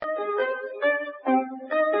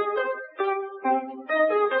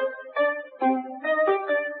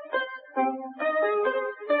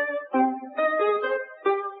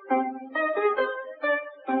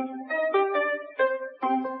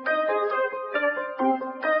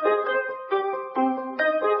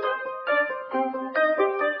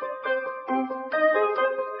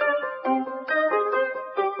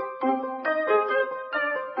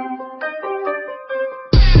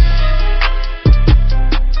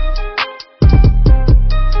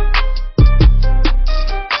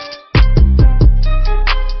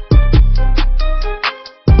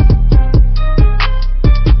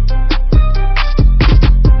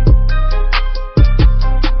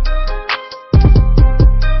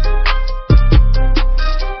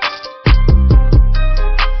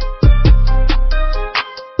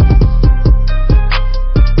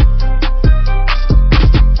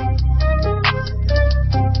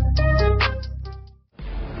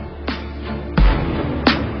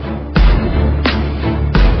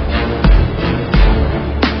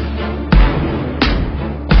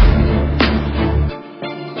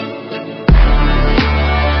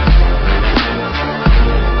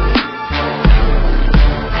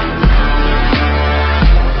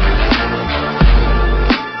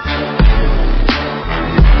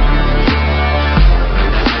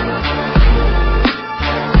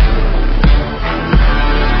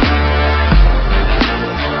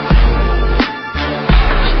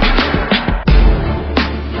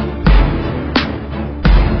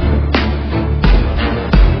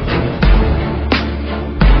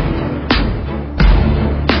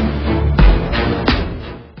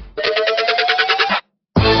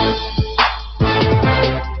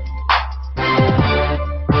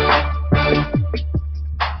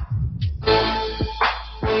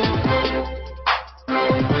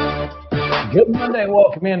And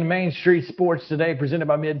welcome in to Main Street Sports Today, presented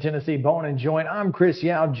by Mid-Tennessee Bone and Joint. I'm Chris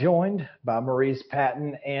Yao, joined by Maurice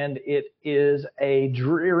Patton, and it is a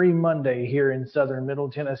dreary Monday here in southern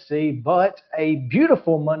Middle Tennessee, but a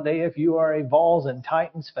beautiful Monday if you are a Vols and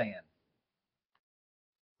Titans fan.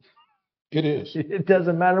 It is. It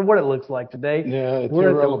doesn't matter what it looks like today. Yeah, it's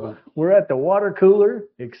irrelevant. We're at the water cooler,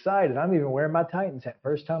 excited. I'm even wearing my Titans hat,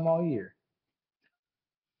 first time all year.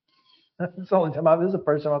 It's the only time this is the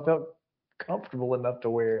first time I felt comfortable enough to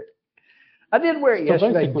wear it. I did wear it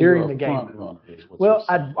yesterday during the game. Well,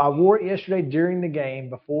 I wore it yesterday during the game.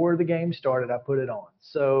 Before the game started, I put it on.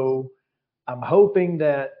 So I'm hoping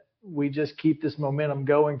that we just keep this momentum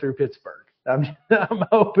going through Pittsburgh. I'm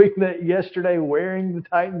hoping that yesterday wearing the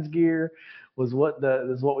Titans gear was what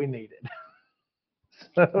we needed.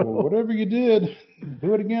 So, well, whatever you did,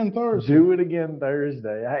 do it again Thursday. Do it again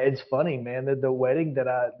Thursday. It's funny, man, that the wedding that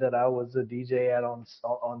I was a DJ at on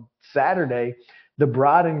Saturday, the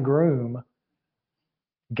bride and groom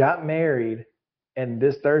got married, and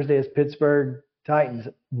this Thursday is Pittsburgh Titans.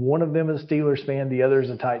 One of them is a Steelers fan, the other is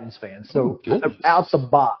a Titans fan. So out the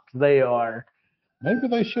box, they are. Maybe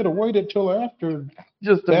they should have waited till after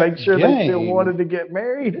just to make sure they still wanted to get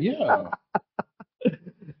married. Yeah.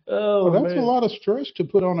 Oh, well, that's a lot of stress to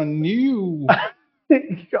put on a new.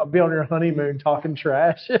 You got to be on your honeymoon talking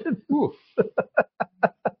trash. Oof. I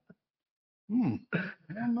don't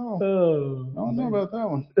know. I don't know about that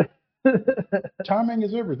one. Timing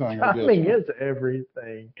is everything. Timing is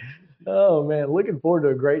everything. Oh, man. Looking forward to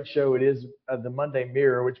a great show. It is the Monday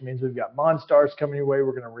Mirror, which means we've got Monstars coming your way.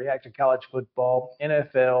 We're going to react to college football,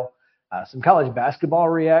 NFL, some college basketball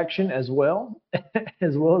reaction as well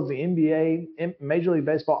as the NBA, Major League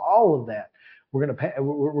Baseball, all of that. We're going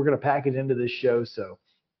to pack it into this show. So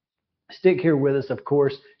stick here with us. Of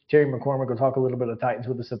course, Terry McCormick will talk a little bit of Titans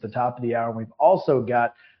with us at the top of the hour. And we've also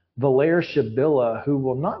got Valair Shabilla, who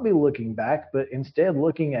will not be looking back, but instead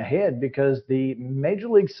looking ahead because the Major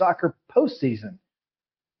League Soccer postseason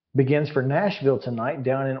begins for Nashville tonight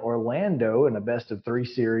down in Orlando in a best-of-3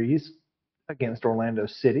 series against Orlando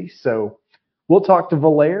City. So we'll talk to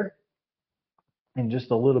Valair in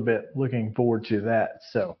just a little bit. Looking forward to that.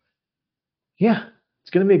 So, yeah, it's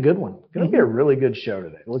going to be a good one. It's going to be a really good show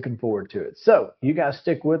today. Looking forward to it. So you guys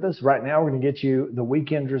stick with us. Right now we're going to get you the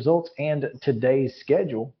weekend results and today's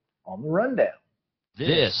schedule on the rundown.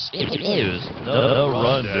 This is the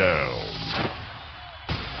Rundown.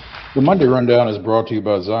 The Monday Rundown is brought to you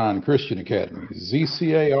by Zion Christian Academy.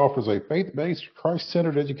 ZCA offers a faith-based,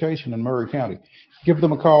 Christ-centered education in Murray County. Give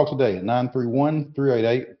them a call today at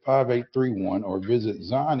 931-388-5831 or visit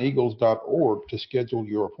zioneagles.org to schedule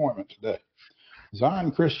your appointment today.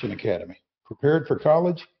 Zion Christian Academy, prepared for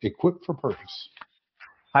college, equipped for purpose.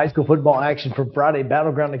 High school football action from Friday.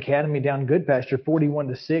 Battleground Academy down Goodpasture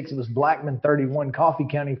 41-6. It was Blackman 31, Coffee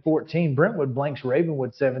County 14. Brentwood blanks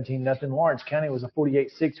Ravenwood 17-0. Lawrence County was a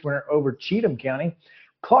 48-6 winner over Cheatham County.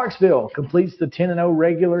 Clarksville completes the 10-0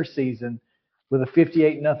 regular season with a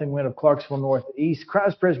 58-0 win of Clarksville Northeast.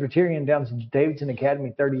 Christ Presbyterian down to Davidson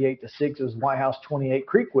Academy 38-6. It was White House 28,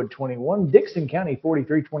 Creekwood 21. Dixon County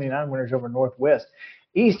 43-29 winners over Northwest.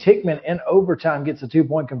 East Hickman in overtime gets a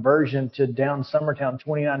 2-point conversion to down Summertown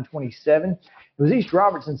 29-27. It was East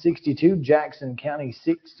Robertson 62, Jackson County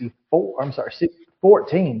 64.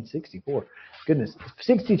 Goodness,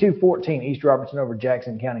 62-14 East Robertson over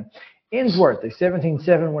Jackson County. Innsworth, a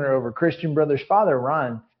 17-7 winner over Christian Brothers. Father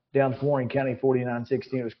Ryan down Warren County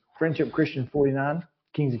 49-16. It was Friendship Christian 49,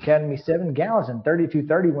 Kings Academy 7. Gallatin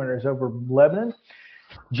 32-30 winners over Lebanon.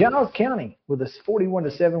 Giles County with a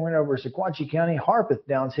 41-7 win over Sequatchie County. Harpeth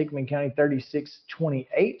downs Hickman County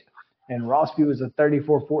 36-28. And Rossview was a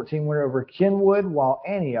 34-14 winner over Kenwood, while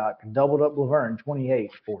Antioch doubled up Laverne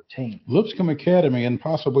 28-14. Lipscomb Academy, in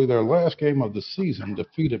possibly their last game of the season,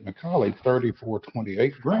 defeated McCallie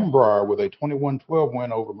 34-28. Greenbrier with a 21-12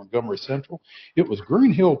 win over Montgomery Central. It was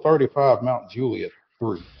Green Hill 35, Mount Juliet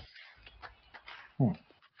 3.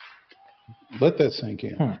 Let that sink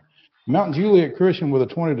in. Mount Juliet Christian with a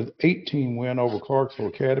 20-18 win over Clarksville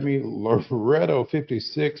Academy. Loretto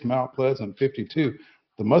 56, Mount Pleasant 52.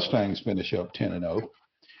 The Mustangs finish up 10-0.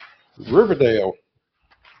 Riverdale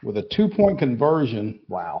with a 2-point conversion.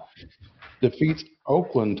 Wow. Defeats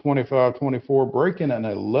Oakland 25-24, breaking an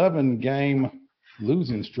 11-game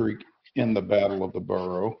losing streak in the Battle of the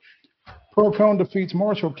Borough. Procon defeats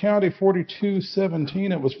Marshall County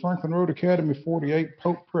 42-17. It was Franklin Road Academy 48,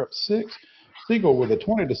 Pope Prep 6. Siegel with a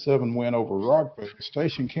 20-7 win over Rockville.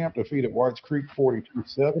 Station Camp defeated Whites Creek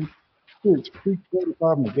 42-7. Stewart's Creek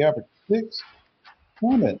 45, McGavock 6.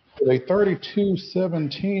 Clement with a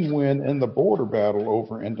 32-17 win in the border battle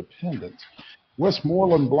over Independence.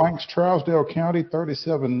 Westmoreland blanks Trousdale County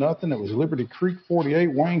 37-0. It was Liberty Creek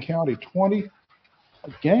 48, Wayne County 20.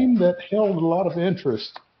 A game that held a lot of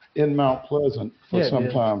interest in Mount Pleasant for some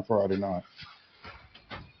time Friday night.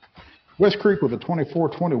 West Creek with a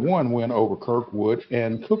 24-21 win over Kirkwood,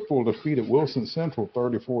 and Cookeville defeated Wilson Central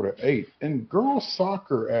 34-8. And girls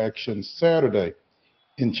soccer action Saturday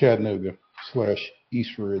in Chattanooga /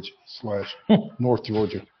 East Ridge / North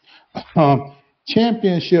Georgia.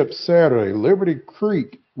 Championship Saturday, Liberty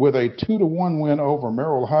Creek with a 2-1 win over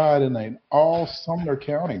Merrill Hyde in an all-Sumner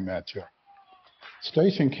County matchup.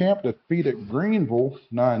 Station Camp defeated Greenville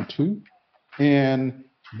 9-2, and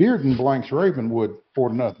Bearden blanks Ravenwood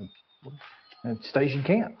 4-0. And Station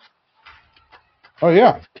Camp. Oh,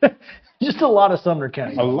 yeah. Just a lot of Sumner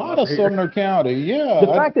County. A lot of Sumner County, yeah.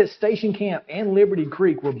 The fact that Station Camp and Liberty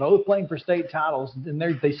Creek were both playing for state titles, and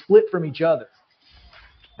they split from each other.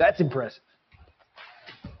 That's impressive.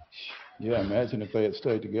 Yeah, imagine if they had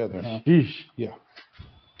stayed together, huh? Yeesh. Yeah.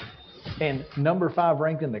 And number 5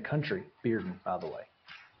 ranked in the country, Bearden, by the way.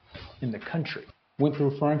 In the country. Went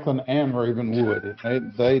through Franklin and Ravenwood.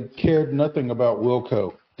 They cared nothing about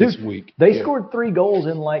Wilco this week. They scored 3 goals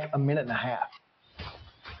in like a minute and a half.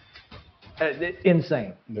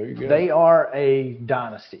 Insane. There you go. They are a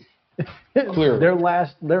dynasty. Clearly. Their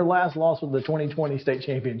last loss was the 2020 state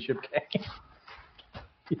championship game.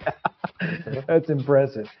 Yeah, that's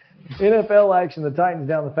impressive. NFL action, the Titans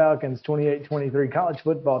down the Falcons 28-23. College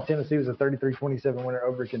football, Tennessee was a 33-27 winner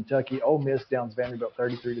over Kentucky. Ole Miss downs Vanderbilt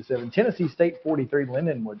 33-7. Tennessee State 43,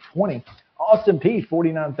 Lindenwood 20. Austin Peay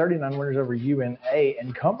 49-39 winners over UNA.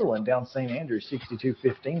 And Cumberland down St. Andrews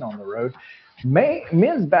 62-15 on the road.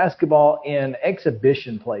 Men's basketball in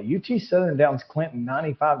exhibition play. UT Southern downs Clinton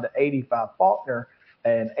 95-85. Faulkner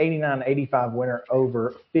an 89-85 winner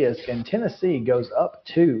over Fisk. And Tennessee goes up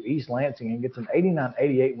to East Lansing and gets an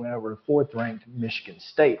 89-88 win over 4th-ranked Michigan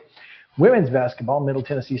State. Women's basketball, Middle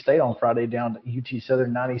Tennessee State on Friday down to UT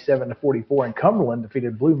Southern 97-44. And Cumberland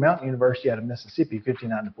defeated Blue Mountain University out of Mississippi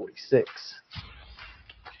 59-46.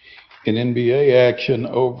 In NBA action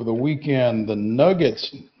over the weekend, the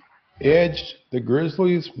Nuggets edged the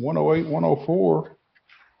Grizzlies 108-104.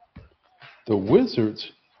 The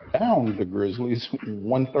Wizards down the Grizzlies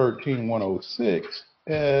 113-106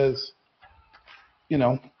 as,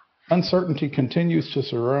 uncertainty continues to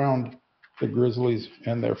surround the Grizzlies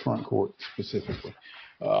and their front court specifically.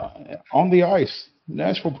 On the ice,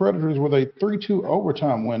 Nashville Predators with a 3-2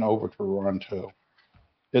 overtime win over Toronto.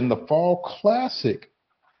 In the Fall Classic,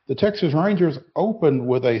 the Texas Rangers opened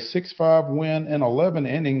with a 6-5 win in 11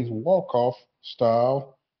 innings walk-off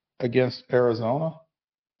style against Arizona.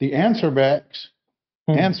 The Answerbacks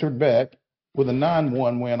answered back with a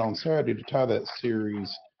 9-1 win on Saturday to tie that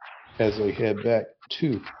series as they head back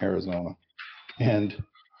to Arizona. And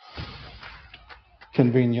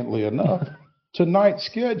conveniently enough, tonight's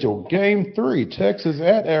schedule, Game 3, Texas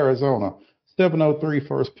at Arizona, 7:03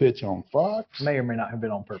 first pitch on Fox. May or may not have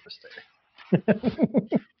been on purpose there.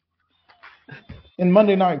 In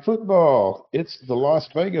Monday Night Football, it's the Las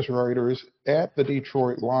Vegas Raiders at the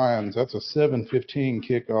Detroit Lions. That's a 7:15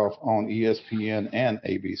 kickoff on ESPN and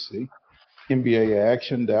ABC. NBA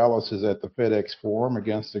action, Dallas is at the FedEx Forum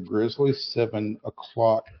against the Grizzlies, 7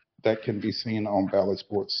 o'clock. That can be seen on Bally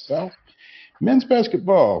Sports South. Men's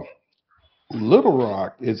basketball, Little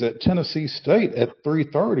Rock is at Tennessee State at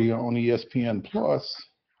 3:30 on ESPN+.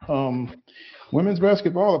 Women's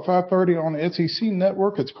basketball at 5:30 on the SEC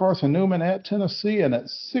Network. It's Carson Newman at Tennessee, and at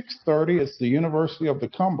 6:30 it's the University of the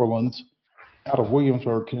Cumberlands out of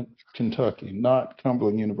Williamsburg, Kentucky, not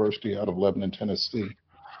Cumberland University out of Lebanon, Tennessee,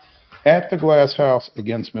 at the Glass House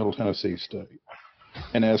against Middle Tennessee State.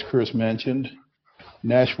 And as Chris mentioned,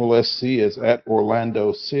 Nashville SC is at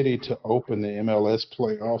Orlando City to open the MLS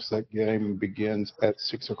playoffs. That game begins at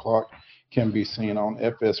 6 o'clock. Can be seen on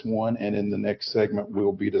FS1, and in the next segment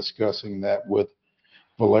we'll be discussing that with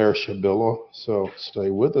Valera Shabilla. So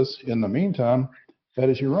stay with us. In the meantime, that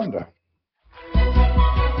is your rundown.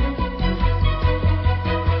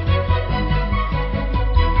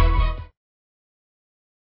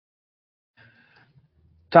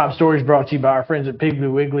 Top stories brought to you by our friends at Piggly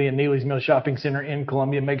Wiggly and Neely's Mill Shopping Center in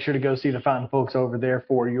Columbia. Make sure to go see the fine folks over there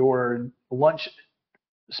for your lunch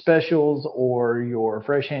specials or your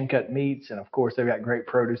fresh hand-cut meats. And, of course, they've got great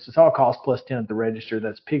produce. It's all cost plus 10 at the register.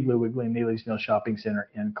 That's Piggly Wiggly and Neely's Mill Shopping Center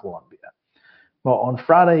in Columbia. Well, on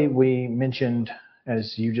Friday, we mentioned,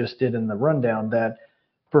 as you just did in the rundown, that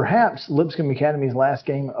perhaps Lipscomb Academy's last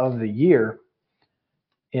game of the year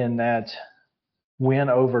in that win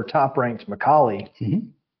over top-ranked McCallie,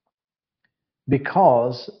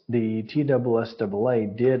 because the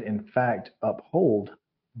TSSAA did, in fact, uphold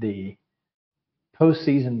the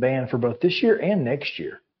postseason ban for both this year and next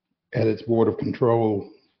year. At its Board of Control,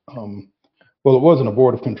 well, it wasn't a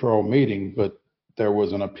Board of Control meeting, but there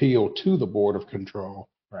was an appeal to the Board of Control.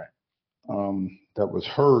 Right. That was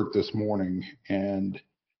heard this morning, and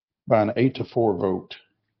by an 8-4 vote,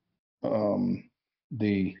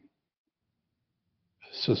 the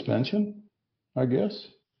suspension, I guess,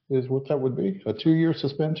 is what that would be. A 2-year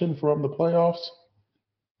suspension from the playoffs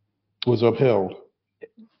was upheld.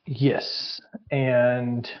 Yes.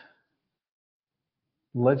 And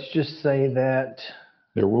let's just say that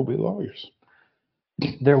There will be lawyers.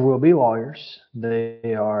 there will be lawyers.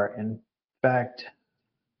 They are, in fact,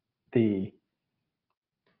 the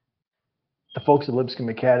folks at Lipscomb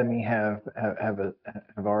Academy have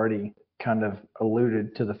already kind of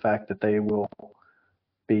alluded to the fact that they will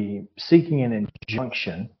be seeking an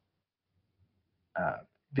injunction via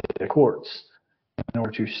the courts in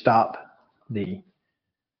order to stop the.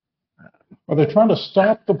 Are they trying to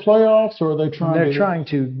stop the playoffs, or are they trying? They're trying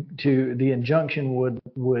to. The injunction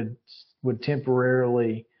would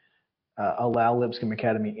temporarily allow Lipscomb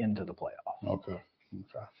Academy into the playoff. Okay.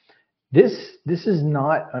 This is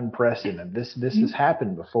not unprecedented. This has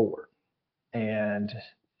happened before, and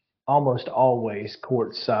almost always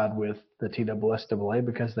courts side with the TSSAA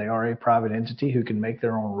because they are a private entity who can make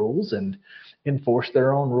their own rules and enforce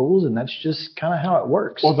their own rules, and that's just kind of how it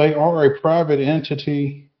works. Well, they are a private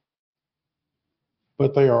entity,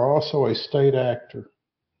 but they are also a state actor.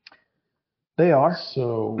 They are.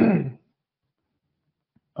 So,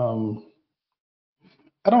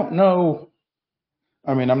 I don't know.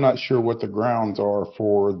 I mean, I'm not sure what the grounds are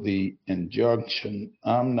for the injunction.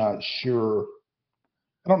 I'm not sure.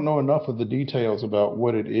 I don't know enough of the details about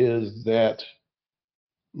what it is that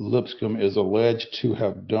Lipscomb is alleged to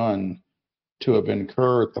have done to have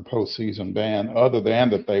incurred the postseason ban, other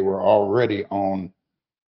than that they were already on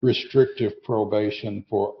restrictive probation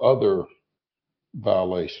for other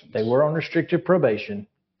violations. They were on restrictive probation,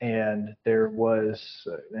 and there was,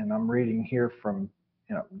 and I'm reading here from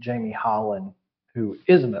Jamie Holland, who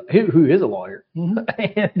is a lawyer,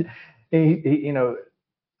 and he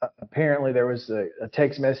apparently there was a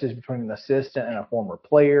text message between an assistant and a former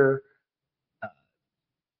player.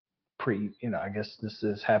 I guess this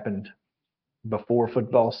has happened before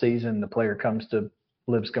football season. The player comes to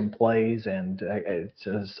Lipscomb, plays, and it's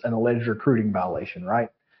an alleged recruiting violation, right?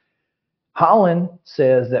 Holland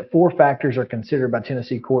says that 4 factors are considered by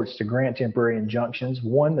Tennessee courts to grant temporary injunctions.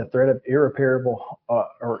 1, the threat of irreparable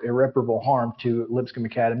harm to Lipscomb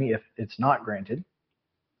Academy if it's not granted.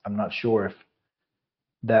 I'm not sure if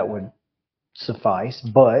that would suffice,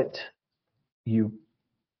 but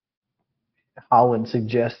Holland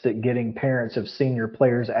suggests that getting parents of senior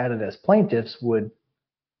players added as plaintiffs would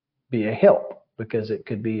be a help because it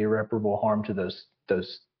could be irreparable harm to those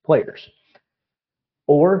players.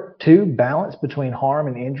 Or 2, balance between harm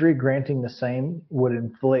and injury. Granting the same would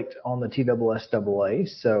inflict on the TSSAA.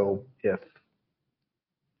 So if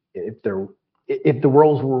the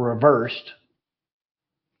roles were reversed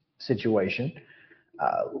situation,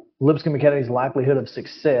 Lipscomb Academy's likelihood of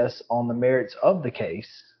success on the merits of the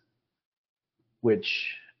case,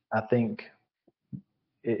 which I think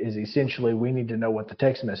is essentially we need to know what the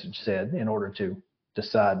text message said in order to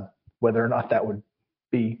decide whether or not that would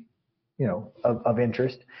be of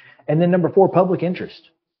interest. And then number 4, public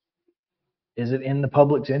interest. Is it in the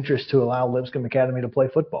public's interest to allow Lipscomb Academy to play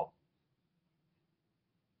football?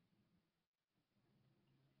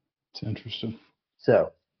 It's interesting.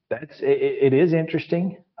 So it is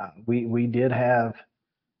interesting. We did have,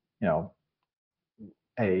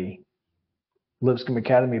 a Lipscomb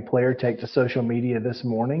Academy player take to social media this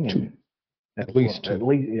morning, and At least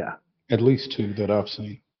 2 that I've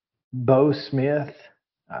seen. Bo Smith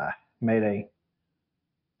made a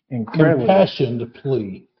incredible impassioned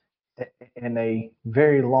plea in a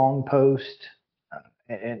very long post,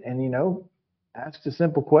 and asked a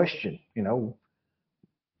simple question.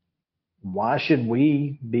 Why should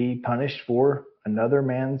we be punished for another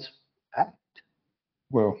man's act?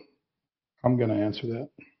 Well, I'm going to answer that.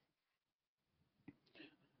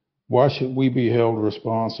 Why should we be held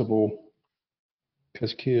responsible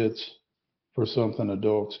as kids for something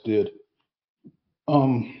adults did?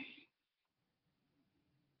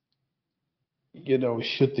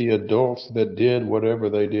 Should the adults that did whatever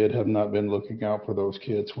they did have not been looking out for those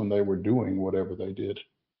kids when they were doing whatever they did?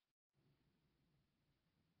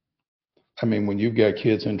 I mean, when you've got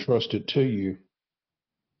kids entrusted to you,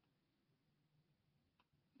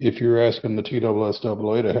 if you're asking the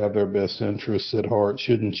TSSAA to have their best interests at heart,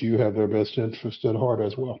 shouldn't you have their best interest at heart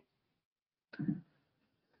as well?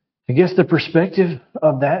 I guess the perspective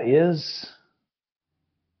of that is,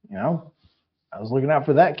 I was looking out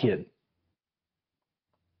for that kid.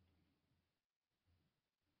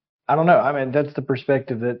 I don't know. I mean, that's the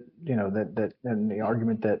perspective that, that and the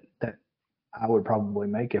argument that I would probably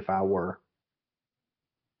make if I were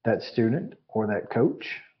that student or that coach.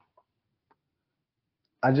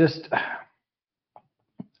 I don't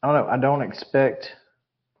know. I don't expect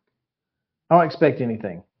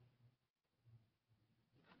anything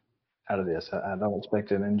out of this. I don't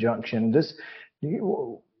expect an injunction.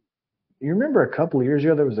 You remember a couple of years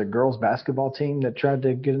ago there was a girls basketball team that tried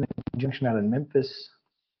to get an injunction out of Memphis.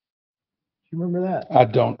 Do you remember that? I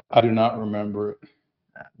do not remember it.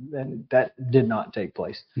 And that did not take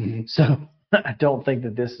place. Mm-hmm. So I don't think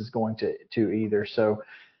that this is going to either. So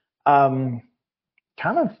kind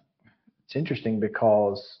of it's interesting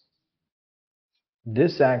because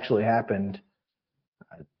this actually happened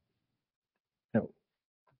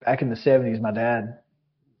back in the 70s. My dad,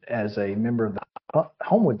 as a member of the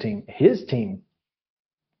Homewood team, his team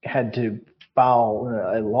had to file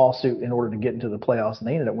a lawsuit in order to get into the playoffs, and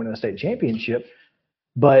they ended up winning the state championship.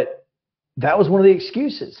 But that was one of the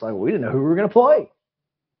excuses. Like, we didn't know who we were going to play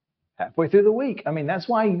halfway through the week. I mean, that's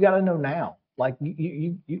why you got to know now. Like,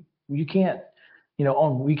 you can't,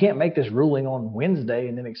 we can't make this ruling on Wednesday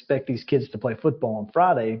and then expect these kids to play football on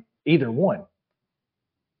Friday, either one.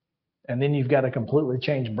 And then you've got to completely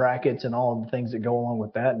change brackets and all of the things that go along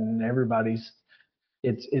with that, and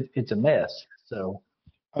it's a mess. So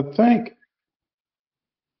I think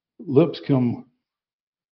Lipscomb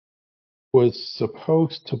was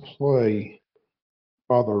supposed to play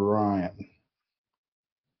Father Ryan.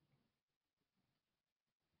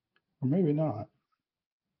 Or maybe not.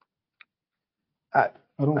 I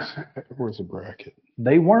don't see, where's the bracket?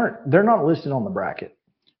 They're not listed on the bracket.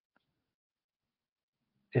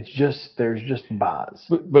 There's just buys.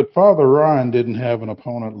 But Father Ryan didn't have an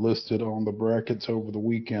opponent listed on the brackets over the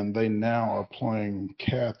weekend. They now are playing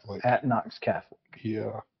Catholic. At Knox Catholic.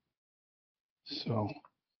 Yeah. So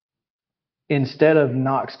instead of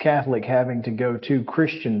Knox Catholic having to go to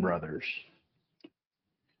Christian Brothers,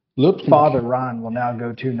 Father Ryan will now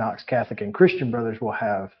go to Knox Catholic, and Christian Brothers will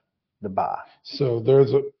have the bye. So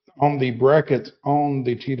there's on the brackets on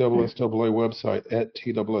the TSSAA website at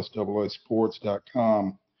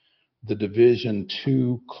TSSAAsports.com, the Division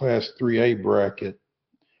II Class 3A bracket,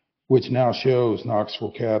 which now shows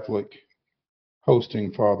Knoxville Catholic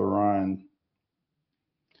hosting Father Ryan.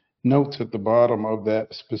 Notes at the bottom of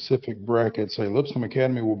that specific bracket say Lipscomb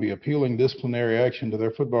Academy will be appealing disciplinary action to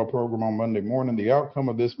their football program on Monday morning. The outcome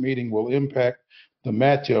of this meeting will impact the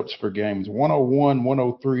matchups for games 101,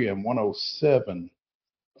 103, and 107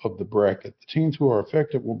 of the bracket. The teams who are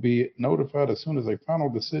affected will be notified as soon as a final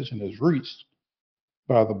decision is reached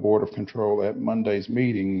by the Board of Control at Monday's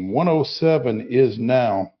meeting. 107 is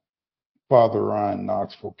now Father Ryan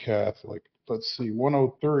Knoxville Catholic. Let's see,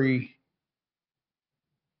 103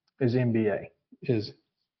 is MBA. Is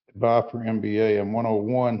bye for MBA, and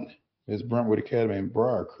 101 is Brentwood Academy and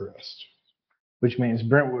Briarcrest. Which means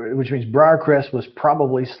Briarcrest was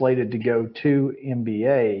probably slated to go to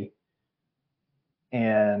MBA,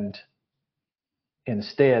 and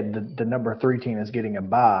instead the number 3 team is getting a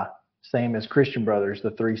bye, same as Christian Brothers,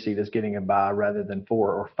 the 3 seed is getting a bye rather than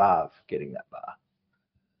 4 or 5 getting that bye.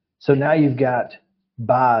 So now you've got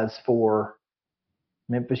byes for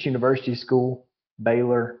Memphis University School,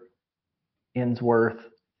 Baylor, Innsworth,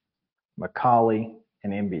 McCallie,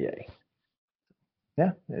 and MBA.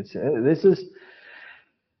 Yeah, it's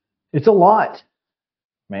a lot,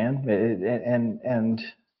 man. And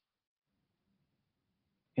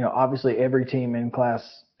obviously every team in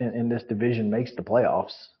class in this division makes the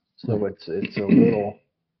playoffs, so it's a little,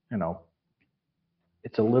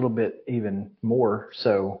 it's a little bit even more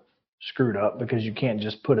so screwed up because you can't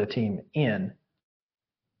just put a team in.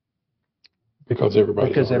 Because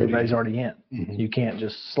everybody's already in. Mm-hmm. You can't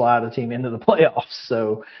just slide a team into the playoffs.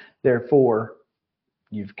 So therefore,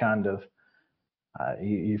 you've kind of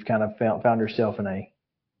found yourself in a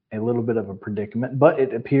little bit of a predicament. But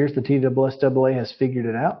it appears the TSSAA has figured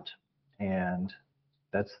it out, and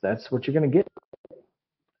that's what you're going to get.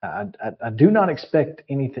 I do not expect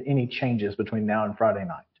any changes between now and Friday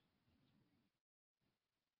night.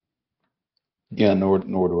 Yeah, nor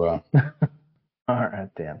do I. All right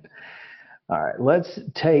then. All right, let's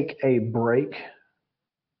take a break.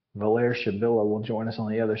 Valer Shabilla will join us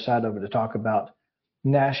on the other side of it to talk about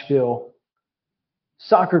Nashville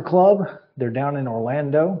Soccer Club. They're down in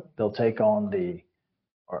Orlando. They'll take on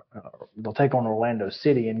Orlando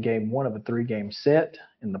City in game 1 of a 3-game set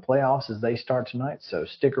in the playoffs as they start tonight. So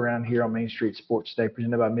stick around here on Main Street Sports Today,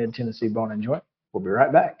 presented by Mid-Tennessee Bone and Joint. We'll be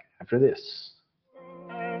right back after this.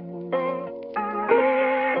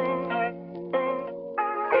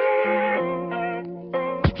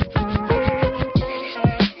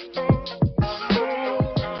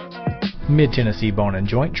 Mid-Tennessee Bone and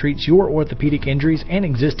Joint treats your orthopedic injuries and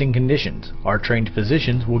existing conditions. Our trained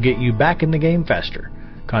physicians will get you back in the game faster.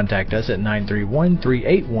 Contact us at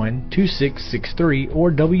 931-381-2663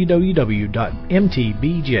 or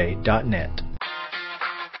www.mtbj.net.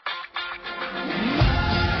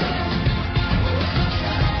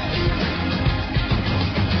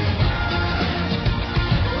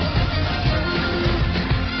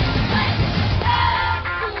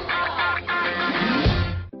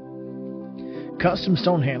 Custom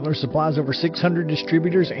Stone Handler supplies over 600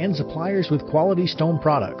 distributors and suppliers with quality stone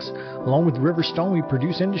products. Along with River Stone, we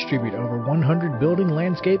produce and distribute over 100 building,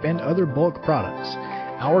 landscape, and other bulk products.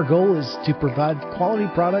 Our goal is to provide quality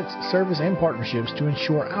products, service, and partnerships to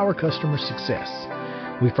ensure our customers' success.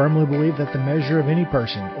 We firmly believe that the measure of any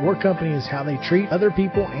person or company is how they treat other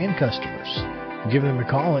people and customers. Give them a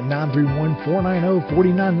call at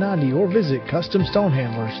 931-490-4990 or visit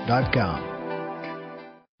CustomStonehandlers.com.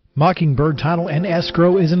 Mockingbird Title and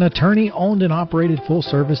Escrow is an attorney-owned and operated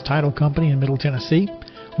full-service title company in Middle Tennessee.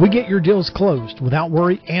 We get your deals closed without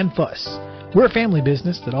worry and fuss. We're a family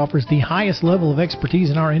business that offers the highest level of expertise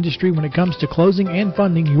in our industry when it comes to closing and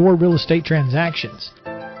funding your real estate transactions.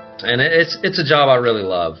 And it's a job I really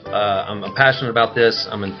love. I'm passionate about this.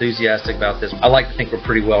 I'm enthusiastic about this. I like to think we're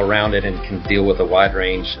pretty well-rounded and can deal with a wide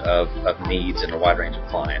range of needs and a wide range of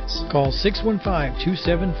clients. Call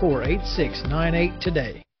 615-274-8698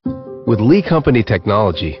 today. With Lee Company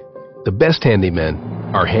technology, the best handymen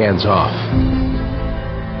are hands-off.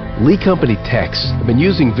 Lee Company techs have been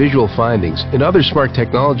using visual findings and other smart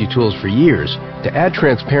technology tools for years to add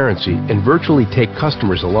transparency and virtually take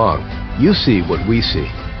customers along. You see what we see,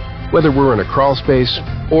 whether we're in a crawl space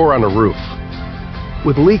or on a roof.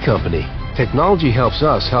 With Lee Company, technology helps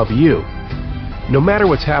us help you, no matter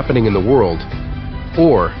what's happening in the world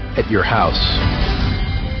or at your house.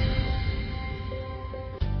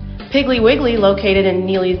 Piggly Wiggly, located in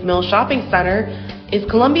Neely's Mill Shopping Center, is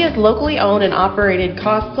Columbia's locally owned and operated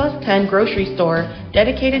Cost Plus 10 grocery store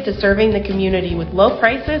dedicated to serving the community with low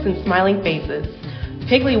prices and smiling faces.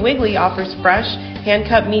 Piggly Wiggly offers fresh,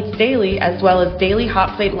 hand-cut meats daily as well as daily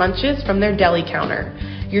hot plate lunches from their deli counter.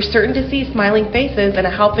 You're certain to see smiling faces and a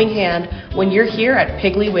helping hand when you're here at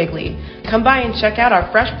Piggly Wiggly. Come by and check out our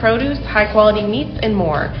fresh produce, high-quality meats, and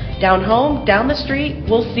more. Down home, down the street,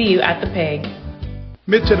 we'll see you at the Pig.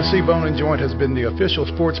 Mid-Tennessee Bone and Joint has been the official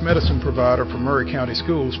sports medicine provider for Maury County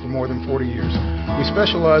Schools for more than 40 years. We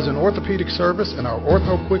specialize in orthopedic service, and our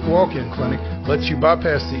Ortho Quick Walk-In Clinic lets you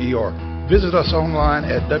bypass the ER. Visit us online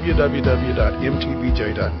at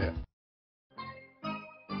www.mtbj.net.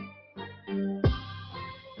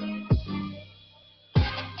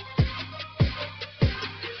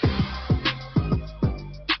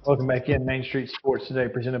 Welcome back in Main Street Sports Today,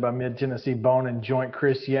 presented by Mid-Tennessee Bone and Joint.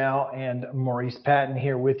 Chris Yao and Maurice Patton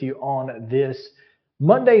here with you on this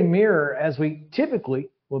Monday Mirror, as we typically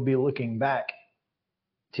will be looking back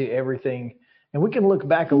to everything. And we can look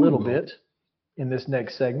back a little bit in this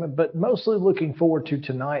next segment, but mostly looking forward to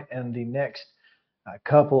tonight and the next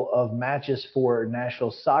couple of matches for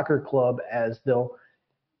Nashville Soccer Club as they'll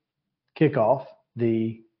kick off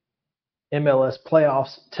the MLS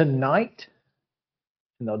playoffs tonight.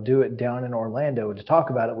 And they'll do it down in Orlando. To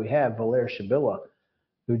talk about it, we have Valer Shabila,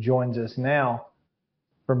 who joins us now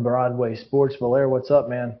from Broadway Sports. Valer, what's up,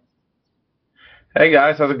 man? Hey,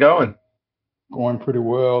 guys. How's it going? Going pretty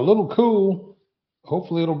well. A little cool.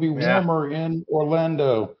 Hopefully it'll be warmer in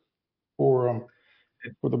Orlando for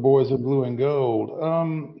the boys in blue and gold.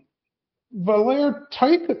 Valer,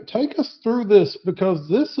 take us through this, because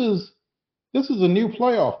this is a new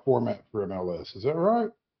playoff format for MLS. Is that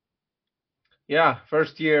right? Yeah,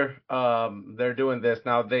 first year they're doing this.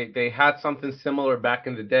 Now, they had something similar back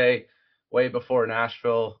in the day, way before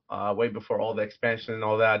Nashville, way before all the expansion and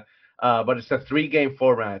all that. But it's a 3-game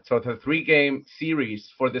format. So it's a 3-game series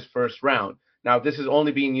for this first round. Now, this is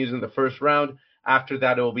only being used in the first round. After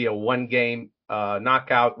that, it will be a 1-game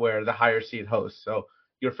knockout where the higher seed hosts. So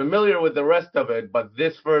you're familiar with the rest of it, but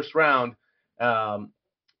this first round,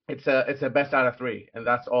 it's a best out of 3, and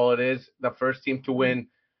that's all it is. The first team to win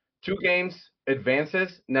 2 games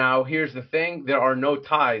advances. Now, here's the thing. There are no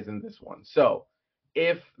ties in this one. So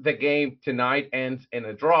if the game tonight ends in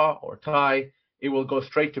a draw or tie, it will go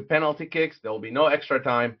straight to penalty kicks. There will be no extra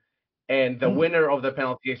time. And the winner of the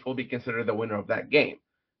penalty kicks will be considered the winner of that game.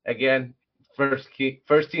 Again, first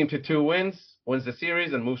team to 2 wins the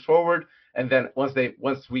series and moves forward. And then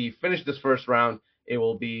once we finish this first round, it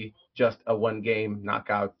will be just a 1-game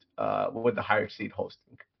knockout with the higher seed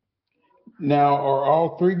hosting. Now, are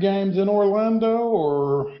all 3 games in Orlando,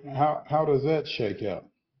 or how does that shake out?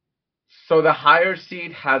 So the higher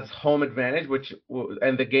seed has home advantage,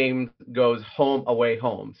 and the game goes home, away,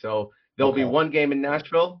 home. So there'll be Okay. one game in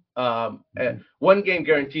Nashville, one game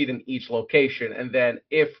guaranteed in each location, and then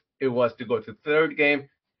if it was to go to the third game,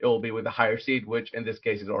 it will be with the higher seed, which in this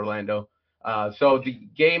case is Orlando. So the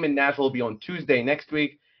game in Nashville will be on Tuesday next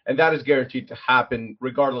week, and that is guaranteed to happen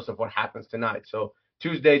regardless of what happens tonight. So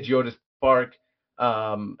Tuesday, Geodis Park,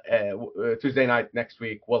 Tuesday night next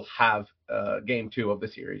week, we'll have game 2 of the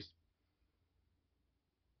series.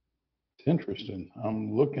 It's interesting.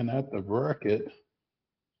 I'm looking at the bracket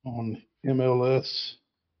on MLS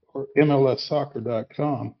or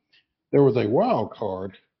MLSsoccer.com. There was a wild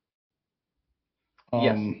card.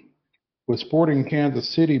 Yes. With Sporting Kansas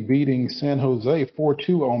City beating San Jose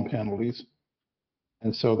 4-2 on penalties.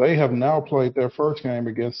 And so they have now played their first game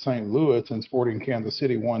against St. Louis, and Sporting Kansas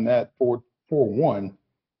City won that 4-1.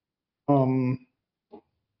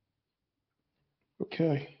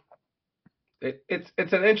 Okay.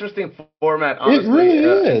 It's an interesting format, honestly. It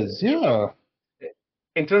really is, yeah.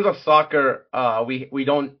 In terms of soccer, we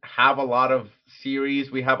don't have a lot of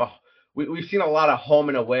series. We've seen a lot of home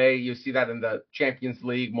and away. You see that in the Champions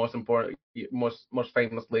League, most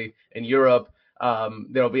famously in Europe.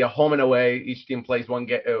 There'll be a home and away. Each team plays one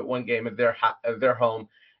game at their home,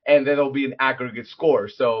 and then there'll be an aggregate score.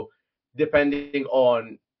 So depending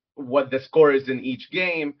on what the score is in each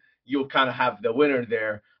game, you'll kind of have the winner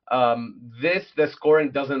there. The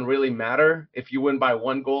scoring doesn't really matter. If you win by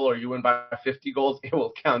 1 goal or you win by 50 goals, it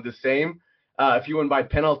will count the same. If you win by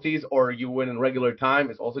penalties or you win in regular time,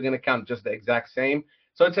 it's also going to count just the exact same.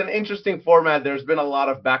 So it's an interesting format. There's been a lot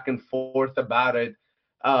of back and forth about it.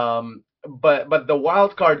 But the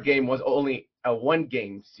wild card game was only a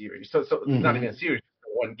 1-game series. So it's not even a series,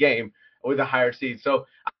 it's 1 game with a higher seed. So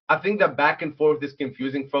I think the back and forth is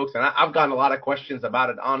confusing folks. And I've gotten a lot of questions about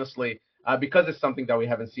it, honestly, because it's something that we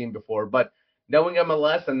haven't seen before. But knowing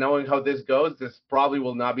MLS and knowing how this goes, this probably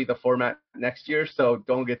will not be the format next year. So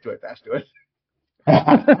don't get too attached to it.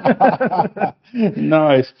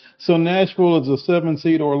 Nice. So Nashville is the 7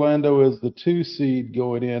 seed. Orlando is the 2 seed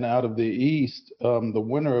going in out of the East. The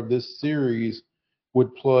winner of this series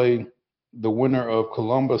would play the winner of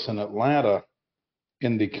Columbus and Atlanta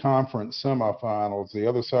in the conference semifinals. The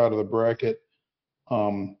other side of the bracket,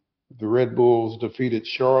 the Red Bulls defeated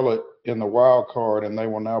Charlotte in the wild card, and they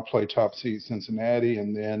will now play top seed Cincinnati.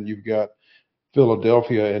 And then you've got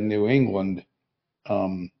Philadelphia and New England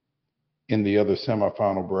in the other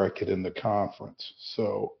semifinal bracket in the conference.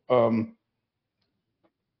 So, as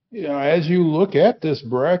you look at this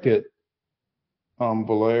bracket,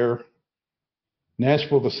 Valair,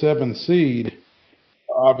 Nashville, the 7 seed,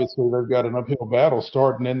 obviously they've got an uphill battle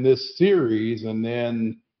starting in this series, and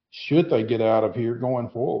then should they get out of here going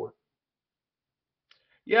forward?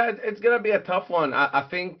 Yeah, it's going to be a tough one. I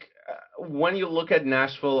think when you look at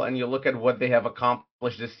Nashville and you look at what they have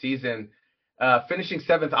accomplished this season, finishing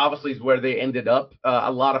 7th obviously is where they ended up.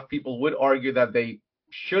 A lot of people would argue that they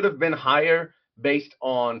should have been higher based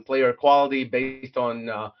on player quality, based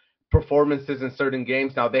on performances in certain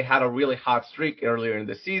games. Now, they had a really hot streak earlier in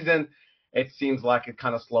the season. It seems like it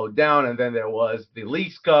kind of slowed down. And then there was the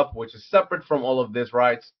Leagues Cup, which is separate from all of this,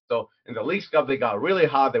 right? So in the Leagues Cup, they got really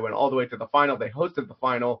hot. They went all the way to the final. They hosted the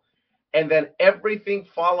final. And then everything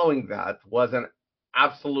following that was an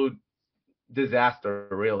absolute disaster,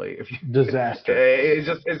 really. Disaster.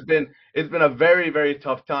 It's been a very, very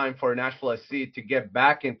tough time for Nashville SC to get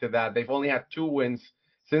back into that. They've only had 2 wins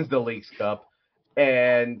since the Leagues Cup,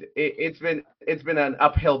 and it's been an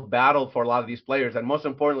uphill battle for a lot of these players. And most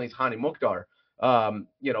importantly, it's Hany Mukhtar.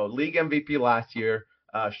 League MVP last year.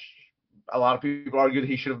 A lot of people argued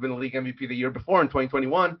he should have been the league MVP the year before in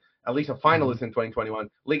 2021, at least a finalist in 2021,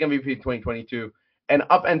 league MVP in 2022, and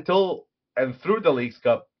up until and through the Leagues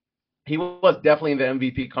Cup, he was definitely in the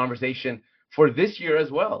MVP conversation for this year as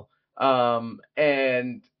well.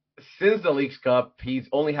 And since the Leagues Cup, he's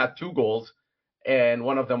only had 2 goals, and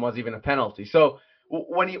one of them was even a penalty. So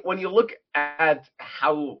when you look at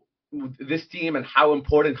how this team and how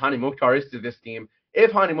important Hany Mukhtar is to this team,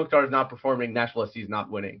 if Hany Mukhtar is not performing, Nashville SC is not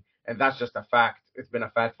winning. And that's just a fact. It's been a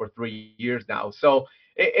fact for 3 years now. So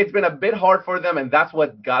it's been a bit hard for them, and that's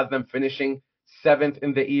what got them finishing 7th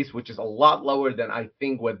in the East, which is a lot lower than I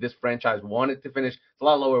think what this franchise wanted to finish. It's a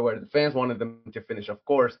lot lower where the fans wanted them to finish, of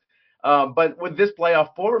course. But with this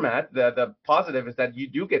playoff format, the positive is that you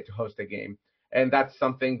do get to host a game. And that's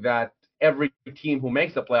something that every team who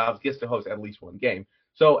makes the playoffs gets to host at least 1 game.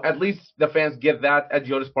 So at least the fans get that at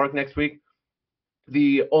Geodis Park next week.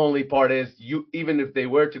 The only part is, even if they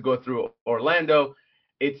were to go through Orlando,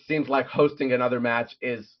 it seems like hosting another match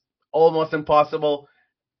is almost impossible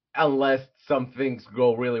unless some things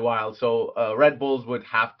go really wild. So Red Bulls would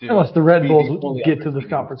have to Unless the Red be Bulls the only get to the undefeated.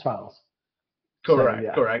 conference finals. Correct, So,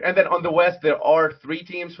 yeah. correct. And then on the West, there are 3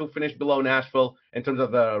 teams who finished below Nashville in terms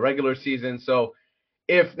of the regular season. So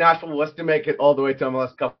if Nashville was to make it all the way to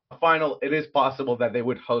MLS Cup final, it is possible that they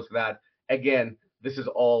would host that. Again, this is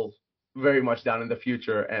all very much down in the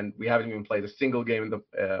future, and we haven't even played a single game in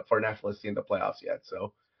the for Nashville SC in the playoffs yet.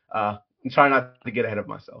 So I'm trying not to get ahead of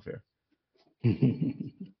myself here.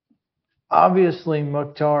 Obviously,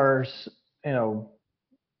 Mukhtar's,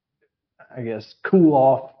 I guess cool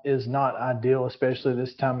off is not ideal, especially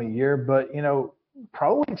this time of year. But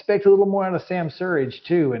probably expect a little more out of Sam Surridge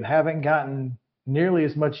too, and haven't gotten nearly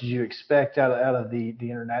as much as you expect out of the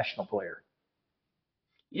international player.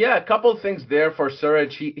 Yeah, a couple of things there for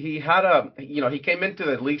Surridge. He had he came into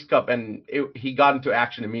the Leagues Cup and he got into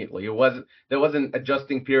action immediately. There wasn't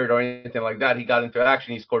adjusting period or anything like that. He got into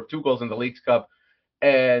action. He scored 2 goals in the Leagues Cup,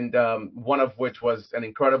 and one of which was an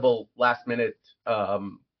incredible last minute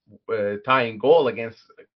tying goal against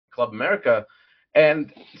Club America.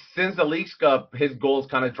 And since the Leagues Cup, his goals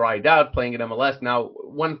kind of dried out playing in MLS. Now,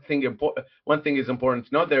 one thing is important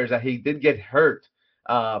to note there is that he did get hurt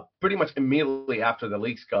pretty much immediately after the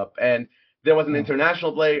Leagues Cup, and there was an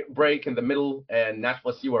international break in the middle, and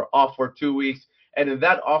Nashville SC were off for 2 weeks. And in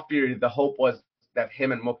that off period, the hope was that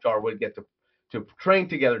him and Mukhtar would get to train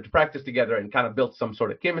together, to practice together, and kind of build some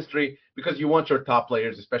sort of chemistry, because you want your top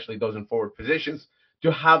players, especially those in forward positions,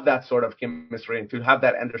 to have that sort of chemistry and to have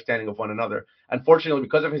that understanding of one another. Unfortunately,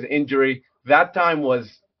 because of his injury, that time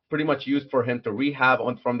was pretty much used for him to rehab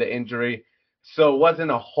from the injury, so it wasn't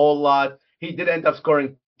a whole lot. He did end up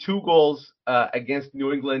scoring 2 goals against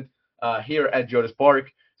New England here at Geodis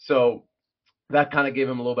Park. So that kind of gave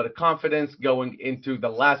him a little bit of confidence going into the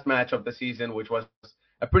last match of the season, which was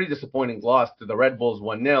a pretty disappointing loss to the Red Bulls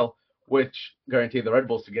 1-0, which guaranteed the Red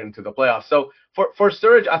Bulls to get into the playoffs. So for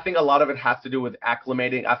Surridge, I think a lot of it has to do with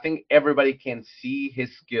acclimating. I think everybody can see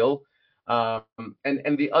his skill. And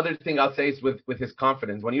the other thing I'll say is with his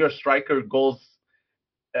confidence. When you're a striker, goals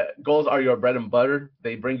are your bread and butter.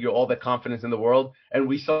 They bring you all the confidence in the world. And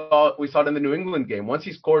we saw it in the New England game. Once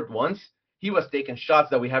he scored once, he was taking shots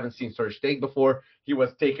that we haven't seen Surridge take before. He was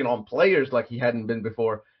taking on players like he hadn't been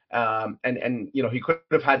before. And he could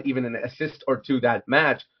have had even an assist or 2 that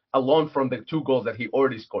match alone from the 2 goals that he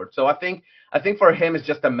already scored. So I think for him it's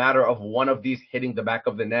just a matter of one of these hitting the back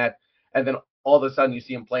of the net, and then all of a sudden you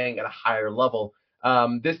see him playing at a higher level.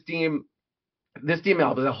 This team as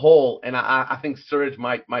a whole, and I think Surridge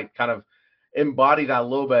might kind of embody that a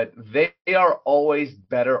little bit. They are always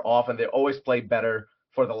better off, and they always play better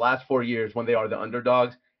for the last 4 years when they are the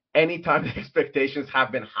underdogs. Anytime the expectations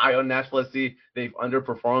have been high on Nashville SC, they've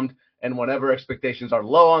underperformed, and whenever expectations are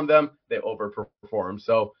low on them, they overperform.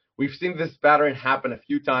 So we've seen this pattern happen a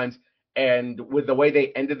few times, and with the way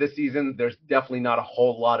they ended the season, there's definitely not a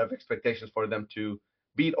whole lot of expectations for them to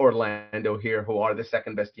beat Orlando here, who are the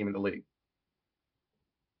second best team in the league.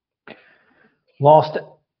 Lost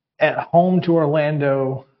at home to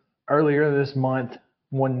Orlando earlier this month,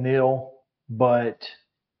 1-0. But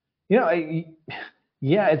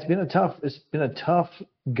it's been a tough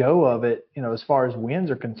go of it. As far as wins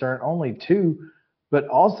are concerned, only 2, but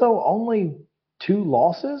also only 2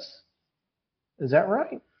 losses. Is that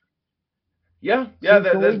right? Yeah.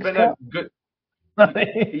 There's been a good.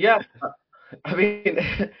 Yeah. I mean,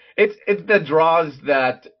 it's the draws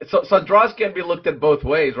that so draws can be looked at both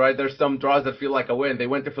ways, right? There's some draws that feel like a win. They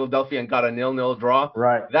went to Philadelphia and got a 0-0 draw.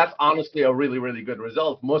 Right. That's honestly a really, really good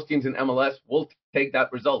result. Most teams in MLS will take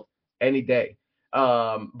that result any day.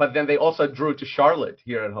 But then they also drew to Charlotte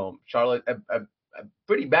here at home. Charlotte, a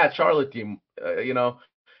pretty bad Charlotte team, in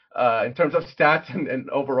terms of stats and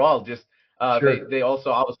overall. Just sure. They also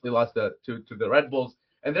obviously lost to the Red Bulls.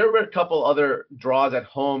 And there were a couple other draws at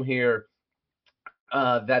home here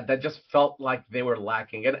that just felt like they were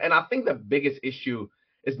lacking. And I think the biggest issue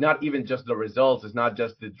is not even just the results. It's not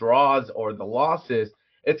just the draws or the losses.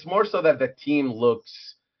 It's more so that the team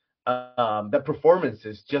looks, the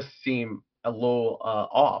performances just seem a little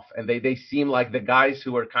off. And they seem like the guys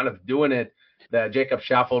who are kind of doing it, the Jacob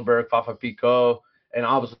Schaffelberg, Fafa Picault, and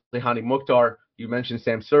obviously Hani Mukhtar, you mentioned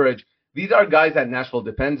Sam Surridge. These are guys that Nashville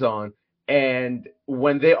depends on. And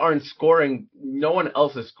when they aren't scoring, no one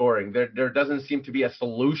else is scoring. There doesn't seem to be a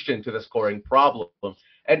solution to the scoring problem.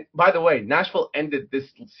 And by the way, Nashville ended this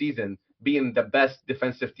season being the best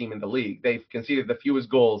defensive team in the league. They've conceded the fewest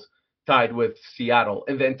goals, tied with Seattle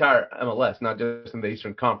in the entire MLS, not just in the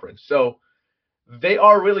Eastern Conference. So they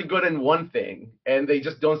are really good in one thing, and they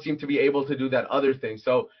just don't seem to be able to do that other thing.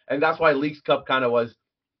 So, and that's why Leagues Cup kind of was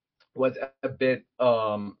was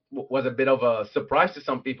was a bit of a surprise to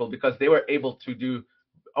some people because they were able to do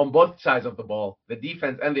on both sides of the ball, the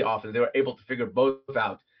defense and the offense. They were able to figure both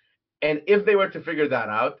out. And if they were to figure that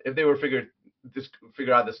out, if they were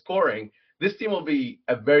figure out the scoring, this team will be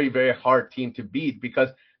a very, very hard team to beat because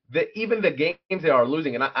even the games they are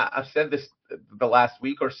losing, and I've said this the last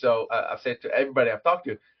week or so, I've said to everybody I've talked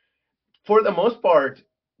to, for the most part,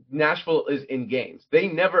 Nashville is in games. They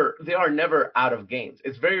are never out of games.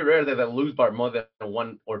 It's very rare that they lose by more than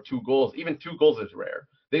 1 or 2 goals. Even 2 goals is rare.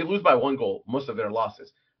 They lose by 1 goal most of their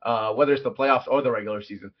losses, whether it's the playoffs or the regular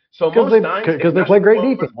season. So most times, because they play great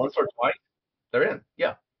defense, once or twice, they're in.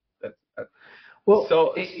 Yeah. Well,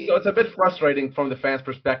 so it's a bit frustrating from the fans'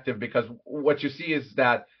 perspective because what you see is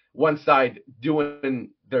that one side doing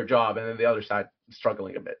their job and then the other side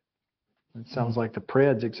struggling a bit. It sounds like the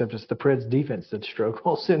Preds, except it's the Preds defense that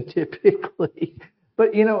struggles and typically.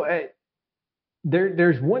 But, you know,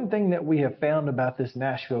 there's one thing that we have found about this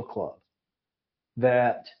Nashville club,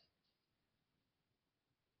 that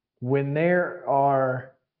when there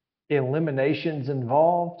are eliminations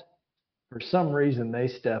involved, for some reason they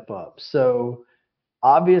step up. So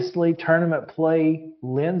obviously tournament play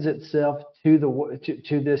lends itself to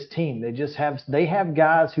this team. They have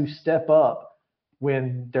guys who step up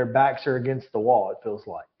when their backs are against the wall, it feels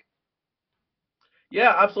like.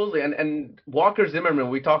 Yeah, absolutely. And Walker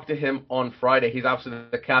Zimmerman, we talked to him on Friday. He's obviously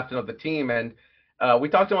the captain of the team. And we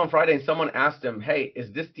talked to him on Friday, and someone asked him, hey,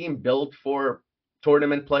 is this team built for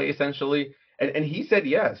tournament play, essentially? And he said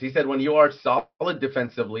yes. He said when you are solid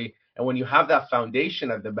defensively and when you have that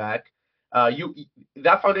foundation at the back,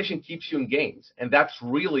 that foundation keeps you in games. And that's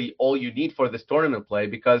really all you need for this tournament play,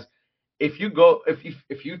 because if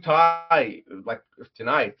you tie, like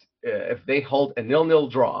tonight, if they hold a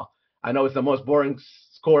 0-0 draw, I know it's the most boring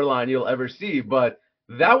scoreline you'll ever see, but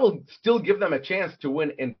that will still give them a chance to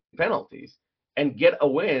win in penalties and get a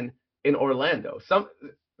win in Orlando.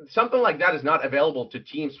 Something like that is not available to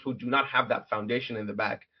teams who do not have that foundation in the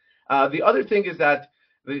back. The other thing is that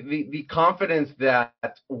the confidence that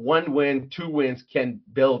 1 win, 2 wins can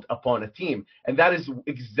build upon a team, and that is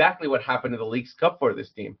exactly what happened in the Leagues Cup for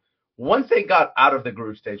this team. Once they got out of the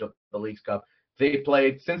group stage of the Leagues Cup, they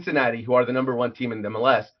played Cincinnati, who are the number 1 team in the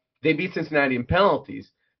MLS. They beat Cincinnati in penalties.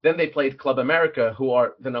 Then they played Club America, who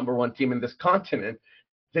are the number 1 team in this continent.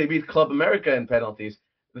 They beat Club America in penalties.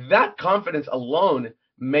 That confidence alone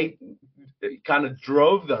kind of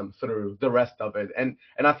drove them through the rest of it. And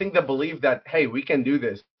I think they believe that, hey, we can do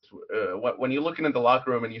this. When you're looking in the locker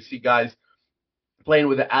room and you see guys playing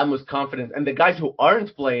with the utmost confidence, and the guys who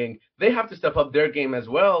aren't playing, they have to step up their game as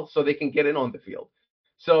well so they can get in on the field.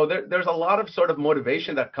 So there's a lot of sort of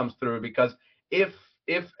motivation that comes through, because if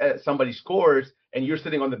somebody scores and you're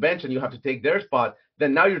sitting on the bench and you have to take their spot,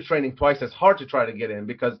 then now you're training twice as hard to try to get in,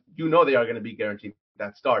 because you know they are going to be guaranteed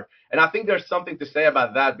that start. And I think there's something to say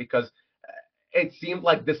about that, because it seemed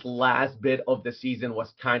like this last bit of the season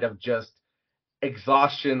was kind of just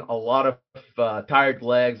exhaustion, a lot of tired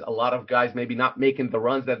legs, a lot of guys maybe not making the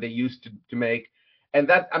runs that they used to make. And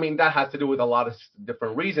that has to do with a lot of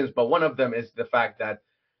different reasons, but one of them is the fact that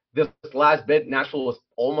this last bit, Nashville was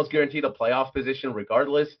almost guaranteed a playoff position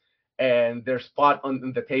regardless, and their spot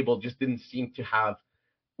on the table just didn't seem to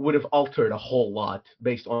would have altered a whole lot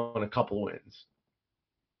based on a couple wins.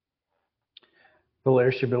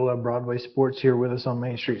 Valair Shabila, Broadway Sports, here with us on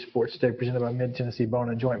Main Street Sports Day, presented by Mid-Tennessee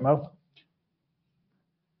Bone & Joint. Mo?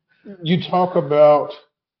 You talk about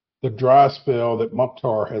the dry spell that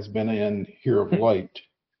Mukhtar has been in here of late.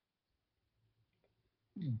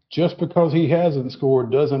 Just because he hasn't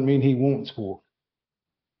scored doesn't mean he won't score.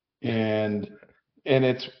 And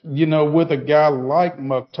it's, with a guy like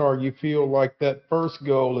Mukhtar, you feel like that first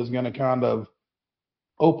goal is going to kind of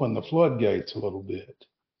open the floodgates a little bit.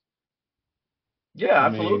 Yeah,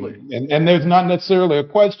 absolutely. And there's not necessarily a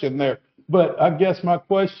question there, but I guess my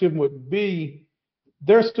question would be,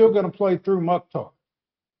 they're still going to play through Mukhtar.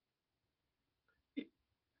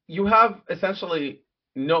 You have essentially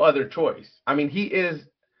no other choice. I mean, he is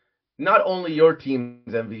not only your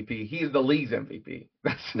team's MVP, he is the league's MVP.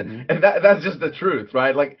 That's just the truth,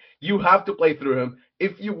 right? Like, you have to play through him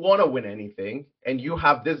if you want to win anything, and you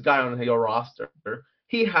have this guy on your roster.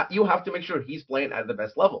 You have to make sure he's playing at the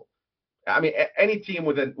best level. I mean, any team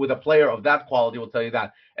with a player of that quality will tell you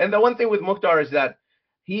that. And the one thing with Mukhtar is that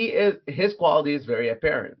his quality is very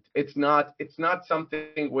apparent. It's not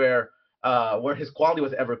something where his quality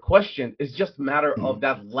was ever questioned. It's just a matter of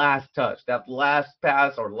that last touch, that last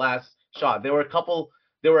pass or last shot. There were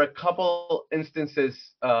a couple instances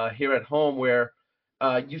here at home where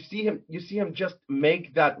you see him just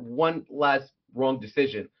make that one last wrong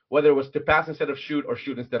decision, whether it was to pass instead of shoot or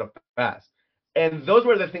shoot instead of pass. And those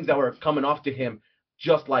were the things that were coming off to him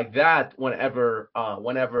just like that whenever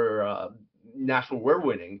Nashville were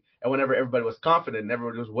winning and whenever everybody was confident and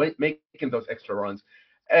everybody was making those extra runs.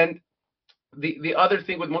 And the other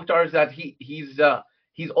thing with Mukhtar is that he's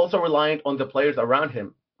also reliant on the players around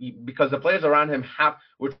him, because the players around him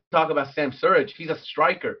we're talking about Sam Surridge. He's a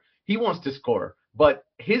striker. He wants to score, but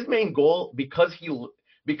his main goal, because he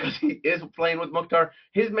is playing with Mukhtar,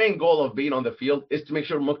 his main goal of being on the field is to make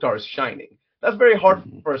sure Mukhtar is shining. That's very hard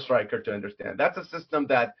for a striker to understand. That's a system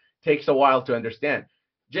that takes a while to understand.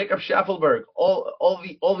 Jacob Schaffelberg, all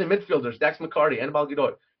the midfielders, Dax McCarty, Anibal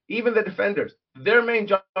Godoy, even the defenders, their main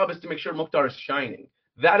job is to make sure Mukhtar is shining.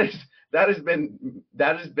 That has been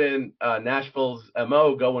Nashville's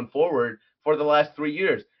MO going forward for the last 3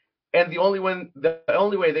 years. And the only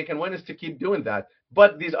way they can win is to keep doing that.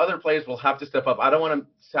 But these other players will have to step up. I don't want to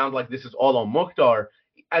sound like this is all on Mukhtar.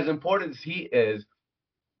 As important as he is,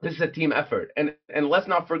 this is a team effort. And let's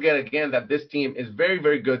not forget again that this team is very,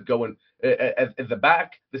 very good going at the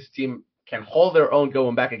back. This team can hold their own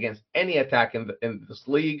going back against any attack in this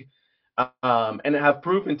league, and have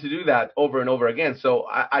proven to do that over and over again. So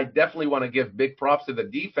I definitely want to give big props to the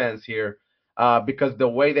defense here, because the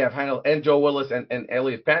way they have handled, and Joe Willis and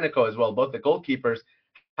Elliot Panico as well, both the goalkeepers,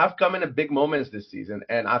 have come in at big moments this season.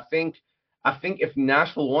 And I think if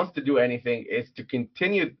Nashville wants to do anything, it's to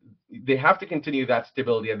continue. They have to continue that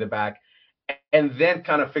stability at the back, and then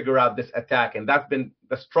kind of figure out this attack. And that's been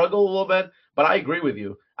the struggle a little bit. But I agree with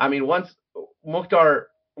you. I mean, once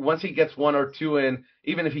he gets one or two in,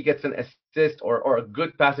 even if he gets an assist or a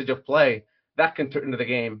good passage of play, that can turn into the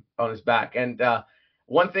game on his back. And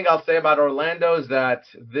one thing I'll say about Orlando is that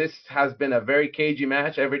this has been a very cagey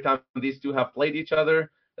match. Every time these two have played each other,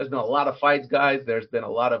 there's been a lot of fights, guys. There's been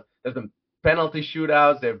penalty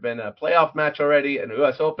shootouts. There's been a playoff match already, an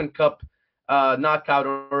U.S. Open Cup knockout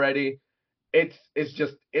already. It's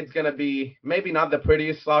going to be maybe not the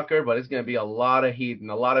prettiest soccer, but it's going to be a lot of heat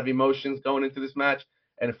and a lot of emotions going into this match.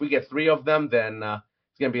 And if we get 3 of them, then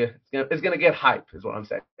it's going to get hype, is what I'm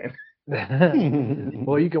saying.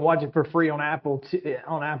 Well, you can watch it for free on Apple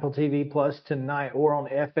TV Plus tonight, or on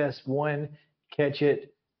FS1. Catch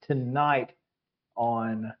it tonight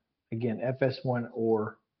on, again, FS1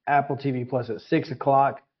 or Apple TV Plus at 6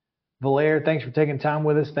 o'clock. Valair, thanks for taking time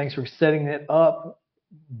with us. Thanks for setting it up.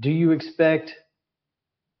 Do you expect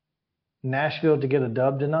Nashville to get a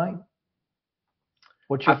dub tonight?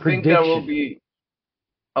 What's your prediction? I think there will be.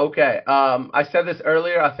 Okay. I said this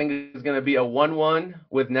earlier. I think it's going to be a 1-1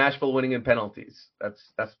 with Nashville winning in penalties. That's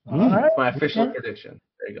my official prediction.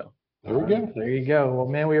 There you go. There you go. Well,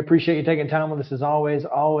 man, we appreciate you taking time with us as always.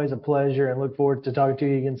 Always a pleasure, and look forward to talking to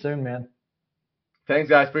you again soon, man. Thanks,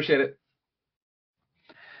 guys. Appreciate it.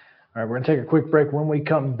 All right, we're going to take a quick break. When we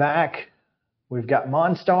come back, we've got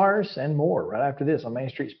Monstars and more right after this on Main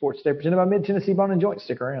Street Sports Today, presented by Mid-Tennessee Bone & Joint.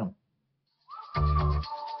 Stick around.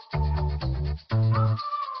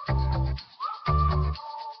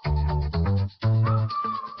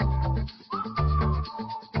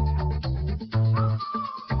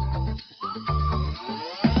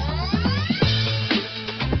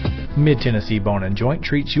 Mid-Tennessee Bone & Joint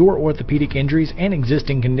treats your orthopedic injuries and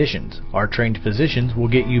existing conditions. Our trained physicians will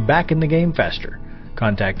get you back in the game faster.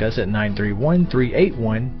 Contact us at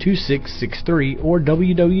 931-381-2663 or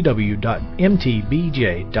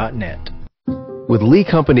www.mtbj.net. With Lee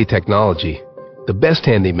Company Technology, the best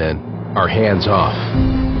handymen are hands-off.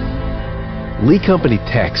 Lee Company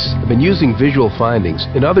techs have been using visual findings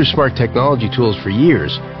and other smart technology tools for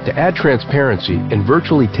years to add transparency and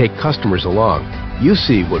virtually take customers along. You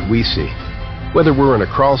see what we see, whether we're in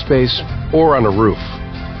a crawl space or on a roof.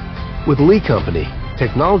 With Lee Company,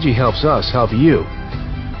 technology helps us help you,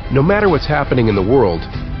 no matter what's happening in the world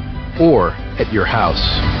or at your house.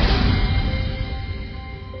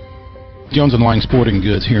 Jones & Lang Sporting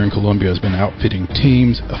Goods here in Columbia has been outfitting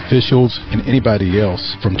teams, officials, and anybody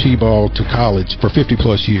else from T-ball to college for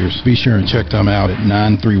 50-plus years. Be sure and check them out at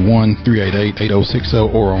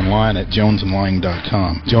 931-388-8060 or online at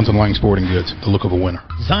jonesandlang.com. Jones & Lang Sporting Goods, the look of a winner.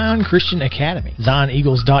 Zion Christian Academy,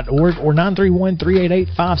 zioneagles.org or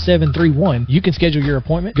 931-388-5731. You can schedule your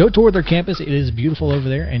appointment. Go tour their campus. It is beautiful over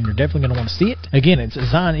there, and you're definitely going to want to see it. Again, it's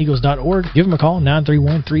zioneagles.org. Give them a call,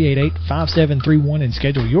 931-388-5731, and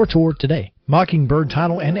schedule your tour today. Mockingbird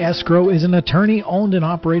Title and Escrow is an attorney-owned and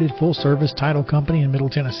operated full-service title company in Middle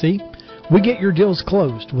Tennessee. We get your deals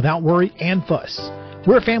closed without worry and fuss.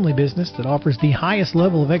 We're a family business that offers the highest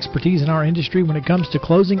level of expertise in our industry when it comes to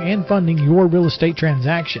closing and funding your real estate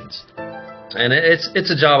transactions. And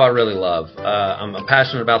it's a job I really love. I'm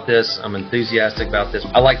passionate about this. I'm enthusiastic about this.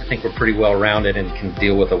 I like to think we're pretty well rounded and can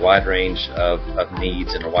deal with a wide range of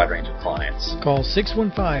needs and a wide range of clients. Call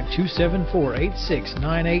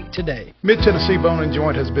 615-274-8698 today. Mid-Tennessee Bone and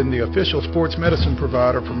Joint has been the official sports medicine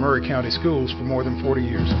provider for Murray County Schools for more than 40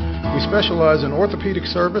 years. We specialize in orthopedic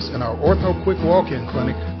service, and our Ortho Quick Walk-In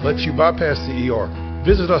Clinic lets you bypass the ER.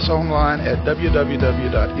 Visit us online at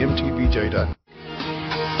www.mtbj.net.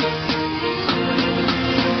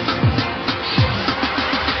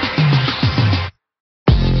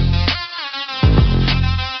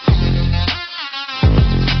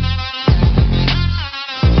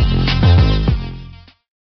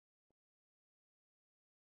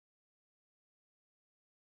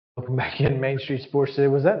 Welcome back in Main Street Sports Today.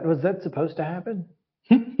 Was that supposed to happen?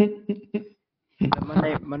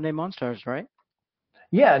 Monday Monstars, right?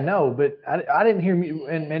 Yeah, no, but I didn't hear music,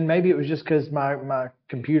 and maybe it was just because my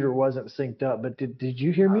computer wasn't synced up. But did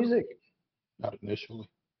you hear music? Not initially.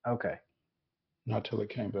 Okay. Not till it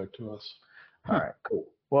came back to us. All right, cool.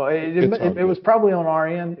 Well, it was probably on our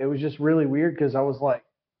end. It was just really weird because I was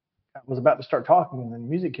about to start talking, and then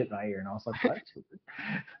music hit my ear, and I was like, that's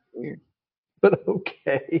weird. But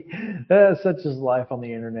okay, such is life on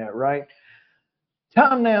the internet, right?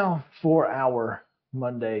 Time now for our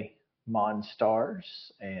Monday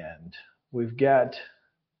Monstars, and we've got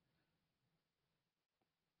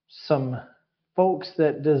some folks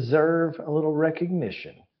that deserve a little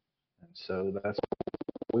recognition, and so that's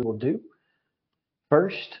what we will do.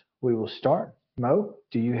 First, we will start. Mo,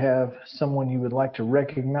 do you have someone you would like to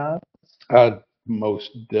recognize? I most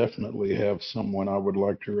definitely have someone I would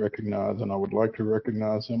like to recognize, and I would like to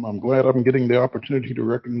recognize him. I'm glad I'm getting the opportunity to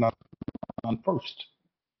recognize him first,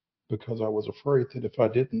 because I was afraid that if I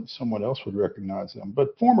didn't, someone else would recognize him.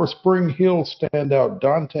 But former Spring Hill standout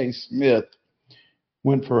Dante Smith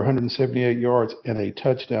went for 178 yards and a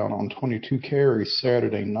touchdown on 22 carries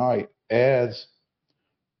Saturday night, as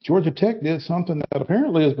Georgia Tech did something that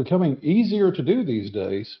apparently is becoming easier to do these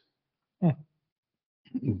days.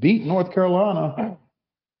 Beat North Carolina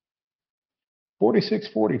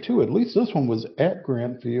 46-42. At least this one was at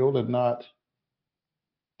Grant Field and not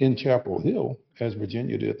in Chapel Hill, as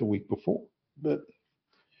Virginia did the week before. But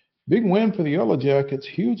big win for the Yellow Jackets,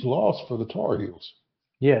 huge loss for the Tar Heels.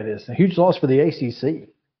 Yeah, it is. A huge loss for the ACC.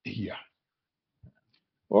 Yeah.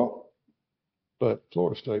 Well, but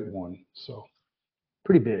Florida State won, so.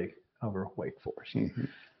 Pretty big over Wake Forest. Mm-hmm.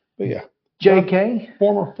 But yeah. JK?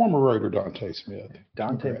 Former Raider Dante Smith.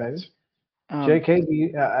 Dante, Congrats. baby. JK,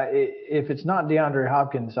 if it's not DeAndre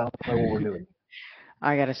Hopkins, I don't know what we're doing.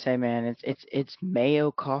 I gotta say, man, it's Mayo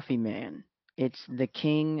Coffee Man. It's the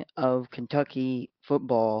king of Kentucky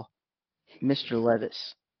football, Mr.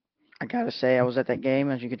 Levis. I gotta say, I was at that game,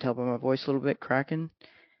 as you can tell by my voice a little bit cracking.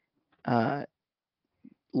 Love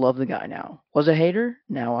the guy now. Was a hater,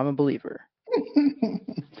 now I'm a believer.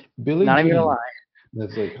 Billy Not Jean, even gonna lie.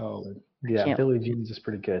 as they call it. Yeah, Billy Jeans is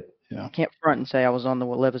pretty good. Yeah. Can't front and say I was on the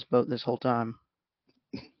Levis boat this whole time.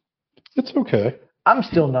 It's okay. I'm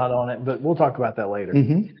still not on it, but we'll talk about that later.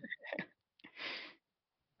 Mm-hmm.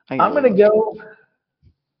 I'm going to go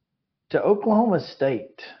to Oklahoma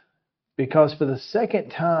State because for the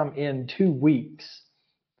second time in 2 weeks,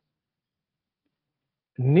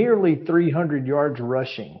 nearly 300 yards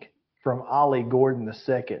rushing from Ollie Gordon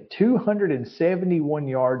II. 271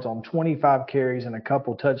 yards on 25 carries and a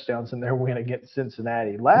couple touchdowns in their win against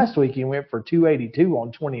Cincinnati. Last week he went for 282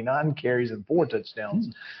 on 29 carries and 4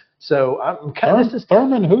 touchdowns. So I'm kind of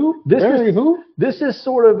Thurman who? Barry who? This is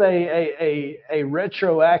sort of a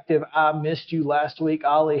retroactive. I missed you last week,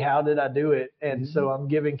 Ollie. How did I do it? And so I'm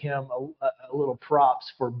giving him a little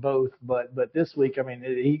props for both. But this week, I mean,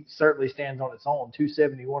 he certainly stands on its own.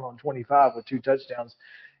 271 on 25 with 2 touchdowns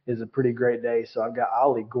is a pretty great day. So I've got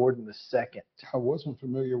Ollie Gordon II. I wasn't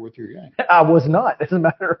familiar with your game. I was not, as a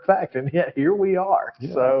matter of fact, and yet here we are.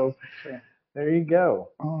 Yeah. So there you go.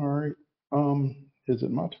 All right. Is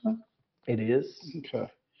it my turn? It is. Okay.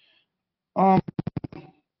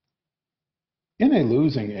 In a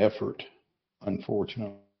losing effort,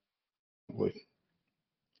 unfortunately,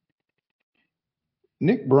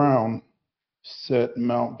 Nick Brown set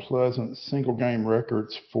Mount Pleasant single game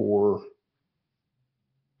records for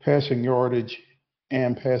passing yardage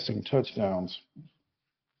and passing touchdowns,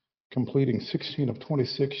 completing 16 of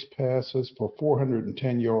 26 passes for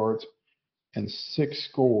 410 yards and 6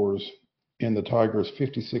 scores in the Tigers'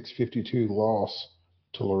 56-52 loss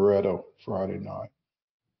to Loretto Friday night.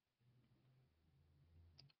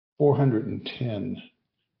 410.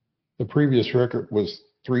 The previous record was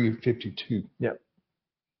 352. Yep.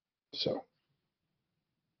 So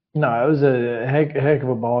No, it was a heck of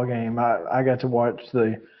a ball game. I got to watch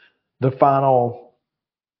the final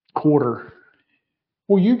quarter.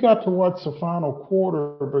 Well, you got to watch the final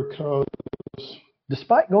quarter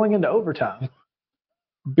Despite going into overtime.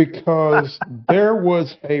 because there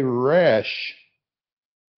was a rash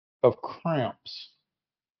of cramps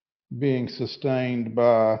being sustained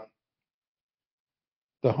by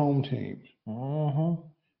the home team, Mm-hmm.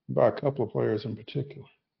 by a couple of players in particular.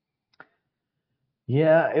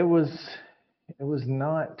 Yeah, it was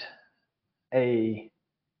not a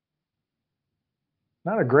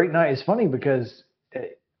great night. It's funny because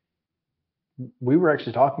we were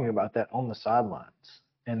actually talking about that on the sidelines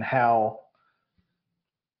and how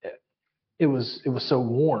it was so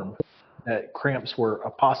warm that cramps were a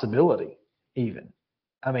possibility even.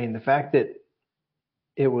 I mean, the fact that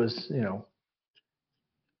it was,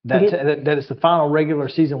 that it's the final regular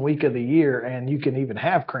season week of the year and you can even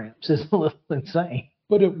have cramps is a little insane.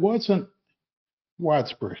 But it wasn't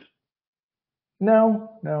widespread.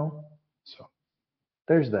 No. So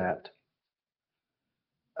There's that.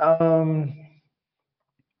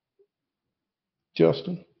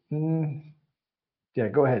 Justin, Yeah,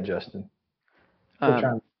 go ahead, Justin. We're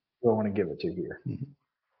trying. Who I want to give it to here.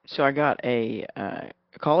 So I got a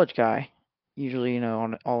college guy, usually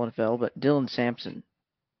on all NFL, but Dylan Sampson,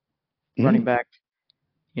 running back,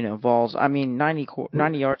 Vols. I mean, 90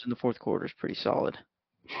 yards in the fourth quarter is pretty solid.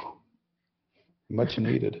 much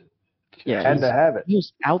needed. Yeah, Had to have it. he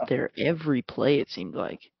was out there every play. It seemed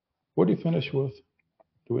like What did he finish with?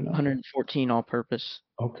 Do we know? 114 all-purpose.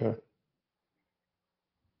 Okay.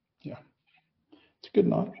 Yeah. It's a good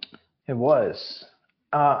night. It was.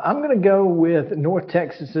 I'm going to go with North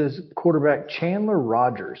Texas's quarterback Chandler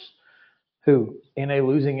Rogers, who, in a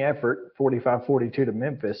losing effort, 45-42 to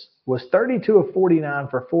Memphis, was 32 of 49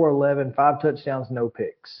 for 411, 5 touchdowns, no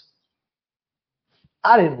picks.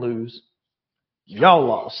 I didn't lose. Y'all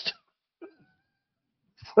lost.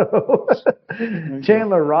 So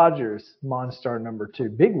Chandler Rogers, Monstar number 2.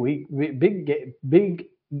 Big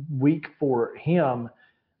week for him,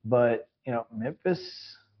 but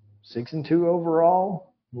Memphis 6-2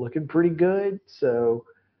 overall, looking pretty good. So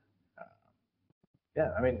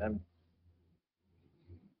yeah, I mean, I'm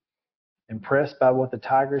impressed by what the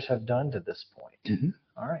Tigers have done to this point. Mm-hmm.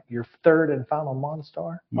 All right, your third and final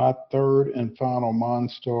Monstar. My third and final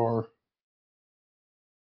Monstar.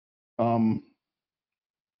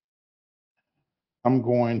 I'm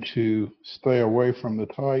going to stay away from the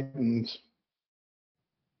Titans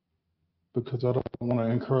because I don't want to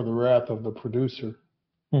incur the wrath of the producer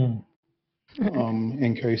in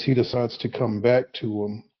case he decides to come back to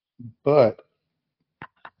them. But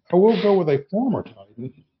I will go with a former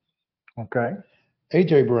Titan. Okay.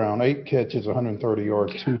 A.J. Brown, 8 catches, 130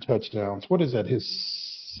 yards, 2 touchdowns. What is that,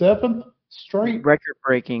 his 7th straight?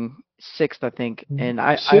 Record-breaking, 6th, I think. And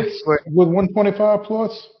I 6 swear, with 125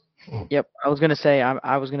 plus? Yep, I was gonna say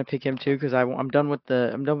I was gonna pick him too because I'm done with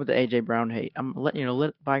the AJ Brown hate. I'm letting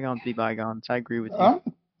let bygones be bygones. I agree with you. I'm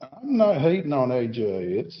not hating on AJ.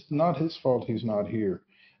 It's not his fault he's not here.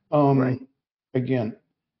 Right. Again,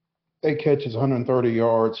 8 catches, 130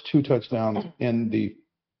 yards, 2 touchdowns in the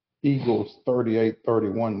Eagles'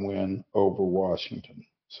 38-31 win over Washington.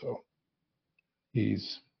 So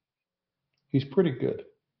he's pretty good.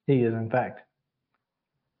 He is, in fact.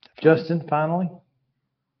 Justin, finally.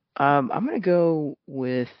 I'm gonna go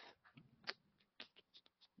with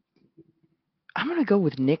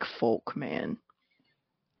Nick Folk, man.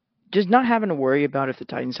 Just not having to worry about if the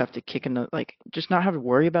Titans have to kick in just not having to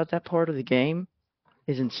worry about that part of the game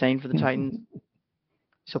is insane for the Titans.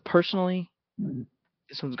 So personally,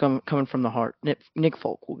 this one's coming from the heart. Nick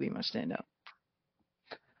Folk will be my standout.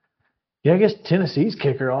 Yeah, I guess Tennessee's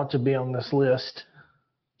kicker ought to be on this list.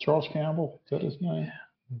 Charles Campbell, is that his name?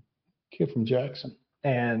 Kid from Jackson.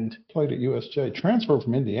 And played at USJ. Transferred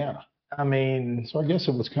from Indiana. I mean, so I guess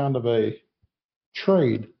it was kind of a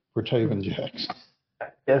trade for Taven Jackson. I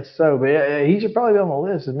guess so, but he should probably be on the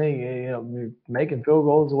list of me, making field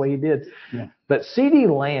goals the way he did. Yeah. But CeeDee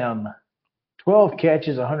Lamb, 12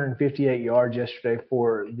 catches, 158 yards yesterday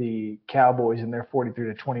for the Cowboys in their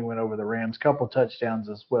 43-20 win over the Rams. Couple touchdowns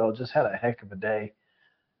as well. Just had a heck of a day.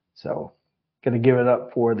 So, going to give it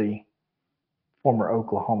up for the former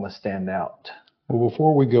Oklahoma standout. Well,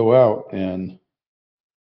 before we go out, and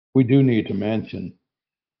we do need to mention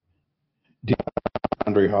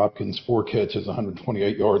DeAndre Hopkins, 4 catches,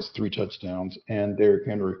 128 yards, 3 touchdowns, and Derrick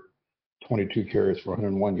Henry, 22 carries for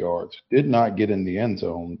 101 yards. Did not get in the end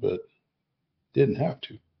zone, but didn't have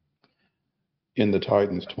to in the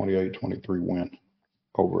Titans' 28-23 win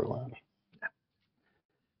over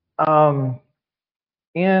Atlanta.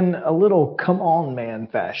 In a little come on man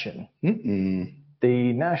fashion, Mm-mm.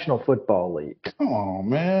 the National Football League Come on,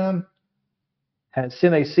 man. has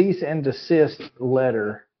sent a cease and desist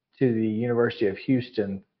letter to the University of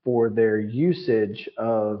Houston for their usage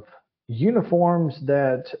of uniforms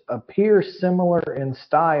that appear similar in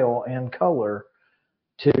style and color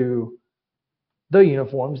to the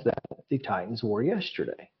uniforms that the Titans wore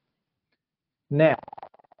yesterday. Now,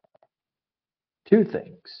 two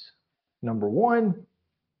things. Number one,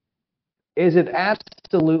 is it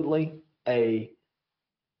absolutely an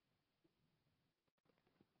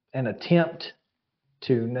attempt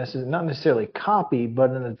to not necessarily copy, but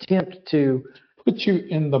an attempt to Put you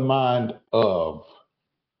in the mind of.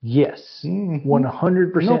 yes, Mhm.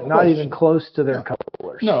 100%, No not even question. close to their No.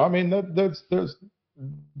 colors. No, I mean, there's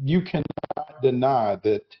you cannot deny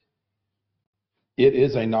that it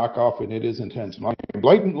is a knockoff and it is intentional. I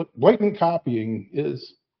mean, blatant copying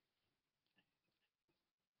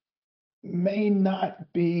may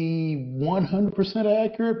not be 100%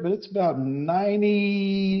 accurate, but it's about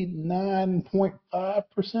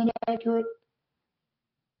 99.5% accurate.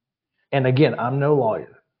 And again, I'm no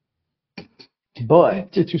lawyer,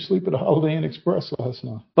 but Did you sleep at a Holiday Inn Express last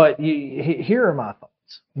night? here are my thoughts.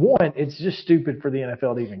 One, it's just stupid for the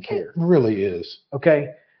NFL to even It care. really is.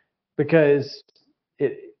 Okay, because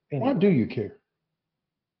Why do you care?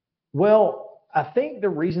 Well, I think the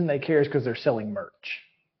reason they care is because they're selling merch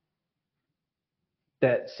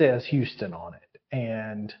that says Houston on it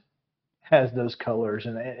and has those colors,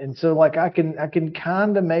 and so like I can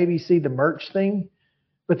kind of maybe see the merch thing,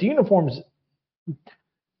 but the uniforms,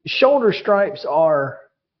 shoulder stripes are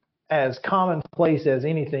as commonplace as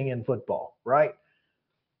anything in football, right?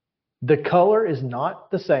 The color is not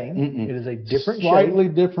the same. Mm-mm. It is a different Slightly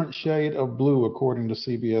shade. different shade of blue, according to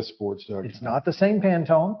CBS Sports. It's not the same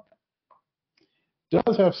Pantone.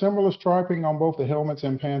 Does have similar striping on both the helmets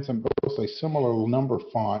and pants and boasts a similar number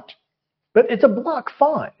font. But it's a block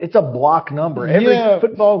font. It's a block number. Every Yeah.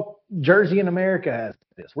 football jersey in America has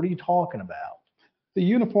this. What are you talking about? The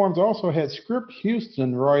uniforms also had Script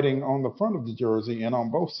Houston writing on the front of the jersey and on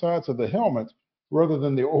both sides of the helmet, rather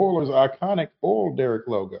than the Oilers' iconic Oil Derrick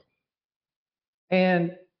logo.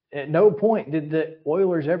 And at no point did the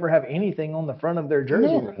Oilers ever have anything on the front of their jersey.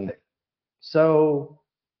 No. Right there. So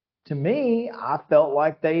to me, I felt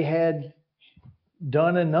like they had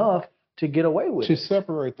done enough to get away with To it.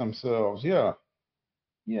 separate themselves, yeah.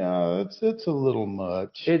 Yeah, it's a little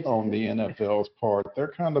much on the NFL's part.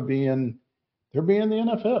 They're kind of being the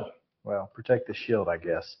NFL. Well, protect the shield, I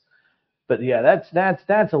guess. But yeah,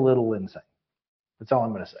 that's a little insane. That's all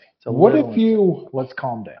I'm going to say. It's a What little if you Let's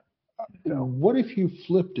calm down. What if you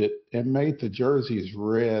flipped it and made the jerseys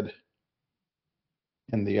red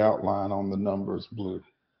and the outline on the numbers blue?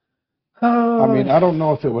 I mean, I don't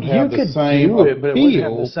know if it would have the same do it, but it wouldn't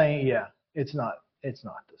have appeal, the same. Yeah, it's not the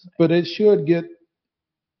same. but it should get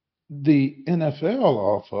the NFL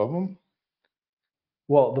off of them.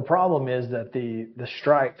 Well, the problem is that the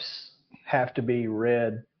stripes have to be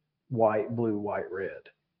red, white, blue, white, red.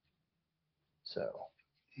 So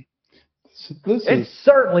This it's is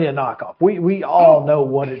certainly a knockoff. We all know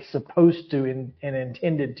what it's supposed to and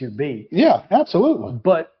intended to be. yeah, absolutely.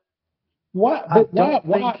 But Why? I But why? don't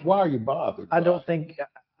Why? think- Why are you bothered? I by don't it? think.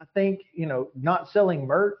 I think not selling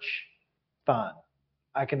merch, fine.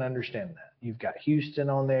 I can understand that. You've got Houston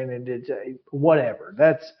on there, and it's whatever.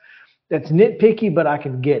 That's nitpicky, but I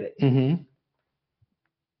can get it. Mhm.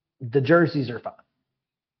 The jerseys are fine.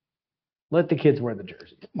 Let the kids wear the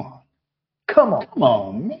jerseys. Come on, Come on. come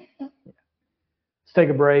on, man. Let's take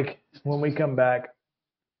a break. When we come back,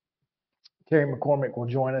 Terry McCormick will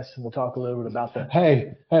join us, and we'll talk a little bit about that.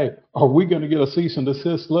 Hey, are we going to get a cease and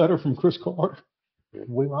desist letter from Chris Carter?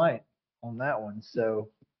 We might on that one, so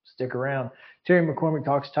stick around. Terry McCormick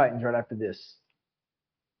talks Titans right after this.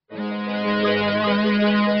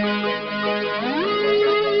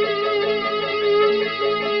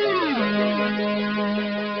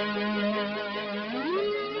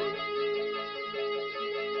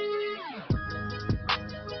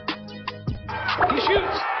 He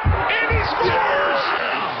shoots, and he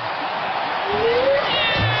scores!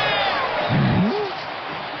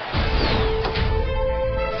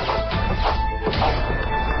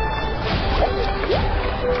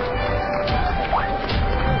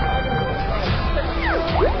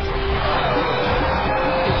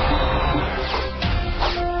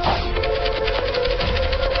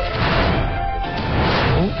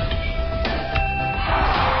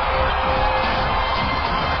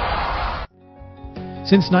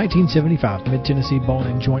 Since 1975, the Mid-Tennessee Bone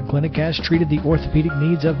and Joint Clinic has treated the orthopedic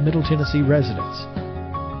needs of Middle Tennessee residents.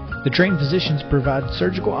 The trained physicians provide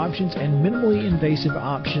surgical options and minimally invasive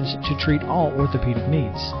options to treat all orthopedic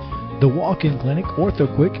needs. The walk-in clinic,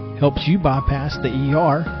 OrthoQuick, helps you bypass the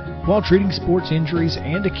ER while treating sports injuries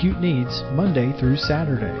and acute needs Monday through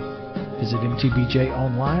Saturday. Visit MTBJ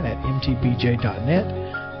online at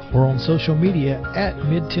mtbj.net or on social media at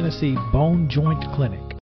Mid-Tennessee Bone Joint Clinic.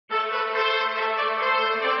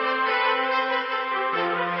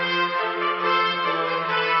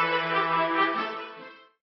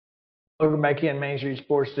 Welcome back in Main Street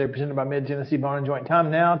Sports today, presented by Mid-Tennessee Bone and Joint.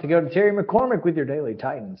 Time now to go to Terry McCormick with your daily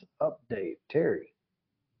Titans update. Terry.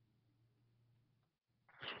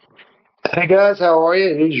 Hey guys, how are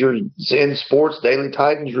you? Here's your Zen Sports Daily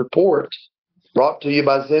Titans report, brought to you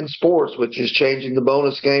by Zen Sports, which is changing the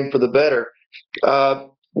bonus game for the better.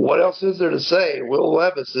 What else is there to say? Will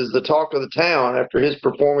Levis is the talk of the town after his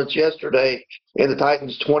performance yesterday in the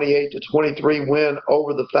Titans' 28-23 win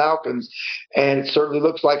over the Falcons, and it certainly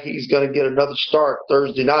looks like he's going to get another start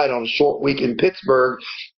Thursday night on a short week in Pittsburgh.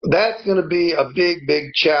 That's going to be a big,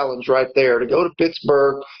 big challenge right there, to go to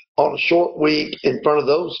Pittsburgh on a short week in front of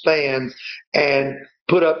those fans and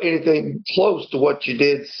put up anything close to what you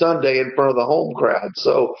did Sunday in front of the home crowd.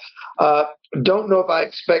 So don't know if I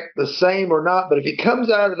expect the same or not, but if he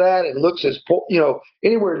comes out of that and looks as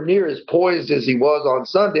anywhere near as poised as he was on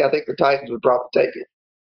Sunday, I think the Titans would probably take it.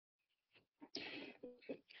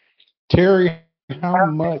 Terry, how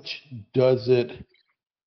much does it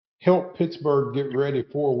help Pittsburgh get ready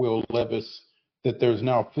for Will Levis that there's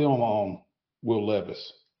now film on Will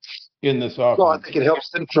Levis in this offense? Well, I think it helps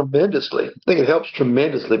them tremendously. I think it helps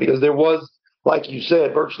tremendously because there was, like you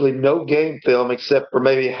said, virtually no game film except for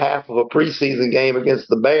maybe half of a preseason game against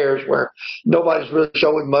the Bears where nobody's really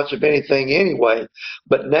showing much of anything anyway.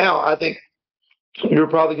 But now I think you're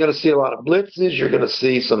probably going to see a lot of blitzes. You're going to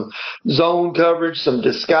see some zone coverage, some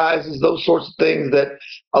disguises, those sorts of things that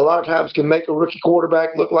a lot of times can make a rookie quarterback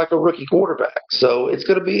look like a rookie quarterback. So it's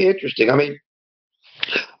going to be interesting. I mean,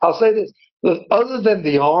 I'll say this. Other than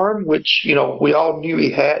the arm, which, we all knew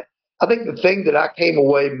he had, I think the thing that I came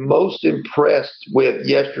away most impressed with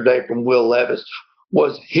yesterday from Will Levis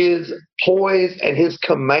was his poise and his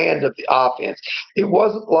command of the offense. It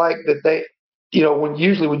wasn't like that they, when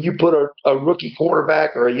you put a rookie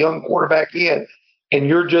quarterback or a young quarterback in and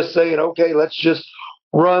you're just saying, okay, let's just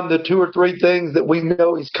run the two or three things that we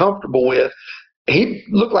know he's comfortable with. He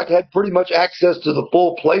looked like he had pretty much access to the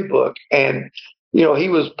full playbook, and he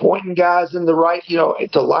was pointing guys in the right,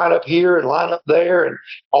 to line up here and line up there and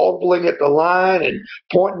audibling at the line and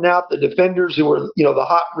pointing out the defenders who were, the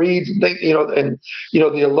hot reads and things, and the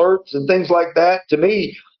alerts and things like that. To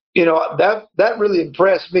me, that really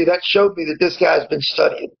impressed me. That showed me that this guy's been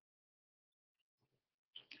studying.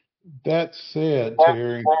 That said,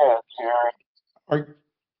 Terry,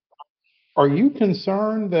 are you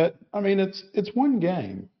concerned that, it's one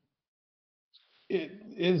game.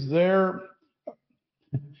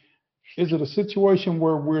 Is it a situation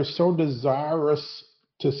where we're so desirous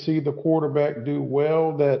to see the quarterback do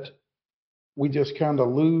well that we just kind of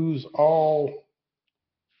lose all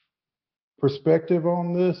perspective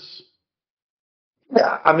on this?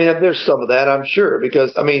 Yeah, there's some of that, I'm sure,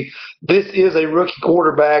 because, this is a rookie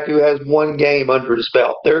quarterback who has one game under his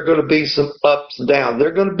belt. There are going to be some ups and downs. There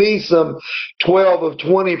are going to be some 12 of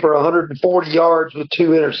 20 for 140 yards with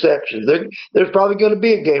 2 interceptions. There's probably going to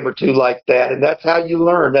be a game or two like that, and that's how you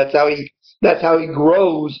learn. That's how he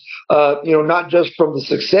grows, not just from the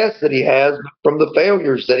success that he has, but from the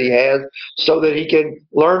failures that he has, so that he can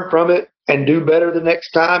learn from it and do better the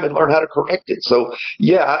next time and learn how to correct it. So,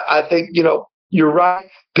 yeah, I think, you're right.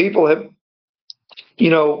 People have,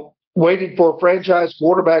 waited for a franchise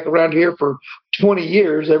quarterback around here for 20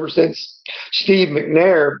 years, ever since Steve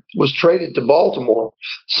McNair was traded to Baltimore.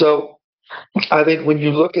 So I think when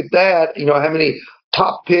you look at that, how many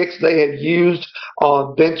top picks they have used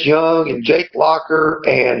on Vince Young and Jake Locker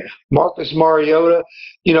and Marcus Mariota,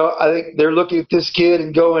 I think they're looking at this kid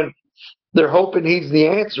and going, they're hoping he's the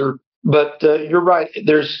answer. But you're right.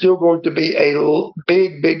 There's still going to be a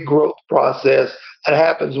big, big growth process that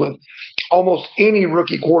happens with almost any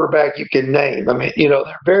rookie quarterback you can name. There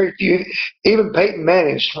are very few. Even Peyton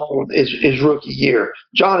Manning struggled his rookie year.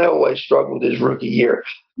 John Elway struggled his rookie year.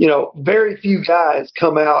 Very few guys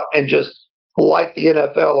come out and just light the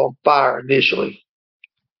NFL on fire initially.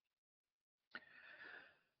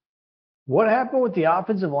 What happened with the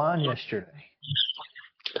offensive line yesterday?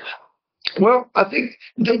 Well, I think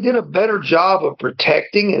they did a better job of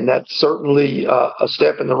protecting, and that's certainly a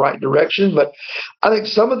step in the right direction. But I think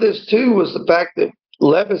some of this, too, was the fact that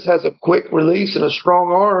Levis has a quick release and a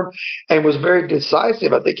strong arm and was very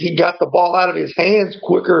decisive. I think he got the ball out of his hands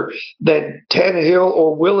quicker than Tannehill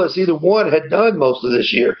or Willis, either one, had done most of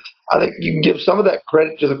this year. I think you can give some of that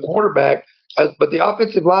credit to the quarterback, but the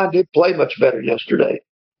offensive line did play much better yesterday.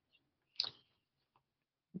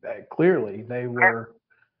 Clearly, they were.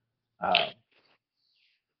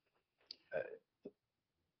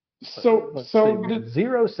 So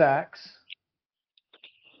 0 sacks,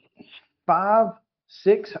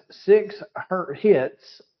 6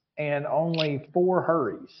 hits, and only 4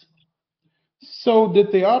 hurries. So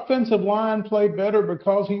did the offensive line play better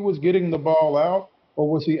because he was getting the ball out, or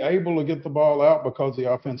was he able to get the ball out because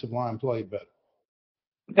the offensive line played better?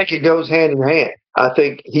 I think it goes hand in hand. I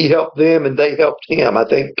think he helped them and they helped him. I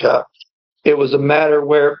think it was a matter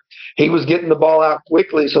where he was getting the ball out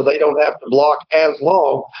quickly so they don't have to block as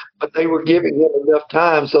long, but they were giving him enough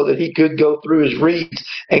time so that he could go through his reads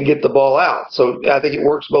and get the ball out. So I think it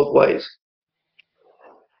works both ways.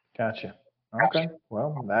 Gotcha. Okay.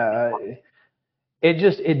 Well,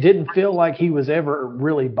 it didn't feel like he was ever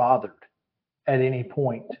really bothered at any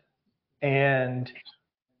point. And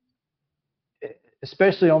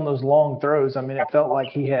especially on those long throws, I mean, it felt like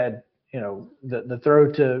he had, the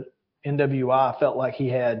throw to NWI felt like he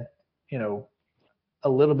had, a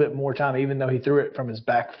little bit more time, even though he threw it from his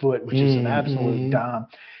back foot, which is an absolute dime.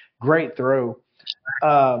 Great throw.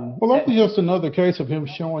 Well, that was just another case of him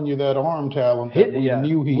showing you that arm talent that we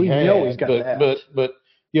knew he had. Know he's got that. But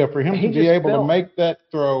yeah, for him to be able to make that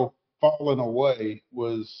throw falling away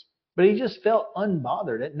was. But he just felt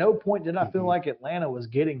unbothered. At no point did I feel like Atlanta was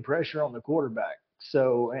getting pressure on the quarterback.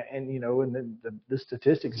 So, and the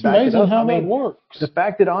statistics it's back it amazing up. how that works. The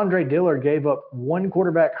fact that Andre Dillard gave up 1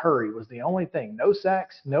 quarterback hurry was the only thing. No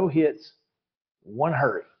sacks, no hits, 1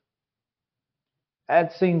 hurry.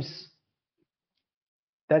 That seems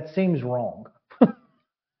wrong.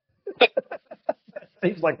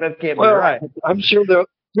 Seems like that can't be right. I'm sure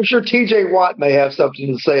T.J. Watt may have something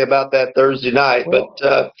to say about that Thursday night, but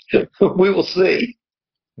we will see.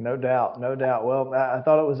 No doubt. Well, I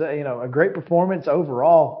thought it was a great performance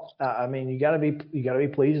overall. I mean, you got to be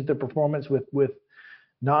pleased with the performance with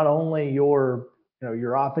not only your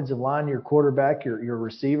offensive line, your quarterback, your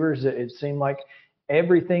receivers. It seemed like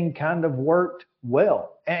everything kind of worked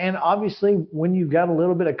well. And obviously, when you've got a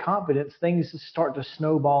little bit of confidence, things start to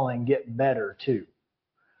snowball and get better too.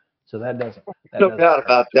 So that doesn't. No doubt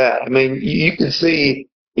about that. I mean, you can see,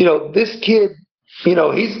 this kid.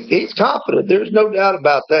 He's confident. There's no doubt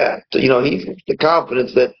about that. He's the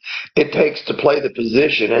confidence that it takes to play the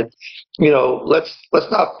position. And, let's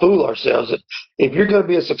not fool ourselves. If you're going to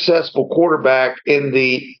be a successful quarterback in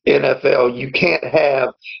the NFL, you can't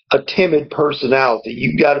have a timid personality.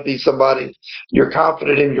 You've got to be somebody you're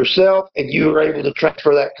confident in yourself, and you are able to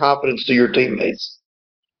transfer that confidence to your teammates.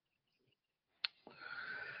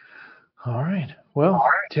 All right. Well,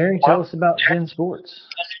 Terry, tell us about Zen Sports.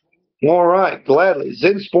 All right, gladly.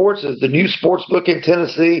 Zen Sports is the new sports book in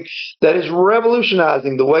Tennessee that is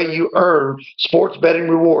revolutionizing the way you earn sports betting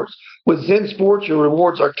rewards. With Zen Sports, your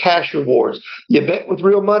rewards are cash rewards. You bet with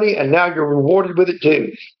real money, and now you're rewarded with it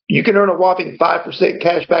too. You can earn a whopping 5%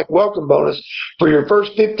 cashback welcome bonus for your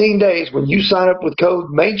first 15 days when you sign up with code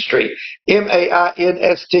MAINSTREET,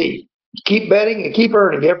 MAINST. Keep betting and keep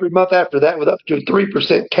earning every month after that with up to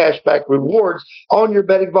 3% cashback rewards on your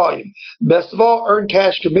betting volume. Best of all, earn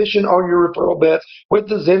cash commission on your referral bets with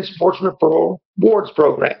the Zen Sports Referral Rewards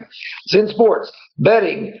Program. Zen Sports,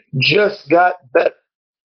 betting just got better.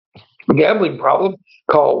 Gambling problem?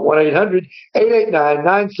 Call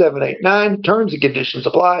 1-800-889-9789. Terms and conditions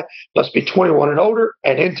apply. Must be 21 and older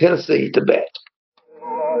and in Tennessee to bet.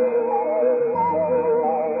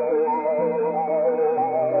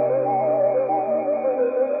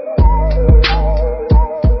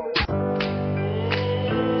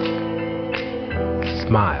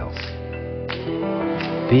 Smiles.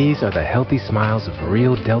 These are the healthy smiles of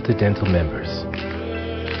real Delta Dental members.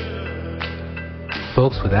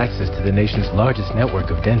 Folks with access to the nation's largest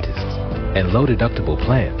network of dentists and low-deductible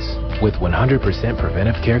plans with 100%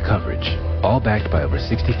 preventive care coverage, all backed by over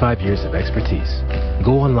 65 years of expertise.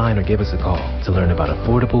 Go online or give us a call to learn about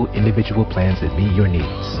affordable individual plans that meet your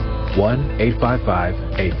needs.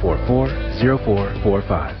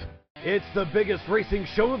 1-855-844-0445. It's the biggest racing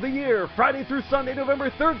show of the year, Friday through Sunday, November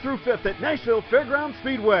 3rd through 5th at Nashville Fairgrounds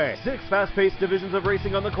Speedway. 6 fast-paced divisions of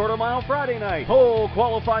racing on the quarter mile Friday night, pole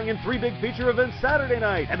qualifying and 3 big feature events Saturday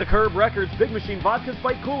night, and the Curb Records Big Machine Vodka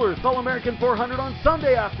Spike Coolers All-American 400 on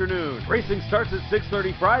Sunday afternoon. Racing starts at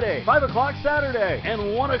 6:30 Friday, 5 o'clock Saturday,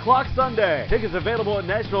 and 1 o'clock Sunday. Tickets available at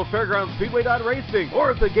Nashville Fairgrounds Speedway.racing or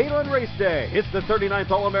at the gate on race day. It's the 39th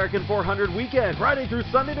All-American 400 weekend, Friday through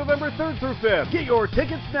Sunday, November 3rd through 5th. Get your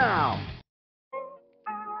tickets now.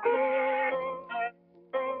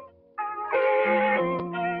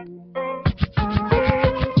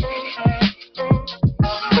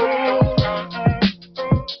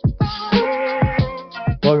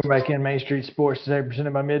 Welcome back in Main Street Sports today,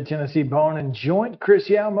 presented by Mid Tennessee Bone and Joint. Chris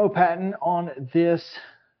Yao, Mo Patton on this,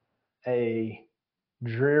 a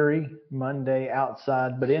dreary Monday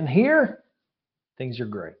outside, but in here, things are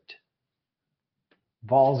great.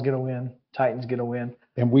 Vols going to win, Titans going to win.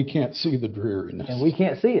 And we can't see the dreariness. And we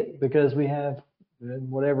can't see it because we have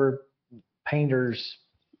whatever painters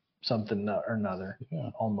something or another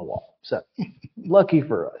on the wall. So lucky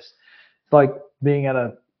for us. It's like being at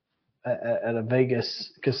a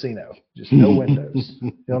Vegas casino, just no windows.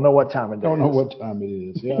 You don't know what time it is. Don't know what time it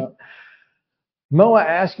is. Yeah. Mo, I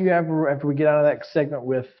ask you after we get out of that segment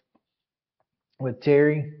with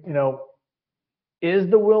Terry, is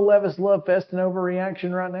the Will Levis Love Fest an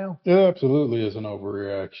overreaction right now? It absolutely is an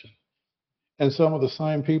overreaction. And some of the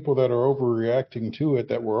same people that are overreacting to it,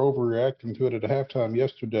 that were overreacting to it at halftime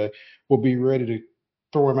yesterday, will be ready to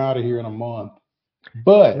throw him out of here in a month.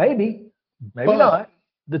 But maybe not.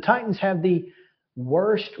 The Titans have the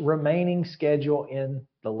worst remaining schedule in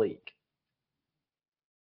the league.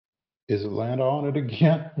 Is Atlanta on it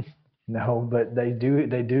again? No, but they do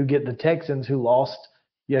get the Texans, who lost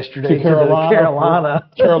yesterday to Carolina.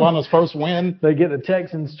 Carolina's first win. They get the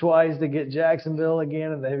Texans twice. They get Jacksonville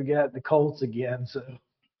again, and they've got the Colts again. So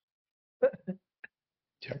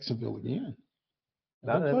Jacksonville again.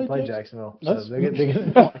 No, they play Jacksonville. So they get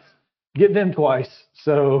them twice. Get them twice.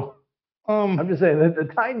 So I'm just saying that the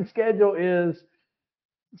Titans schedule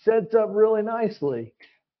sets up really nicely.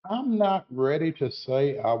 I'm not ready to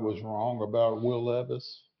say I was wrong about Will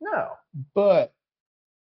Levis. No. But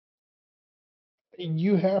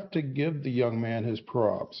you have to give the young man his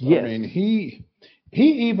props. Yes. I mean, he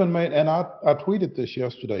even made, and I tweeted this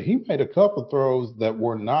yesterday, he made a couple throws that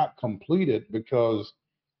were not completed because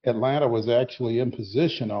Atlanta was actually in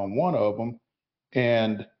position on one of them,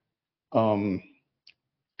 and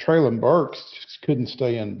Traylon Burks just couldn't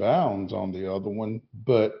stay in bounds on the other one.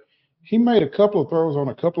 But he made a couple of throws on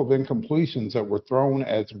a couple of incompletions that were thrown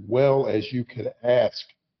as well as you could ask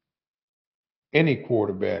any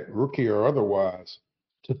quarterback, rookie or otherwise,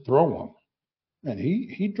 to throw them. And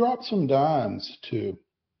he dropped some dimes, to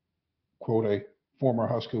quote a former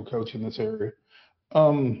high school coach in this area.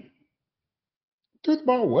 Threw the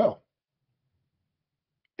ball well.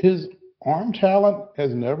 His arm talent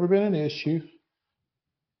has never been an issue.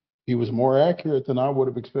 He was more accurate than I would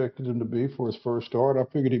have expected him to be for his first start. I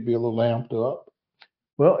figured he'd be a little amped up.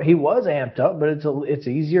 Well, he was amped up, but it's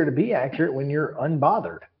easier to be accurate when you're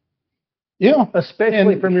unbothered. Yeah.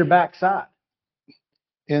 Especially from your backside.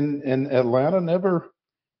 And Atlanta never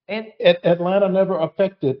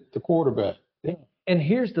affected the quarterback. Yeah. And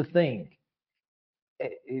here's the thing.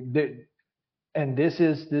 And this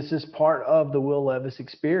is part of the Will Levis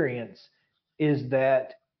experience, is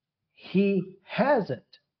that he hasn't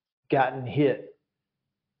gotten hit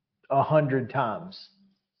 100 times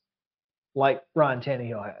like Ryan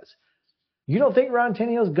Tannehill has. You don't think Ryan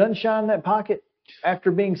Tannehill's gun shy in that pocket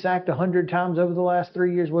after being sacked 100 times over the last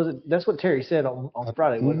 3 years? Was it? That's what Terry said on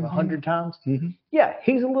Friday. Wasn't it 100 times? Mm-hmm. Yeah,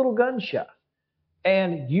 he's a little gun shy.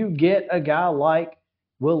 And you get a guy like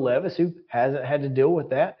Will Levis, who hasn't had to deal with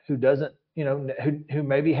that, who doesn't, who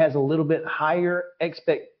maybe has a little bit higher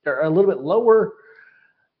or a little bit lower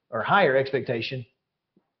or higher expectation,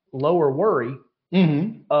 lower worry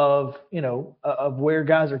of where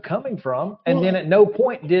guys are coming from. And then at no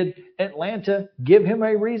point did Atlanta give him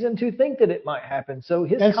a reason to think that it might happen. So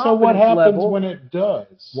his confidence level. So what happens when it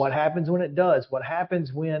does? What happens when it does? What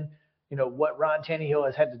happens when, what Ryan Tannehill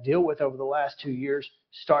has had to deal with over the last 2 years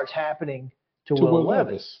starts happening to Will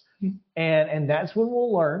Levis. And that's when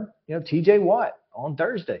we'll learn, TJ Watt on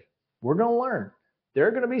Thursday, we're going to learn. There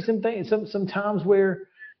are going to be some things, some times where,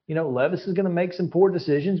 Levis is going to make some poor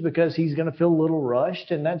decisions because he's going to feel a little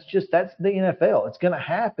rushed. And that's the NFL. It's going to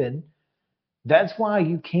happen. That's why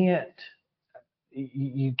you can't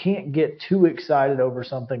get too excited over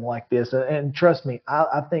something like this. And trust me,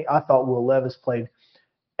 I thought Will Levis played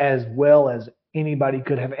as well as anybody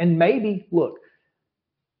could have. And maybe, look,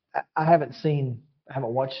 I haven't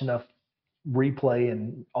watched enough replay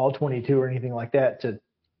and all 22 or anything like that to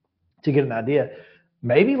get an idea.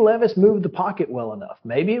 Maybe Levis moved the pocket well enough.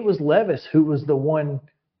 Maybe it was Levis who was the one,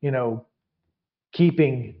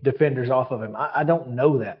 keeping defenders off of him. I don't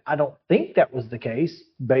know that. I don't think that was the case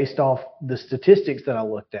based off the statistics that I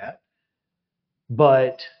looked at.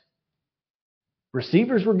 But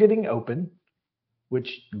receivers were getting open,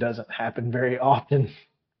 which doesn't happen very often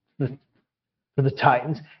for the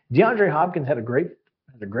Titans. DeAndre Hopkins had a great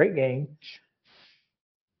game.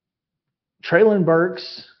 Traylon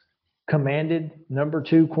Burks commanded number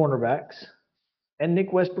 2 cornerbacks, and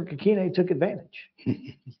Nick Westbrook-Akine took advantage.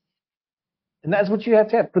 And that's what you have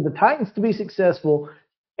to have. For the Titans to be successful,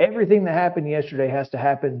 everything that happened yesterday has to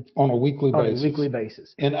happen on a weekly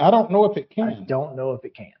basis. And I don't know if it can. I don't know if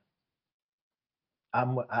it can.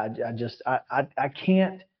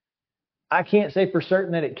 I can't say for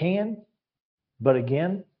certain that it can. But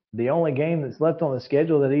again, the only game that's left on the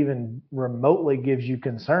schedule that even remotely gives you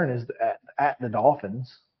concern is at the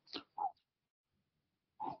Dolphins.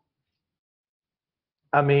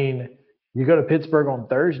 I mean, you go to Pittsburgh on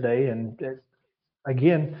Thursday, and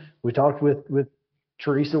again, we talked with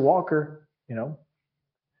Teresa Walker,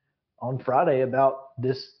 on Friday about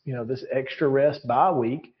this, this extra rest bye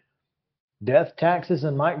week. Death taxes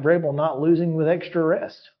and Mike Vrabel not losing with extra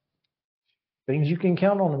rest. Things you can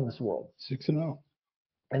count on in this world. 6-0.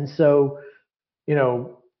 And so,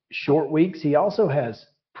 short weeks, he also has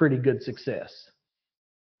pretty good success.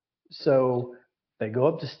 So they go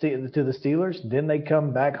up to the Steelers, then they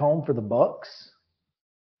come back home for the Bucs,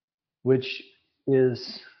 which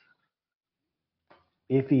is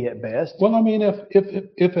iffy at best. Well, I mean,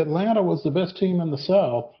 if Atlanta was the best team in the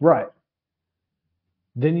South, right?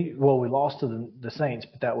 Then we lost to the Saints,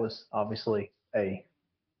 but that was obviously a.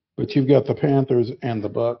 But you've got the Panthers and the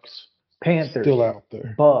Bucs. Panthers still out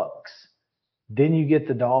there. Bucs. Then you get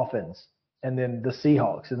the Dolphins, and then the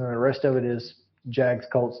Seahawks, and then the rest of it is Jags,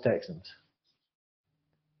 Colts, Texans.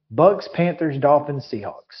 Bucs, Panthers, Dolphins,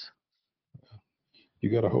 Seahawks.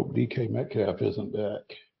 You got to hope DK Metcalf isn't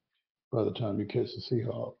back by the time you catch the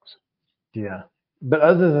Seahawks. Yeah, but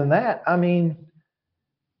other than that, I mean,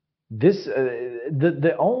 this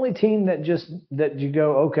the only team that you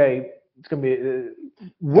go, okay, it's going to be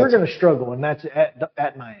we're going to struggle, and that's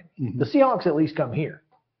at Miami. Mm-hmm. The Seahawks at least come here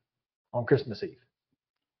on Christmas Eve.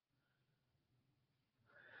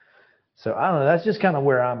 So I don't know. That's just kind of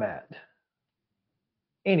where I'm at.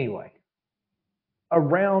 Anyway,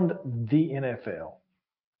 around the NFL,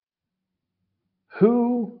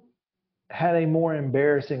 who had a more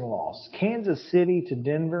embarrassing loss? Kansas City to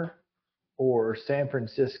Denver or San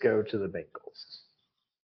Francisco to the Bengals?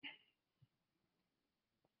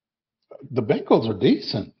 The Bengals are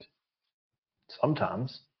decent.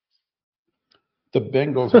 Sometimes. The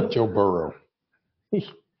Bengals have Joe Burrow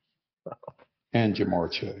and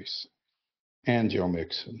Jamar Chase and Joe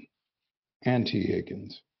Mixon and T.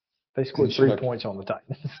 Higgins. They scored 3 points on the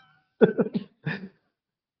Titans.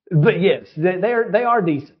 But yes, they are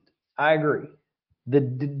decent. I agree.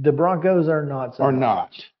 The Broncos are not so much.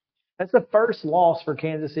 Not. That's the first loss for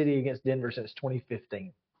Kansas City against Denver since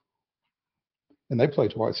 2015. And they play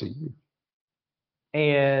twice a year.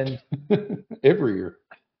 And every year.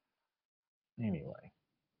 Anyway.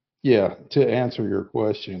 Yeah, to answer your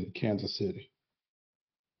question, Kansas City.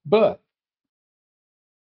 But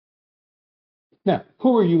now,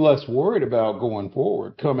 who are you less worried about going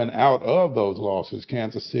forward, coming out of those losses,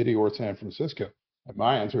 Kansas City or San Francisco? And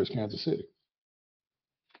my answer is Kansas City.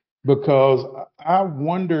 Because I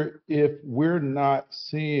wonder if we're not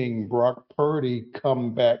seeing Brock Purdy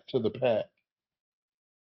come back to the pack.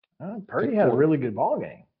 Purdy had a really good ball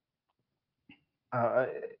game.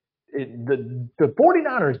 The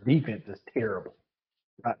 49ers defense is terrible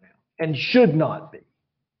right now and should not be.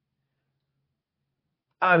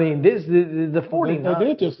 I mean, the 49ers. They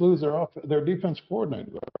did just lose their defense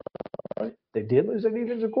coordinator, right? They did lose their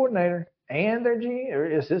defensive coordinator and their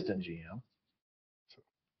assistant GM.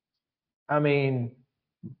 I mean,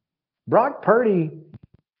 Brock Purdy,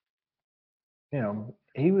 he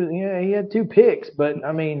had 2 picks, but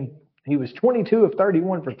I mean, he was 22 of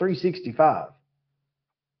 31 for 365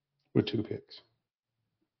 with 2 picks.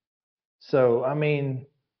 So I mean,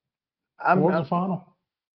 what was the final?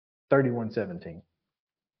 31-17.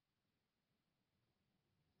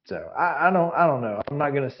 So I don't know. I'm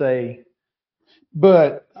not going to say,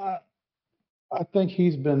 but I think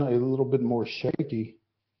he's been a little bit more shaky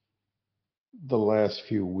the last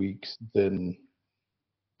few weeks than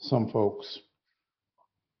some folks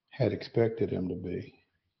had expected him to be.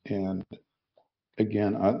 And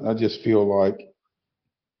again, I just feel like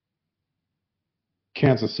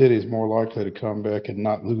Kansas City is more likely to come back and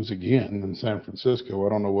not lose again than San Francisco. I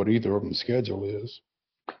don't know what either of them's schedule is.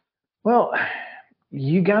 Well,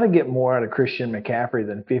 you got to get more out of Christian McCaffrey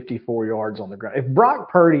than 54 yards on the ground. If Brock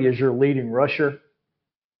Purdy is your leading rusher,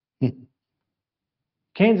 San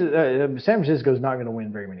Francisco is not going to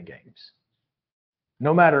win very many games,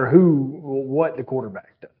 no matter what the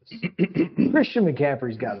quarterback does. Christian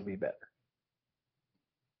McCaffrey's got to be better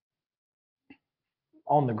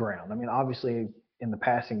on the ground. I mean, obviously, in the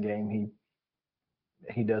passing game,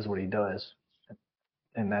 he does what he does,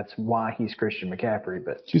 and that's why he's Christian McCaffrey.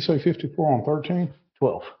 But did you say 54 on 13?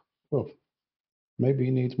 12. 12. Maybe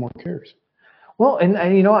he needs more carries. Well, and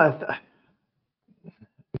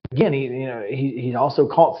again, he also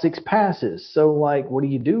caught 6 passes. So, like, what do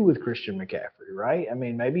you do with Christian McCaffrey, right? I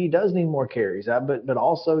mean, maybe he does need more carries. But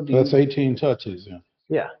also, that's 18 touches.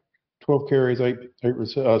 Yeah. 12 carries,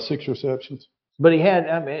 6 receptions. But he had,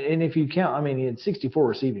 and if you count, he had 64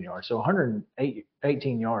 receiving yards, so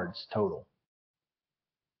 118 yards total.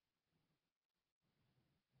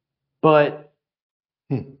 But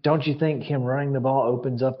don't you think him running the ball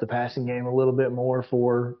opens up the passing game a little bit more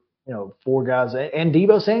for 4 guys? And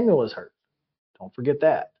Deebo Samuel is hurt. Don't forget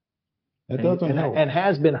that. That doesn't help. And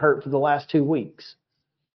has been hurt for the last 2 weeks.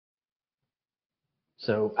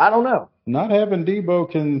 So I don't know. Not having Deebo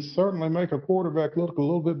can certainly make a quarterback look a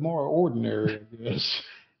little bit more ordinary, I guess.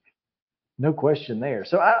 No question there.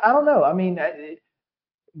 So I don't know. I mean,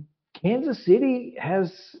 Kansas City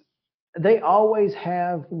they always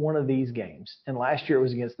have one of these games. And last year it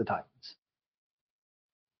was against the Titans.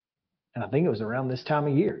 And I think it was around this time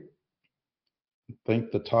of year. I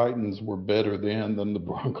think the Titans were better then than the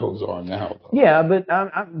Broncos are now, though. Yeah, but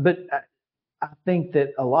I think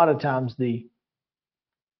that a lot of times the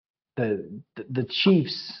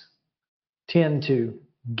Chiefs tend to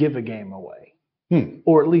give a game away,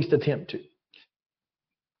 or at least attempt to.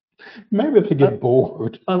 Maybe they get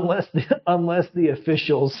bored, unless the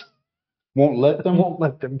officials won't let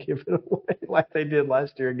them give it away like they did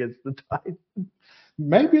last year against the Titans.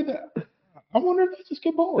 Maybe I wonder if they just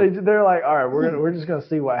get bored. They're like, all right, we're just going to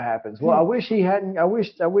see what happens. Well, I wish he hadn't. I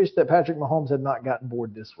wish that Patrick Mahomes had not gotten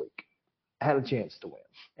bored this week. I had a chance to win,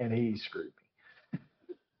 and he screwed me.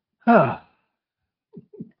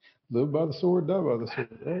 Live by the sword, die by the sword.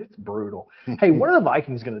 It's brutal. Hey, what are the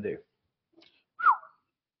Vikings going to do?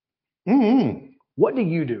 What do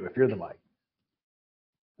you do if you're the Vikings?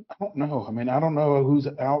 I don't know. I don't know who's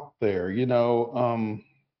out there.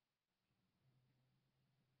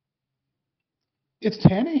 Is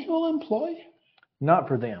Tannehill in play? Not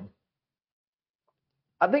for them.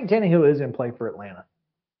 I think Tannehill is in play for Atlanta.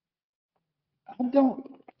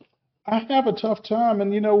 I have a tough time,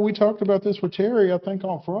 and we talked about this with Terry, I think,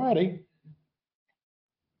 on Friday.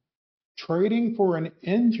 Trading for an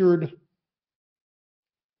injured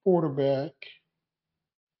quarterback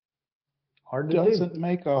doesn't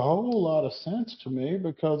make a whole lot of sense to me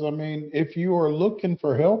because, if you are looking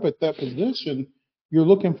for help at that position, you're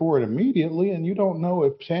looking for it immediately, and you don't know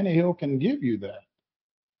if Tannehill can give you that.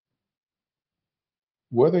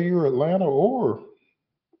 Whether you're Atlanta or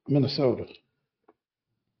Minnesota.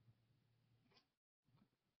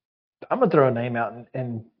 I'm going to throw a name out,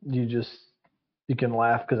 and you can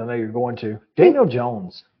laugh because I know you're going to. Daniel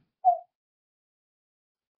Jones.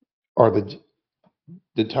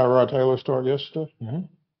 Did Tyrod Taylor start yesterday? Mm-hmm.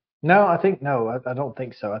 No, I don't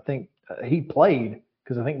think so. I think he played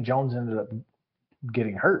because I think Jones ended up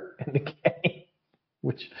getting hurt in the game.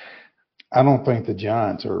 Which I don't think the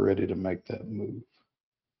Giants are ready to make that move.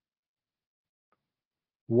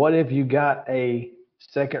 What if you got a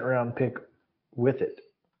second-round pick with it?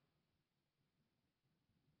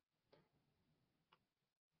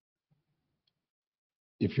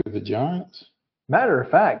 If you're the Giants? Matter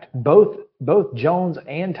of fact, both Jones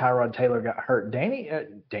and Tyrod Taylor got hurt. Danny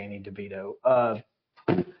DeVito,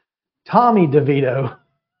 Tommy DeVito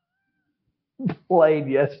played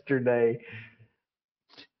yesterday.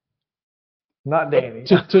 Not Danny.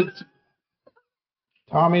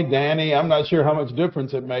 Tommy, Danny, I'm not sure how much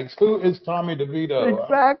difference it makes. Who is Tommy DeVito?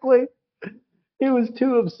 Exactly. He was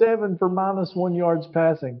 2 of 7 for -1 yards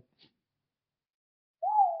passing.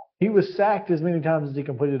 He was sacked as many times as he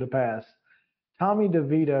completed a pass. Tommy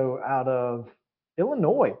DeVito out of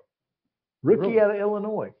Illinois. Rookie out of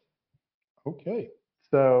Illinois. Okay.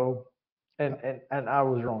 So, and I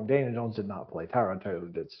was wrong. Daniel Jones did not play. Tyrod Taylor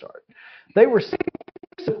did start. They were 6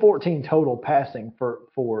 of 14 total passing for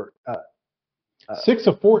 6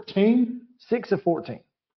 of 14? 6 of 14.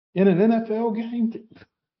 In an NFL game?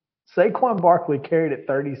 Saquon Barkley carried it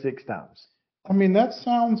 36 times. That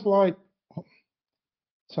sounds like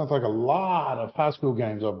a lot of high school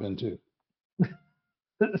games I've been to.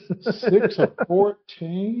 6 of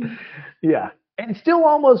 14. Yeah, and still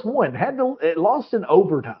almost won. It lost in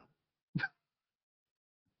overtime.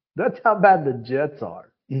 That's how bad the Jets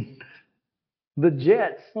are. The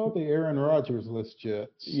Jets. Oh, the Aaron Rodgers-less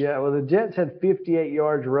Jets. Yeah, well, the Jets had 58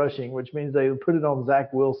 yards rushing, which means they put it on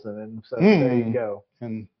Zach Wilson, and so there you go.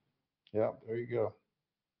 And yeah, there you go.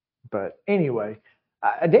 But anyway,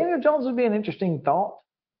 Daniel Jones would be an interesting thought.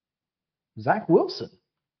 Zach Wilson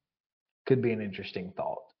could be an interesting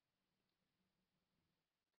thought.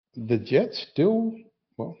 The Jets still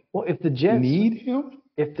well, if the Jets need him,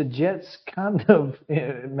 if the Jets kind of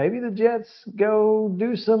maybe the Jets go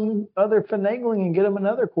do some other finagling and get him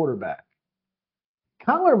another quarterback.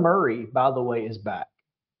 Kyler Murray, by the way, is back.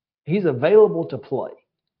 He's available to play,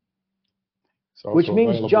 which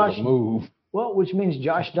means Josh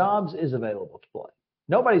Dobbs is available to play.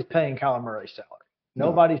 Nobody's paying Kyler Murray's salary.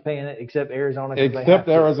 Nobody's paying it except Arizona. Except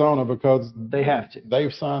Arizona because they have to.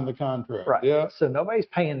 They've signed the contract. Right. Yeah. So nobody's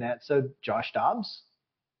paying that. So Josh Dobbs.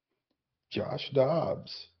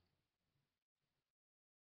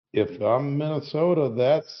 If I'm Minnesota,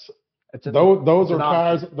 those are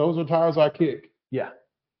tires. Those are tires I kick. Yeah.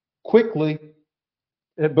 Quickly.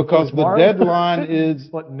 Because the deadline is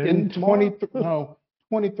in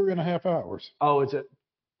 23 and a half hours. Oh, is it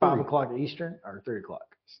 5 o'clock Eastern or 3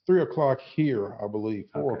 o'clock? It's 3 o'clock here, I believe.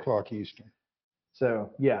 4 o'clock Eastern.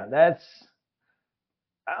 So yeah,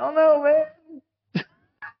 I don't know, man.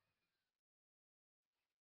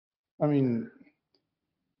 I mean,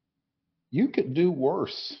 you could do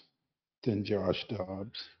worse than Josh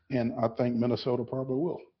Dobbs, and I think Minnesota probably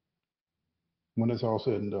will when it's all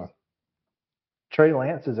said and done. Trey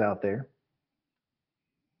Lance is out there.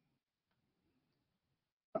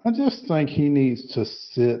 I just think he needs to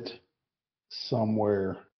sit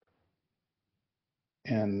somewhere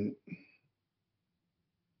and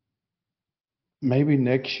maybe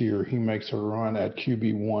next year he makes a run at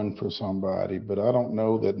QB1 for somebody, but I don't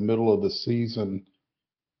know that middle of the season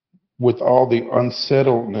with all the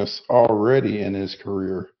unsettledness already in his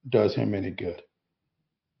career does him any good.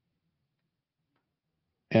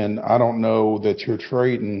 And I don't know that you're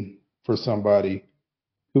trading for somebody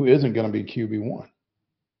who isn't going to be QB1.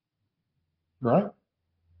 Right?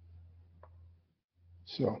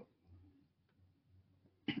 So,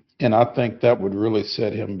 and I think that would really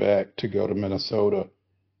set him back to go to Minnesota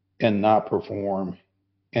and not perform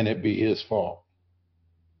and it be his fault.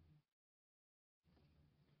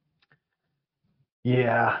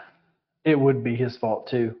 Yeah, it would be his fault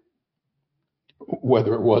too.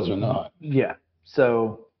 Whether it was or not. Yeah.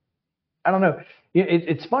 So, I don't know.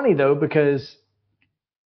 It's funny, though, because,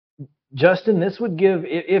 Justin, this would give,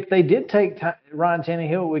 if they did take Ryan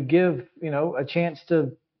Tannehill, it would give, a chance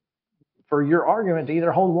for your argument to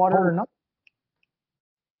either hold water or not.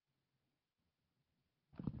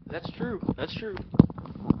 That's true.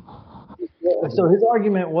 So his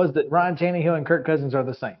argument was that Ryan Tannehill and Kirk Cousins are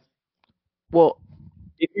the same. Well,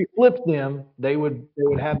 if you flipped them, they would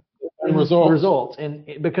have results. And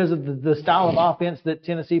because of the style of offense that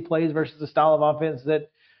Tennessee plays versus the style of offense that,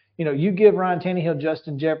 you give Ryan Tannehill,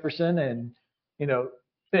 Justin Jefferson, and,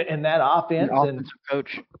 and that offense, and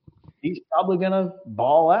coach, he's probably going to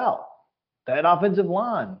ball out. That offensive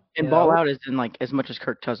line. And ball out is in like as much as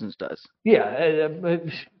Kirk Cousins does. Yeah.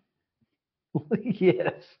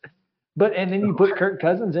 Yes. And then you put Kirk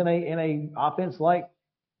Cousins in a offense like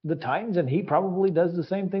the Titans, and he probably does the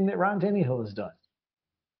same thing that Ryan Tannehill has done.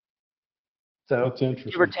 So that's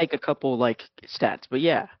interesting. Give or take a couple like stats, but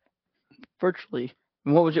yeah, virtually.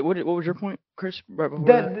 And what was your point, Chris? Right before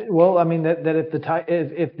that? Well, I mean that if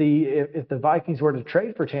the Vikings were to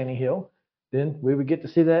trade for Tannehill, then we would get to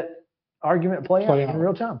see that argument play out in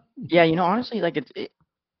real time. Yeah, honestly, like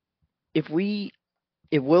if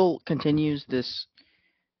Will continues this,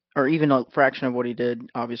 or even a fraction of what he did,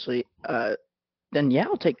 obviously, then yeah,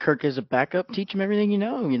 I'll take Kirk as a backup, teach him everything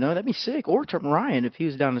that'd be sick. Or to Ryan if he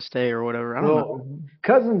was down to stay or whatever. I don't know.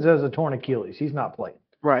 Cousins has a torn Achilles. He's not playing.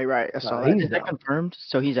 Right. I saw that. Is that confirmed?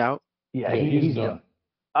 So he's out? Yeah, he's done.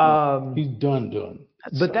 He's done.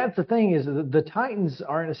 That's the thing is the Titans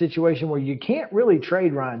are in a situation where you can't really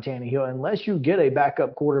trade Ryan Tannehill unless you get a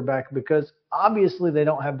backup quarterback because obviously they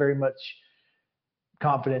don't have very much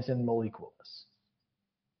confidence in Malik Willis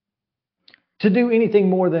to do anything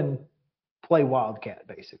more than play Wildcat,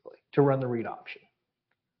 basically, to run the read option.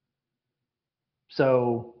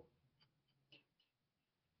 So.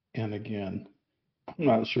 And again, I'm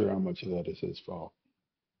not sure how much of that is his fault.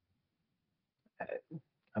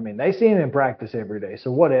 I mean, they see him in practice every day,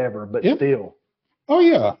 so whatever, but still. Oh,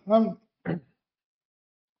 yeah.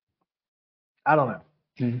 I don't know.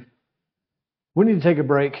 Mm-hmm. We need to take a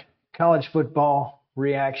break. College football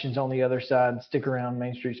reactions on the other side. Stick around.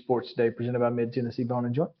 Main Street Sports Today, presented by Mid-Tennessee Bone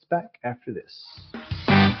and Joint. It's back after this.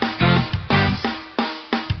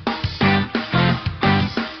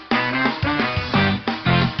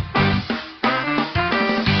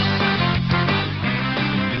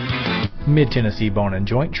 Mid-Tennessee Bone and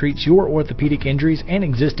Joint treats your orthopedic injuries and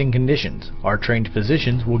existing conditions. Our trained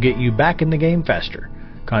physicians will get you back in the game faster.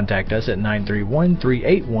 Contact us at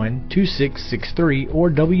 931-381-2663 or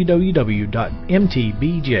www.mtbj.net.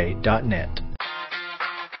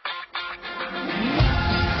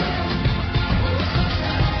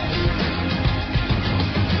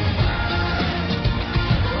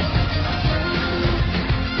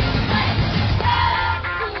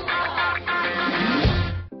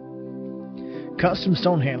 Custom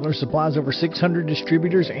Stone Handler supplies over 600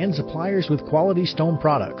 distributors and suppliers with quality stone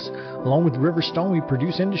products. Along with River Stone, we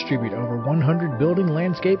produce and distribute over 100 building,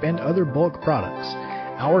 landscape, and other bulk products.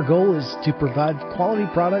 Our goal is to provide quality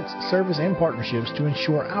products, service, and partnerships to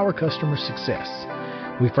ensure our customers' success.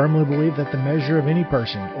 We firmly believe that the measure of any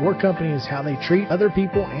person or company is how they treat other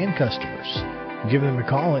people and customers. Give them a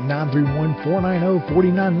call at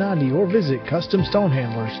 931-490-4990 or visit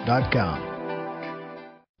CustomStonehandlers.com.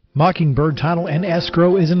 Mockingbird Title and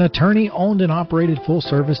Escrow is an attorney-owned and operated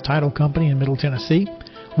full-service title company in Middle Tennessee.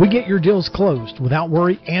 We get your deals closed without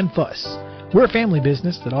worry and fuss. We're a family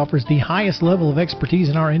business that offers the highest level of expertise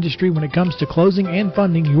in our industry when it comes to closing and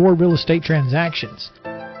funding your real estate transactions.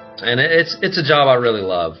 And it's a job I really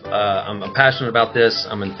love. I'm passionate about this.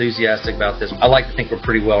 I'm enthusiastic about this. I like to think we're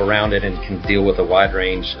pretty well-rounded and can deal with a wide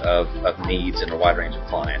range of needs and a wide range of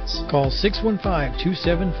clients. Call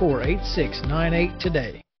 615-274-8698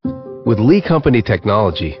 today. With Lee Company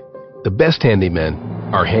Technology, the best handymen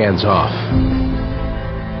are hands-off.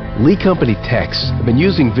 Lee Company techs have been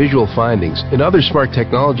using visual findings and other smart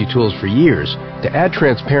technology tools for years to add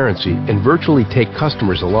transparency and virtually take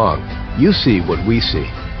customers along. You see what we see,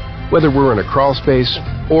 whether we're in a crawl space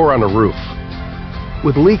or on a roof.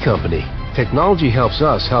 With Lee Company, technology helps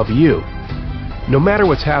us help you, no matter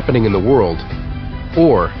what's happening in the world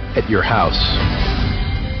or at your house.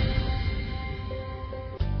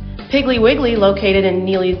 Piggly Wiggly, located in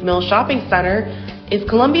Neely's Mill Shopping Center, is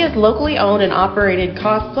Columbia's locally owned and operated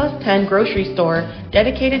Cost Plus 10 grocery store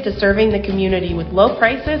dedicated to serving the community with low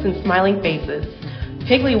prices and smiling faces.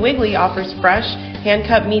 Piggly Wiggly offers fresh,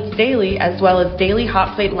 hand-cut meats daily as well as daily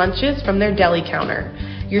hot plate lunches from their deli counter.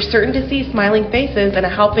 You're certain to see smiling faces and a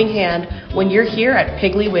helping hand when you're here at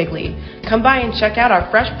Piggly Wiggly. Come by and check out our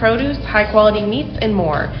fresh produce, high-quality meats, and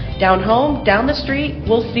more. Down home, down the street,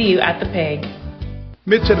 we'll see you at the Pig.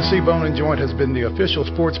 Mid-Tennessee Bone and Joint has been the official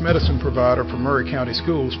sports medicine provider for Maury County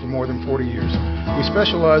Schools for more than 40 years. We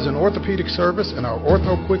specialize in orthopedic service, and our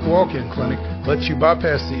Ortho Quick Walk-In Clinic lets you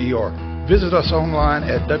bypass the ER. Visit us online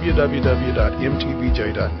at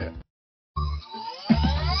www.mtbj.net.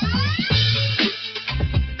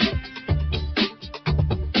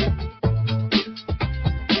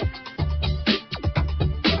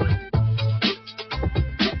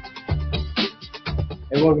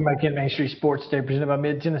 Hey, welcome back in Main Street Sports Today, presented by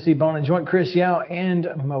Mid-Tennessee Bone and Joint. Chris Yao and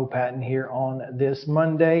Mo Patton here on this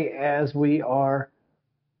Monday as we are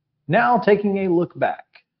now taking a look back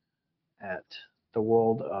at the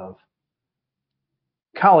world of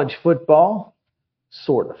college football,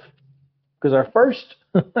 sort of. Because our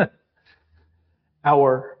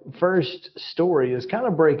first story is kind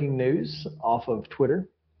of breaking news off of Twitter,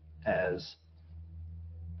 as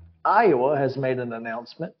Iowa has made an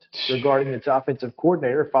announcement regarding its offensive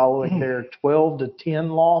coordinator following their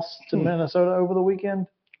 12-10 loss to Minnesota over the weekend.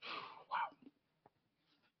 Wow.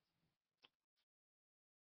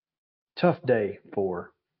 Tough day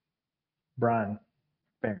for Brian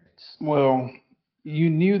Ferentz. Well,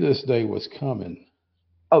 you knew this day was coming.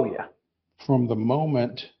 Oh, yeah. From the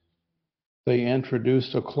moment they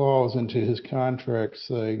introduced a clause into his contract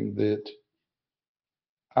saying that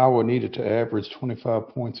Iowa needed to average 25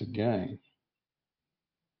 points a game.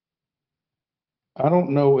 I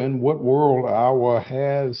don't know in what world Iowa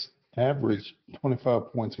has averaged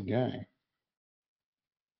 25 points a game.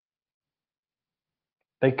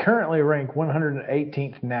 They currently rank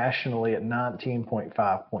 118th nationally at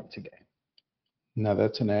 19.5 points a game. Now,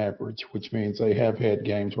 that's an average, which means they have had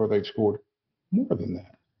games where they've scored more than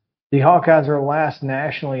that. The Hawkeyes are last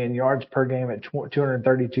nationally in yards per game at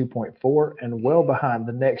 232.4 and well behind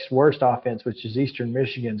the next worst offense, which is Eastern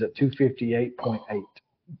Michigan's at 258.8.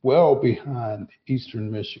 Well behind Eastern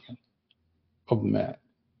Michigan of Matt.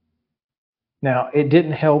 Now, it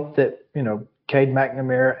didn't help that, Cade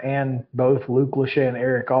McNamara and both Luke Lachey and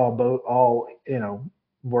Eric all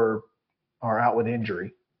are out with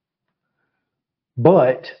injury.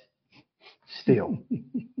 But Still.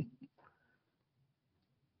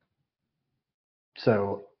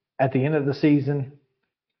 So at the end of the season,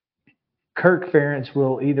 Kirk Ferentz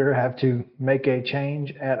will either have to make a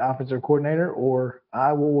change at offensive coordinator or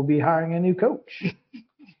Iowa will be hiring a new coach.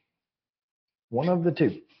 One of the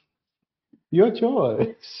two. Your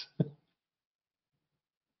choice.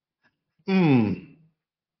 Well,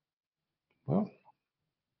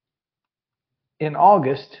 in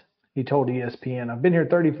August, he told ESPN, "I've been here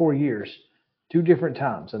 34 years, 2 different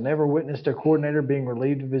times. I never witnessed a coordinator being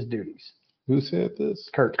relieved of his duties." Who said this?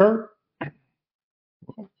 Kirk. Kirk?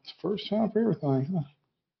 Well, it's first time for everything,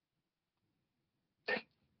 huh?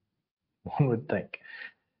 One would think.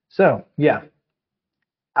 So, yeah,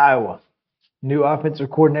 Iowa, new offensive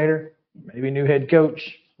coordinator, maybe new head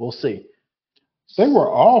coach. We'll see. They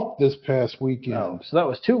were off this past weekend. Oh, so that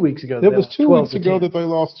was 2 weeks ago. It was 2 weeks ago 12-10. that they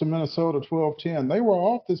lost to Minnesota 12-10. They were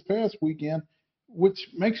off this past weekend, which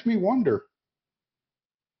makes me wonder,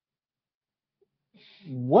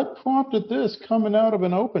 what prompted this coming out of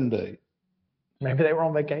an open date? Maybe they were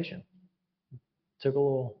on vacation. Took a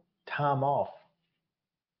little time off.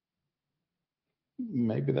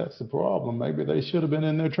 Maybe that's the problem. Maybe they should have been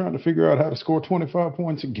in there trying to figure out how to score 25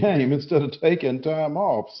 points a game instead of taking time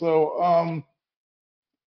off. So,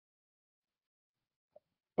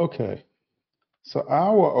 okay. So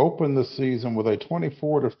Iowa opened the season with a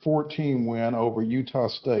 24-14 win over Utah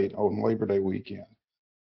State on Labor Day weekend.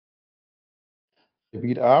 They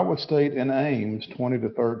beat Iowa State in Ames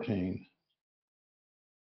 20-13.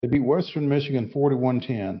 They beat Western Michigan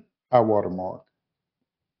 41-10, high water mark.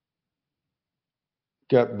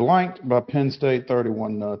 Got blanked by Penn State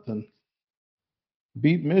 31-0.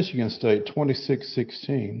 Beat Michigan State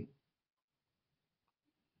 26-16.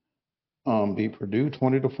 Beat Purdue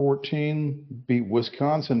 20-14. Beat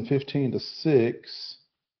Wisconsin 15-6.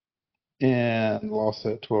 And lost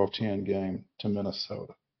that 12-10 game to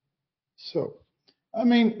Minnesota. So, I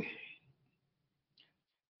mean,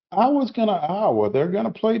 Iowa's going to Iowa. They're going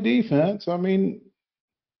to play defense. I mean,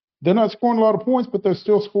 they're not scoring a lot of points, but they're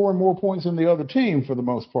still scoring more points than the other team for the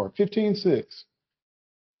most part. 15-6,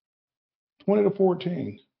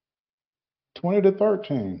 20-14,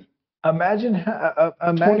 20-13. Imagine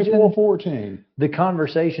 24-14. the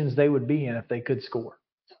conversations they would be in if they could score.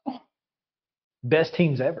 Best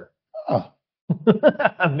teams ever. Oh.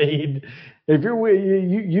 I mean, if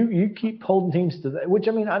you keep holding teams to that, which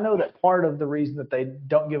I mean, I know that part of the reason that they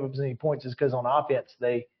don't give up as many points is because on offense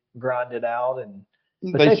they grind it out and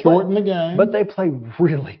they shorten the game. But they play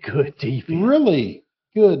really good defense. Really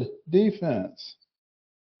good defense.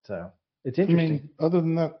 So it's interesting. I mean, other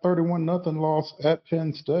than that 31-0 loss at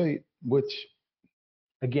Penn State, which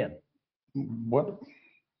again, what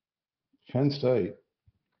Penn State?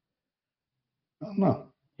 I don't know.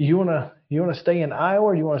 You wanna stay in Iowa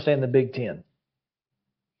or you want to stay in the Big Ten?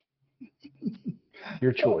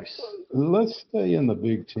 Your choice. Let's stay in the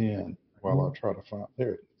Big Ten while I try to find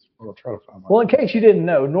there. I'll try to find. Well, in case you didn't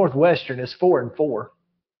know, Northwestern is 4-4.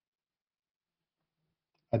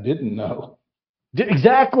 I didn't know.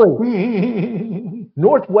 Exactly.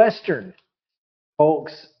 Northwestern,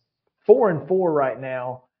 folks, 4-4 right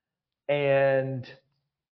now, and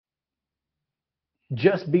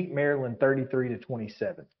just beat Maryland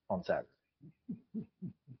 33-27 on Saturday.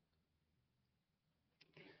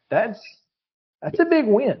 That's a big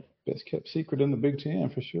win. Best kept secret in the Big Ten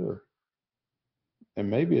for sure. And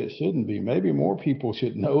maybe it shouldn't be. Maybe more people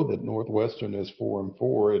should know that Northwestern is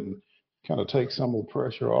 4-4 and kind of take some of the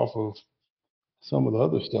pressure off of some of the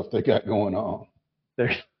other stuff they got going on.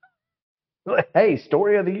 Hey,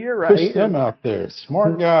 story of the year right Push here. them out there.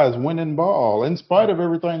 Smart guys winning ball in spite of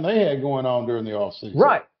everything they had going on during the offseason.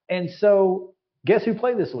 Right. And so guess who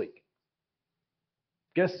played this week?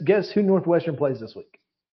 Guess who Northwestern plays this week?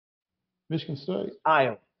 Michigan State.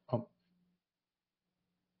 Iowa. Oh.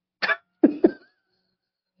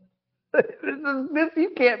 This you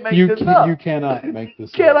can't make this up. You cannot make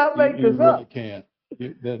this cannot up. make You this really up. can't.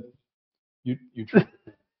 You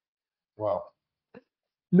wow.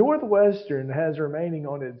 Northwestern has remaining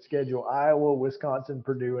on its schedule Iowa, Wisconsin,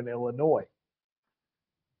 Purdue, and Illinois.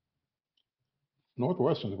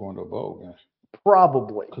 Northwestern's going to a bowl game.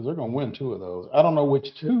 Probably. Because they're going to win 2 of those. I don't know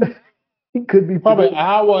which 2. It could be Probably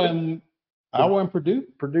Purdue. Iowa and Purdue.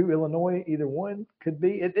 Purdue, Illinois, either one could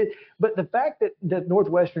be. But the fact that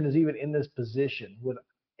Northwestern is even in this position with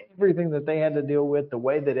everything that they had to deal with, the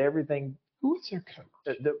way that everything. Who is their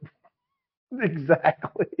coach?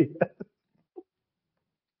 Exactly.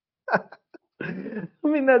 I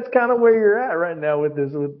mean, that's kind of where you're at right now with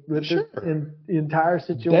this this entire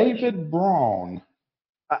situation. David Braun.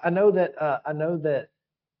 I know that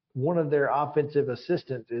one of their offensive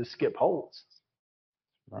assistants is Skip Holtz.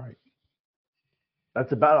 Right.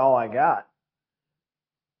 That's about all I got.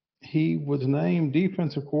 He was named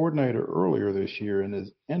defensive coordinator earlier this year and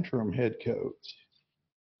is interim head coach.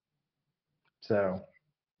 So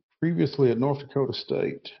Previously at North Dakota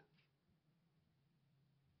State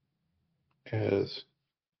as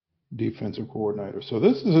defensive coordinator. So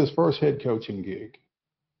this is his first head coaching gig.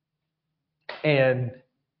 and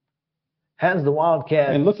has the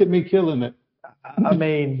Wildcats. And look at me killing it. I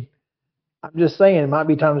mean, I'm just saying it might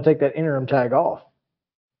be time to take that interim tag off.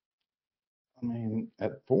 I mean,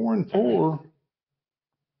 at 4-4,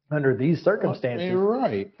 under these circumstances. You're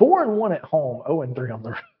right. 4-1 at home, 0-3 on the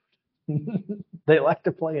road. They like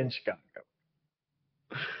to play in Chicago.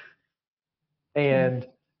 And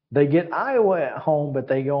they get Iowa at home, but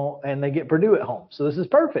they go and they get Purdue at home. So this is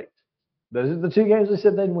perfect. Those are the two games we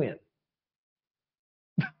said they'd win.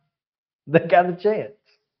 They got a chance.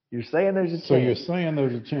 You're saying there's a chance. So you're saying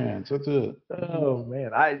there's a chance. That's it. Oh,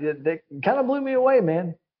 man. They kind of blew me away,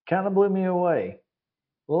 man. Kind of blew me away.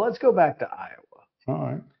 Well, let's go back to Iowa. All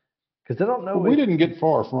right. Because I don't know. Well, we didn't get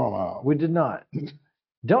far from Iowa. We did not.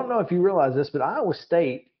 Don't know if you realize this, but Iowa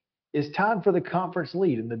State is tied for the conference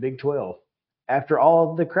lead in the Big 12 after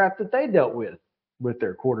all the crap that they dealt with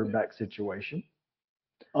their quarterback situation.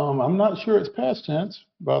 I'm not sure it's past tense,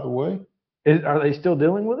 by the way. Are they still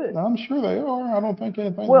dealing with it? I'm sure they are. I don't think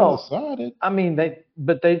anything's Well, been decided. I mean,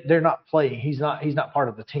 they're not playing. He's not part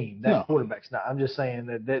of the team. That quarterback's not. I'm just saying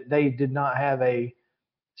that they did not have a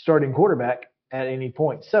starting quarterback at any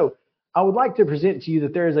point. So I would like to present to you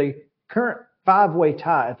that there is a current 5-way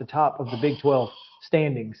tie at the top of the Big 12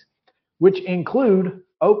 standings, which include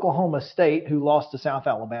Oklahoma State, who lost to South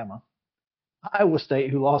Alabama, Iowa State,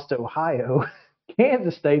 who lost to Ohio,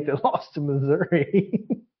 Kansas State, that lost to Missouri,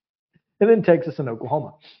 and then Texas and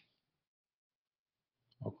Oklahoma.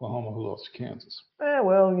 Oklahoma, who lost to Kansas.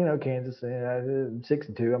 Well, Kansas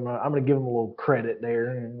 6-2. I'm gonna give them a little credit there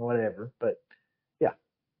and whatever. But yeah,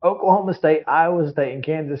 Oklahoma State, Iowa State, and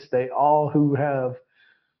Kansas State, all who have,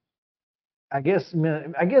 I guess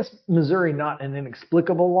Missouri not an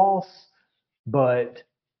inexplicable loss, but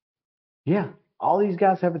yeah, all these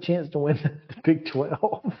guys have a chance to win the Big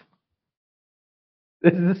 12.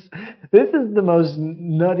 This is the most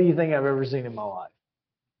nutty thing I've ever seen in my life.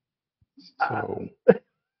 So,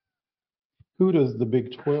 who does the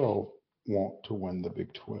Big 12 want to win the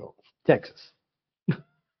Big 12? Texas.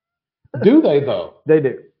 Do they, though? They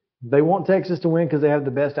do. They want Texas to win because they have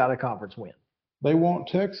the best out-of-conference win. They want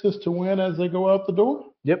Texas to win as they go out the door?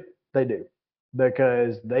 Yep, they do.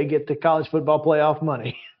 Because they get the college football playoff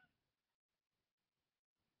money.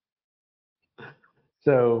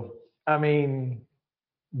 So, I mean,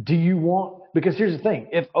 do you want – because here's the thing.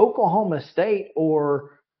 If Oklahoma State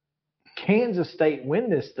or Kansas State win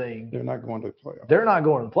this thing – they're not going to the playoffs. They're not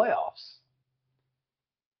going to the playoffs.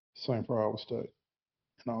 Same for Iowa State,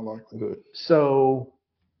 in all likelihood. So,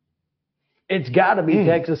 it's got to be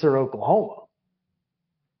Texas or Oklahoma.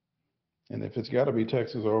 And if it's got to be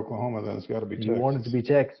Texas or Oklahoma, then it's got to be Texas. You want it to be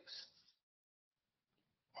Texas.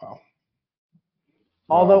 Wow.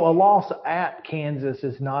 Although a loss at Kansas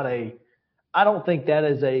is not I don't think that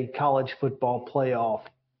is a college football playoff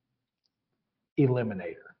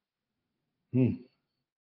eliminator. In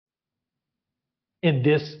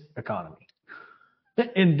this economy.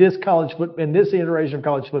 In this iteration of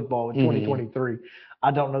college football in 2023,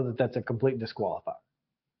 I don't know that that's a complete disqualifier.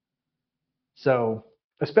 So,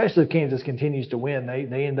 especially if Kansas continues to win,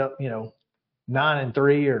 they end up,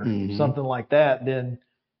 9-3 or something like that, then,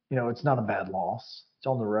 it's not a bad loss. It's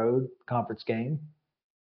on the road, conference game.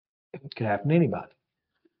 It could happen to anybody.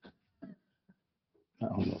 I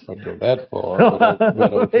don't know if I'd go that far,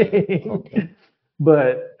 but okay. Okay.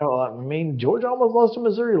 But I mean, Georgia almost lost to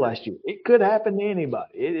Missouri last year. It could happen to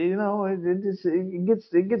anybody. It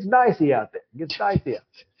gets dicey out there. It gets dicey out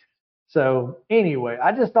there. So anyway,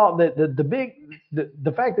 I just thought that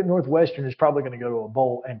the fact that Northwestern is probably going to go to a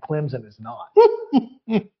bowl and Clemson is not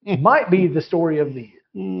might be the story of the year.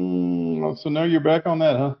 So now you're back on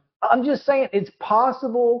that, huh? I'm just saying it's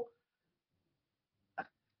possible.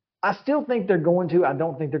 I still think they're going to. I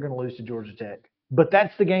don't think they're going to lose to Georgia Tech. But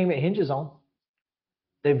that's the game it hinges on.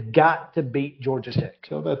 They've got to beat Georgia Tech.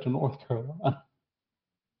 Tell that to North Carolina.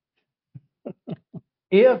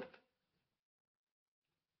 If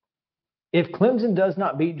Clemson does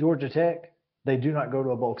not beat Georgia Tech, they do not go to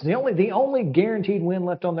a bowl. Because the only guaranteed win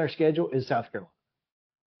left on their schedule is South Carolina.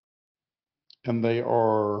 And they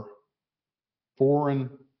are 4-.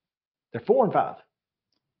 They're 4-5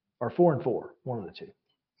 or 4-4, one of the two.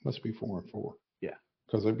 Must be 4-4. Yeah.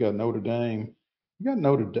 Because they've got Notre Dame, You got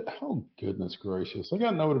Notre Dame. Oh, goodness gracious. They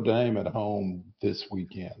got Notre Dame at home this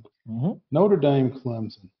weekend. Mm-hmm. Notre Dame,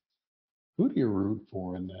 Clemson. Who do you root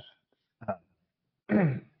for in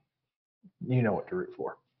that? You know what to root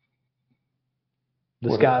for. The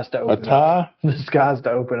What, skies to a open tie? up. The skies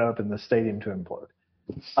to open up and the stadium to implode.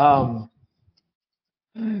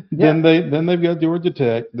 Then they've got Georgia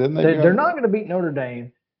Tech. Then they're not going to beat Notre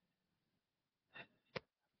Dame.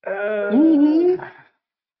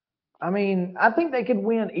 I mean, I think they could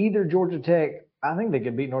win either Georgia Tech. I think they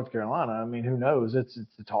could beat North Carolina. I mean, who knows? It's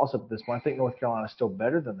a toss-up at this point. I think North Carolina is still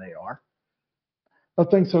better than they are. I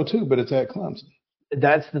think so too, but it's at Clemson.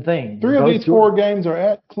 That's the thing. Three of these four games are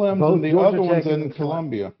at Clemson. The other one's in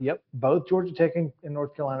Columbia. Yep, both Georgia Tech and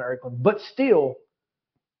North Carolina are at Clemson. But still,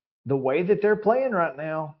 the way that they're playing right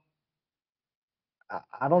now,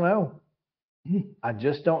 I don't know. I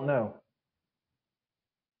just don't know.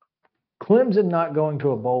 Clemson not going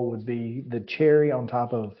to a bowl would be the cherry on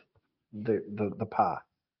top of the pie.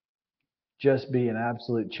 Just be an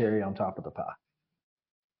absolute cherry on top of the pie.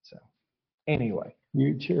 So, anyway. You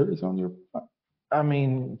eat cherries on your pie? I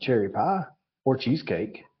mean, cherry pie or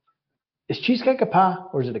cheesecake. Is cheesecake a pie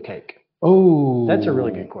or is it a cake? Oh. That's a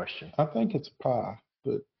really good question. I think it's a pie,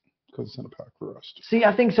 but because it's in a pie crust. See,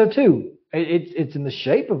 I think so too. It's in the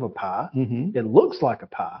shape of a pie. Mm-hmm. It looks like a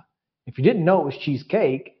pie. If you didn't know it was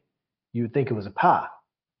cheesecake, you would think it was a pie.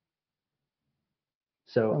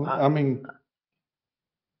 So I mean,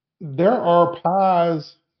 there are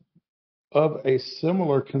pies of a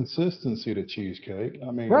similar consistency to cheesecake.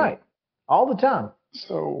 I mean, right, all the time.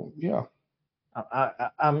 So yeah,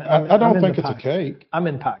 I don't think it's a cake. I'm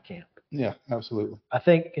in pie camp. Yeah, absolutely. I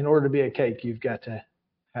think in order to be a cake, you've got to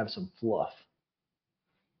have some fluff.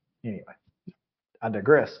 Anyway, I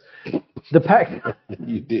digress. The Pac.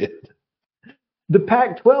 You did. The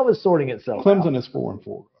Pac-12 is sorting itself out. Clemson is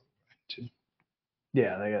 4-4.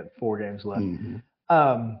 Yeah, they got 4 games left.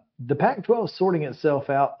 Mm-hmm. The Pac-12 is sorting itself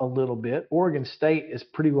out a little bit. Oregon State is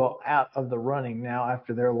pretty well out of the running now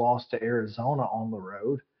after their loss to Arizona on the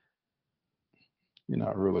road. You're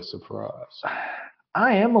not really surprised.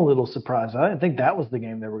 I am a little surprised. I didn't think that was the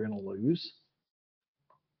game they were going to lose.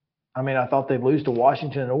 I mean, I thought they'd lose to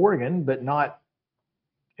Washington and Oregon, but not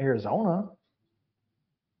Arizona.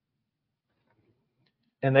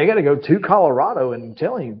 And they got to go to Colorado, and I'm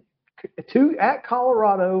telling you, at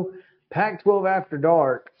Colorado, Pac-12 after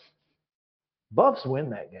dark, Buffs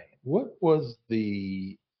win that game. What was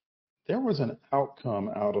there was an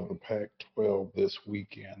outcome out of the Pac-12 this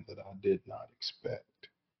weekend that I did not expect,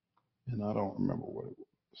 and I don't remember what it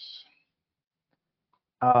was.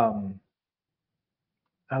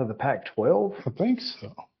 Out of the Pac-12? I think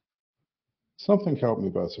so. Something caught me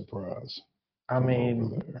by surprise. I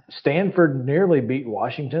mean, Stanford nearly beat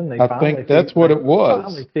Washington. I think that's what it was.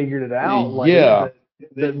 Finally figured it out. Yeah.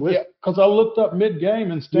 Because I looked up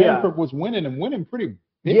mid-game and Stanford was winning and winning pretty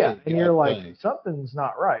big. Yeah, and you're like, something's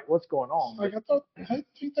not right. What's going on? Like I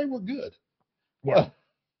think they were good. Yeah.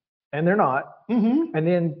 And they're not. Mm-hmm. And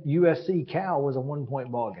then USC Cal was a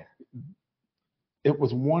 1-point ball game. It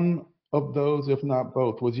was one of those, if not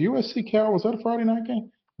both. Was USC Cal, was that a Friday night game?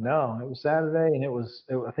 No, it was Saturday, and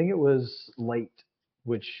I think it was late,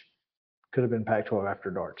 which could have been Pac-12 after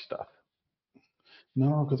dark stuff.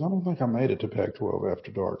 No, because I don't think I made it to Pac-12 after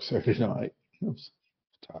dark Saturday night. It was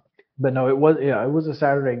tired. But no, it was a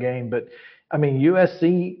Saturday game. But I mean,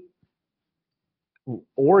 USC,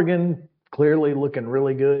 Oregon clearly looking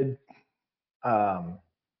really good.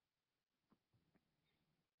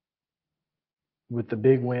 With the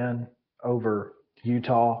big win over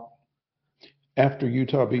Utah. After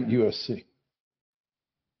Utah beat USC.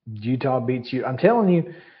 Utah beats you. I'm telling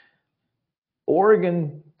you,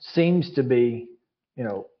 Oregon seems to be,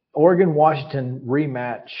 Oregon-Washington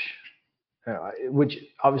rematch, which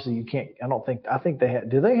obviously you can't, I think they have,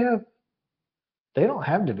 they don't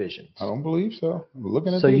have divisions. I don't believe so. I'm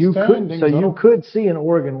looking at so these you standings. could, you could see an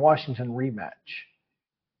Oregon-Washington rematch.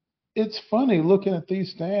 It's funny looking at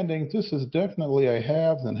these standings. This is definitely a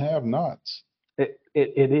haves and have-nots.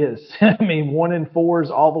 It is. I mean, 1 and 4s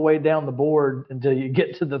all the way down the board until you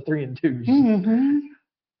get to the 3 and 2s. Mm-hmm.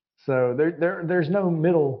 So there's no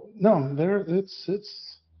middle. No, it's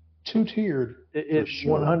two-tiered. It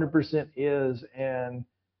sure. 100% is,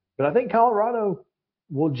 but I think Colorado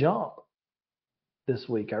will jump this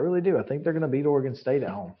week. I really do. I think they're going to beat Oregon State at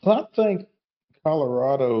home. Well, I think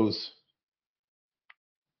Colorado's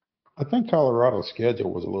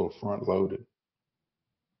schedule was a little front-loaded.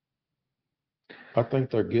 I think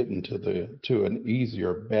they're getting to an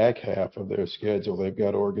easier back half of their schedule. They've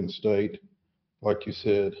got Oregon State, like you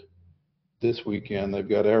said, this weekend. They've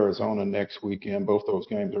got Arizona next weekend. Both those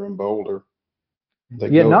games are in Boulder.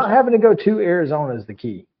 Not having to go to Arizona is the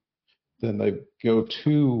key. Then they go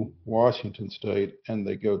to Washington State and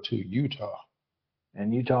they go to Utah.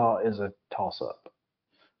 And Utah is a toss-up.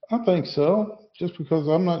 I think so, just because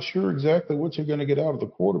I'm not sure exactly what you're going to get out of the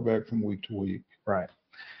quarterback from week to week. Right.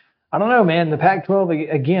 I don't know, man. The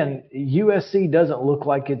Pac-12, again, USC doesn't look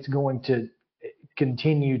like it's going to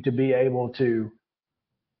continue to be able to,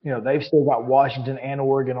 they've still got Washington and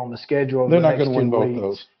Oregon on the schedule. They're not going to win both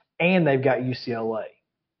those. And they've got UCLA.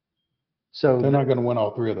 So they're not going to win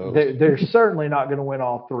all three of those. They're certainly not going to win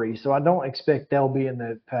all three. So I don't expect they'll be in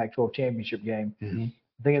the Pac-12 championship game. Mm-hmm.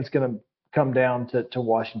 I think it's going to come down to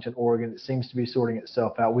Washington, Oregon. It seems to be sorting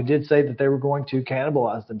itself out. We did say that they were going to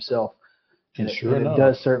cannibalize themselves. And it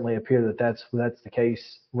does certainly appear that that's the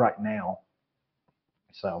case right now.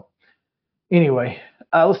 So anyway,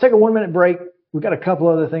 let's take a 1-minute break. We've got a couple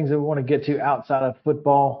other things that we want to get to outside of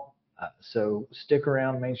football. So stick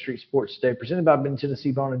around. Main Street Sports Today, presented by Ben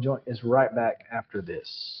Tennessee Bone and Joint, is right back after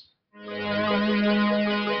this.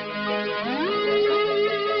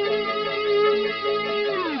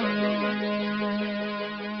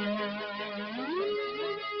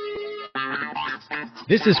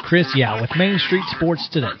 This is Chris Yao with Main Street Sports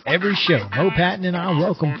Today. Every show, Mo Patton and I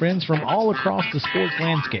welcome friends from all across the sports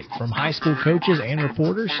landscape, from high school coaches and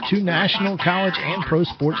reporters to national, college, and pro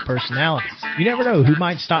sports personalities. You never know who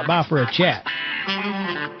might stop by for a chat.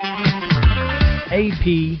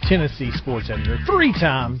 AP Tennessee Sports Editor,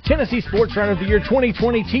 3-time Tennessee Sports Writer of the Year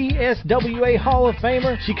 2020 TSWA Hall of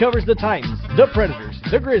Famer. She covers the Titans, the Predators,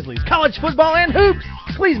 the Grizzlies, college football, and hoops.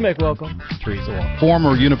 Please make welcome Teresa Walker.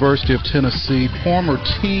 Former University of Tennessee, former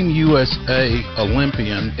Team USA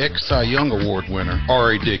Olympian, ex-Cy Young Award winner,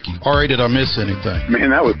 R.A. Dickey. R.A., did I miss anything? Man,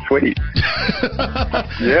 that was sweet.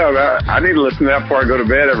 Yeah, I need to listen to that before I go to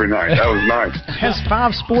bed every night. That was nice. Has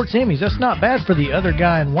 5 sports Emmys. That's not bad for the other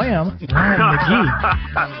guy in Wham, Ryan McGee.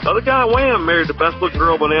 The other guy in Wham married the best-looking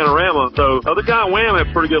girl, Bananarama, so the other guy in Wham had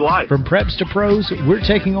a pretty good life. From preps to pros, we're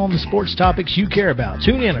taking on the sports topics you care about.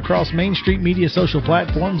 Tune in across Main Street Media social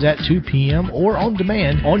platforms at 2 p.m. or on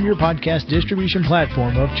demand on your podcast distribution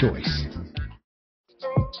platform of choice.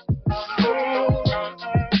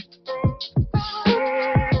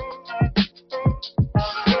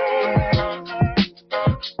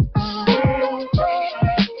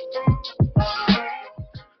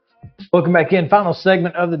 Welcome back in. Final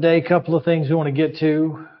segment of the day. A couple of things we want to get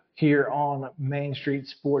to here on Main Street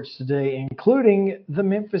Sports Today, including the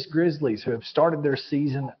Memphis Grizzlies, who have started their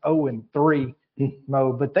season 0-3,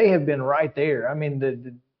 Mo, but they have been right there. I mean,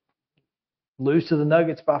 the lose to the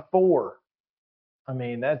Nuggets by 4. I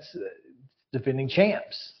mean, that's defending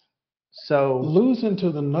champs. So losing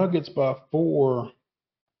to the Nuggets by 4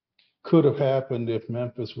 could have happened if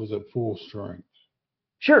Memphis was at full strength.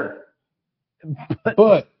 Sure.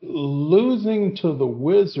 But losing to the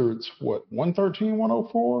Wizards,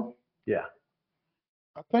 113-104? Yeah.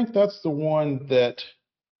 I think that's the one that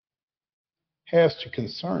has to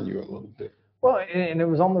concern you a little bit. Well, and it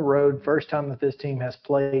was on the road. First time that this team has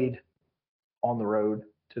played on the road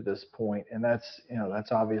to this point, and that's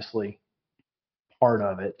obviously part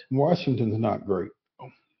of it. Washington's not great.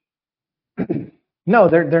 No,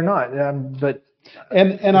 they're not. But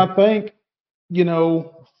I think,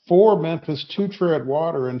 for Memphis to tread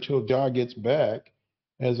water until Ja gets back,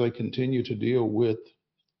 as they continue to deal with,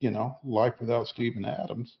 life without Steven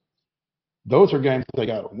Adams, those are games they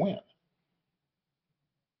got to win.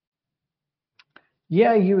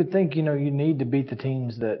 Yeah, you would think, you need to beat the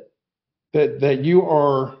teams that you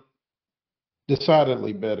are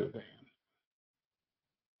decidedly better than.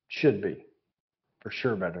 Should be, for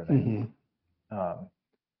sure, better than. Mm-hmm.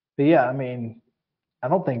 But yeah, I mean, I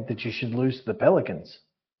don't think that you should lose to the Pelicans.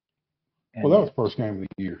 Well, that was the first game of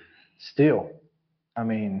the year. Still, I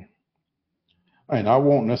mean, I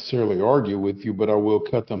won't necessarily argue with you, but I will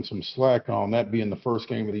cut them some slack on that being the first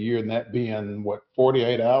game of the year, and that being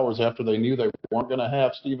 48 hours after they knew they weren't going to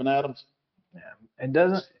have Steven Adams. Yeah,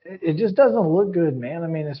 it just doesn't look good, man. I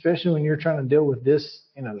mean, especially when you're trying to deal with this,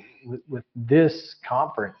 with this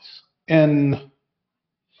conference. And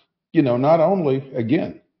not only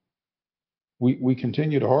again. We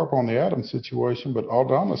continue to harp on the Adams situation, but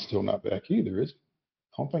Aldama's still not back either, is he?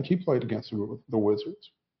 I don't think he played against the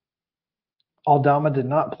Wizards. Aldama did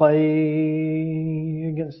not play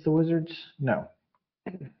against the Wizards? No.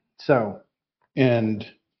 So. And,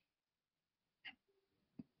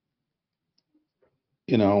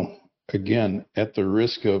 again, at the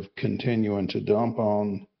risk of continuing to dump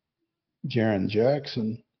on Jaren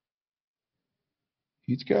Jackson,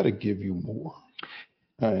 he's got to give you more.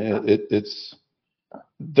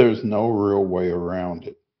 There's no real way around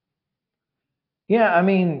it. Yeah, I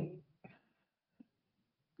mean,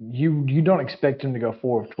 you don't expect him to go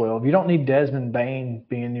 4 of 12. You don't need Desmond Bain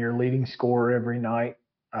being your leading scorer every night.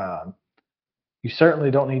 You certainly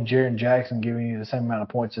don't need Jaren Jackson giving you the same amount of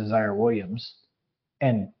points as Zaire Williams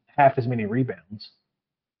and half as many rebounds.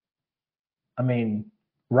 I mean,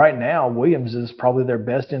 right now, Williams is probably their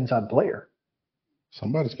best inside player.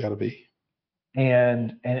 Somebody's got to be.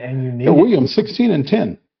 And you need Williams 16 and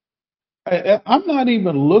 10. I'm not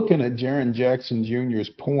even looking at Jaren Jackson Jr.'s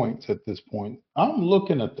points at this point. I'm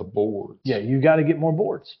looking at the boards. Yeah, you got to get more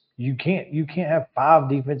boards. You can't have 5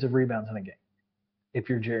 defensive rebounds in a game if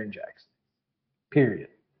you're Jaren Jackson. Period.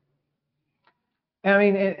 And I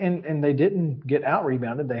mean, and they didn't get out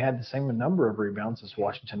rebounded. They had the same number of rebounds as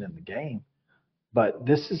Washington in the game. But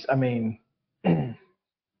this is, I mean, Kenneth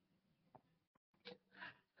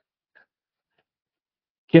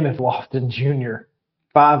Lofton Jr.,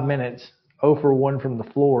 5 minutes, 0 for 1 from the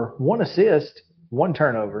floor, 1 assist, 1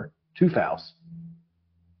 turnover, 2 fouls.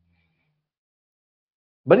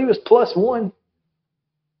 But he was +1.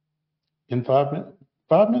 In 5 minutes?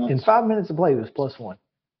 5 minutes? In 5 minutes of play, he was +1.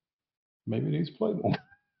 Maybe he needs to play more.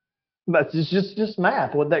 That's just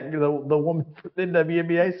math. What that the woman from the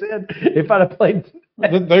WNBA said. If I'd have played,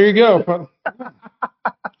 there you go.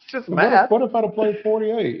 It's just math. What if I'd have played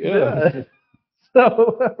 48? Yeah.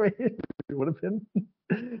 So I mean, it would have been.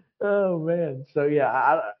 Oh man. So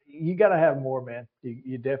yeah, you got to have more, man.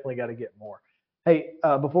 You definitely got to get more. Hey,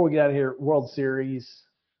 before we get out of here, World Series.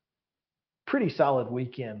 Pretty solid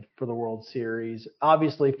weekend for the World Series.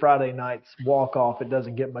 Obviously, Friday night's walk-off, it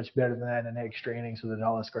doesn't get much better than that in extra innings with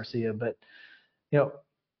Adolis Garcia. But, you know,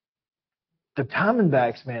 the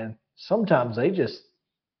Diamondbacks, man, sometimes they just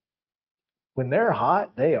 – when they're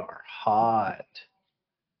hot, they are hot.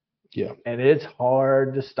 Yeah. And it's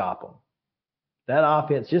hard to stop them. That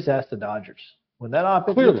offense, just ask the Dodgers. When that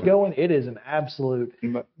offense gets going, it is an absolute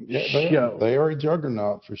show. They are a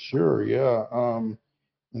juggernaut for sure, yeah.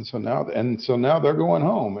 And so now they're going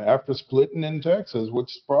home after splitting in Texas,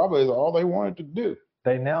 which probably is all they wanted to do.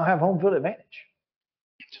 They now have home field advantage.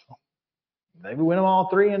 So maybe win them all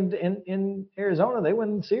 3 in Arizona. They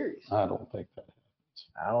win the series. I don't think that happens.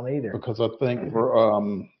 I don't either. Because I think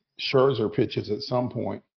Scherzer pitches at some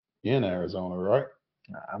point in Arizona, right?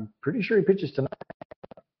 I'm pretty sure he pitches tonight.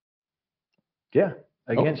 Yeah,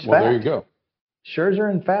 against well, Fat. there you go. Scherzer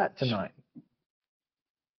and Fat tonight.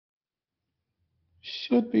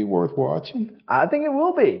 Should be worth watching. I think it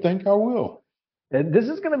will be. I think I will. This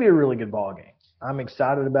is going to be a really good ball game. I'm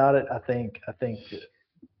excited about it. I think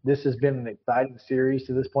this has been an exciting series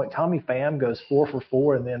to this point. Tommy Pham goes 4 for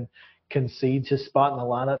 4 and then concedes his spot in the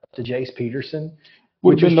lineup to Jace Peterson,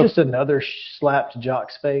 which is just another slap to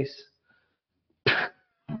Jock's face.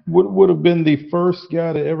 Would have been the first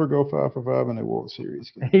guy to ever go 5 for 5 in a World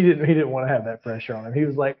Series game. He didn't want to have that pressure on him. He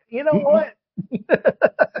was like, you know what?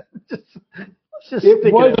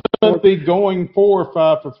 It wasn't the going for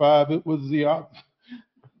 5 for 5. It was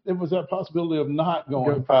it was that possibility of not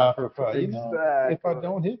going 5 for 5. Exactly. You know, if I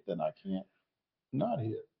don't hit, then I can't not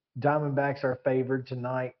hit. Diamondbacks are favored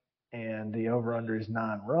tonight, and the over/under is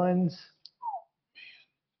 9 runs.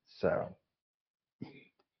 So,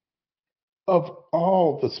 of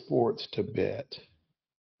all the sports to bet,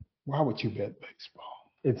 why would you bet baseball?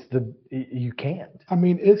 You can't. I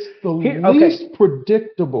mean, it's the least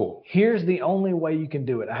predictable. Here's the only way you can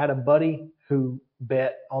do it. I had a buddy who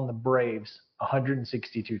bet on the Braves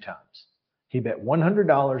 162 times. He bet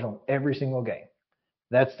 $100 on every single game.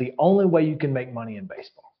 That's the only way you can make money in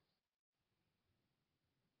baseball.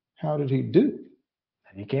 How did he do?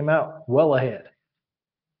 And he came out well ahead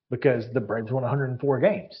because the Braves won 104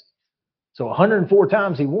 games. So 104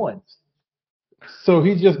 times he won. So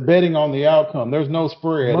he's just betting on the outcome. There's no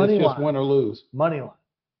spread. Money It's just line. win or lose. Money line.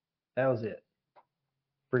 That was it.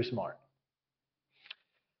 Pretty smart.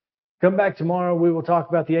 Come back tomorrow. We will talk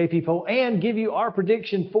about the AP poll and give you our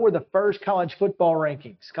prediction for the first college football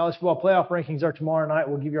rankings. College football playoff rankings are tomorrow night.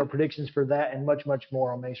 We'll give you our predictions for that and much, much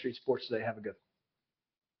more on Main Street Sports today. Have a good one.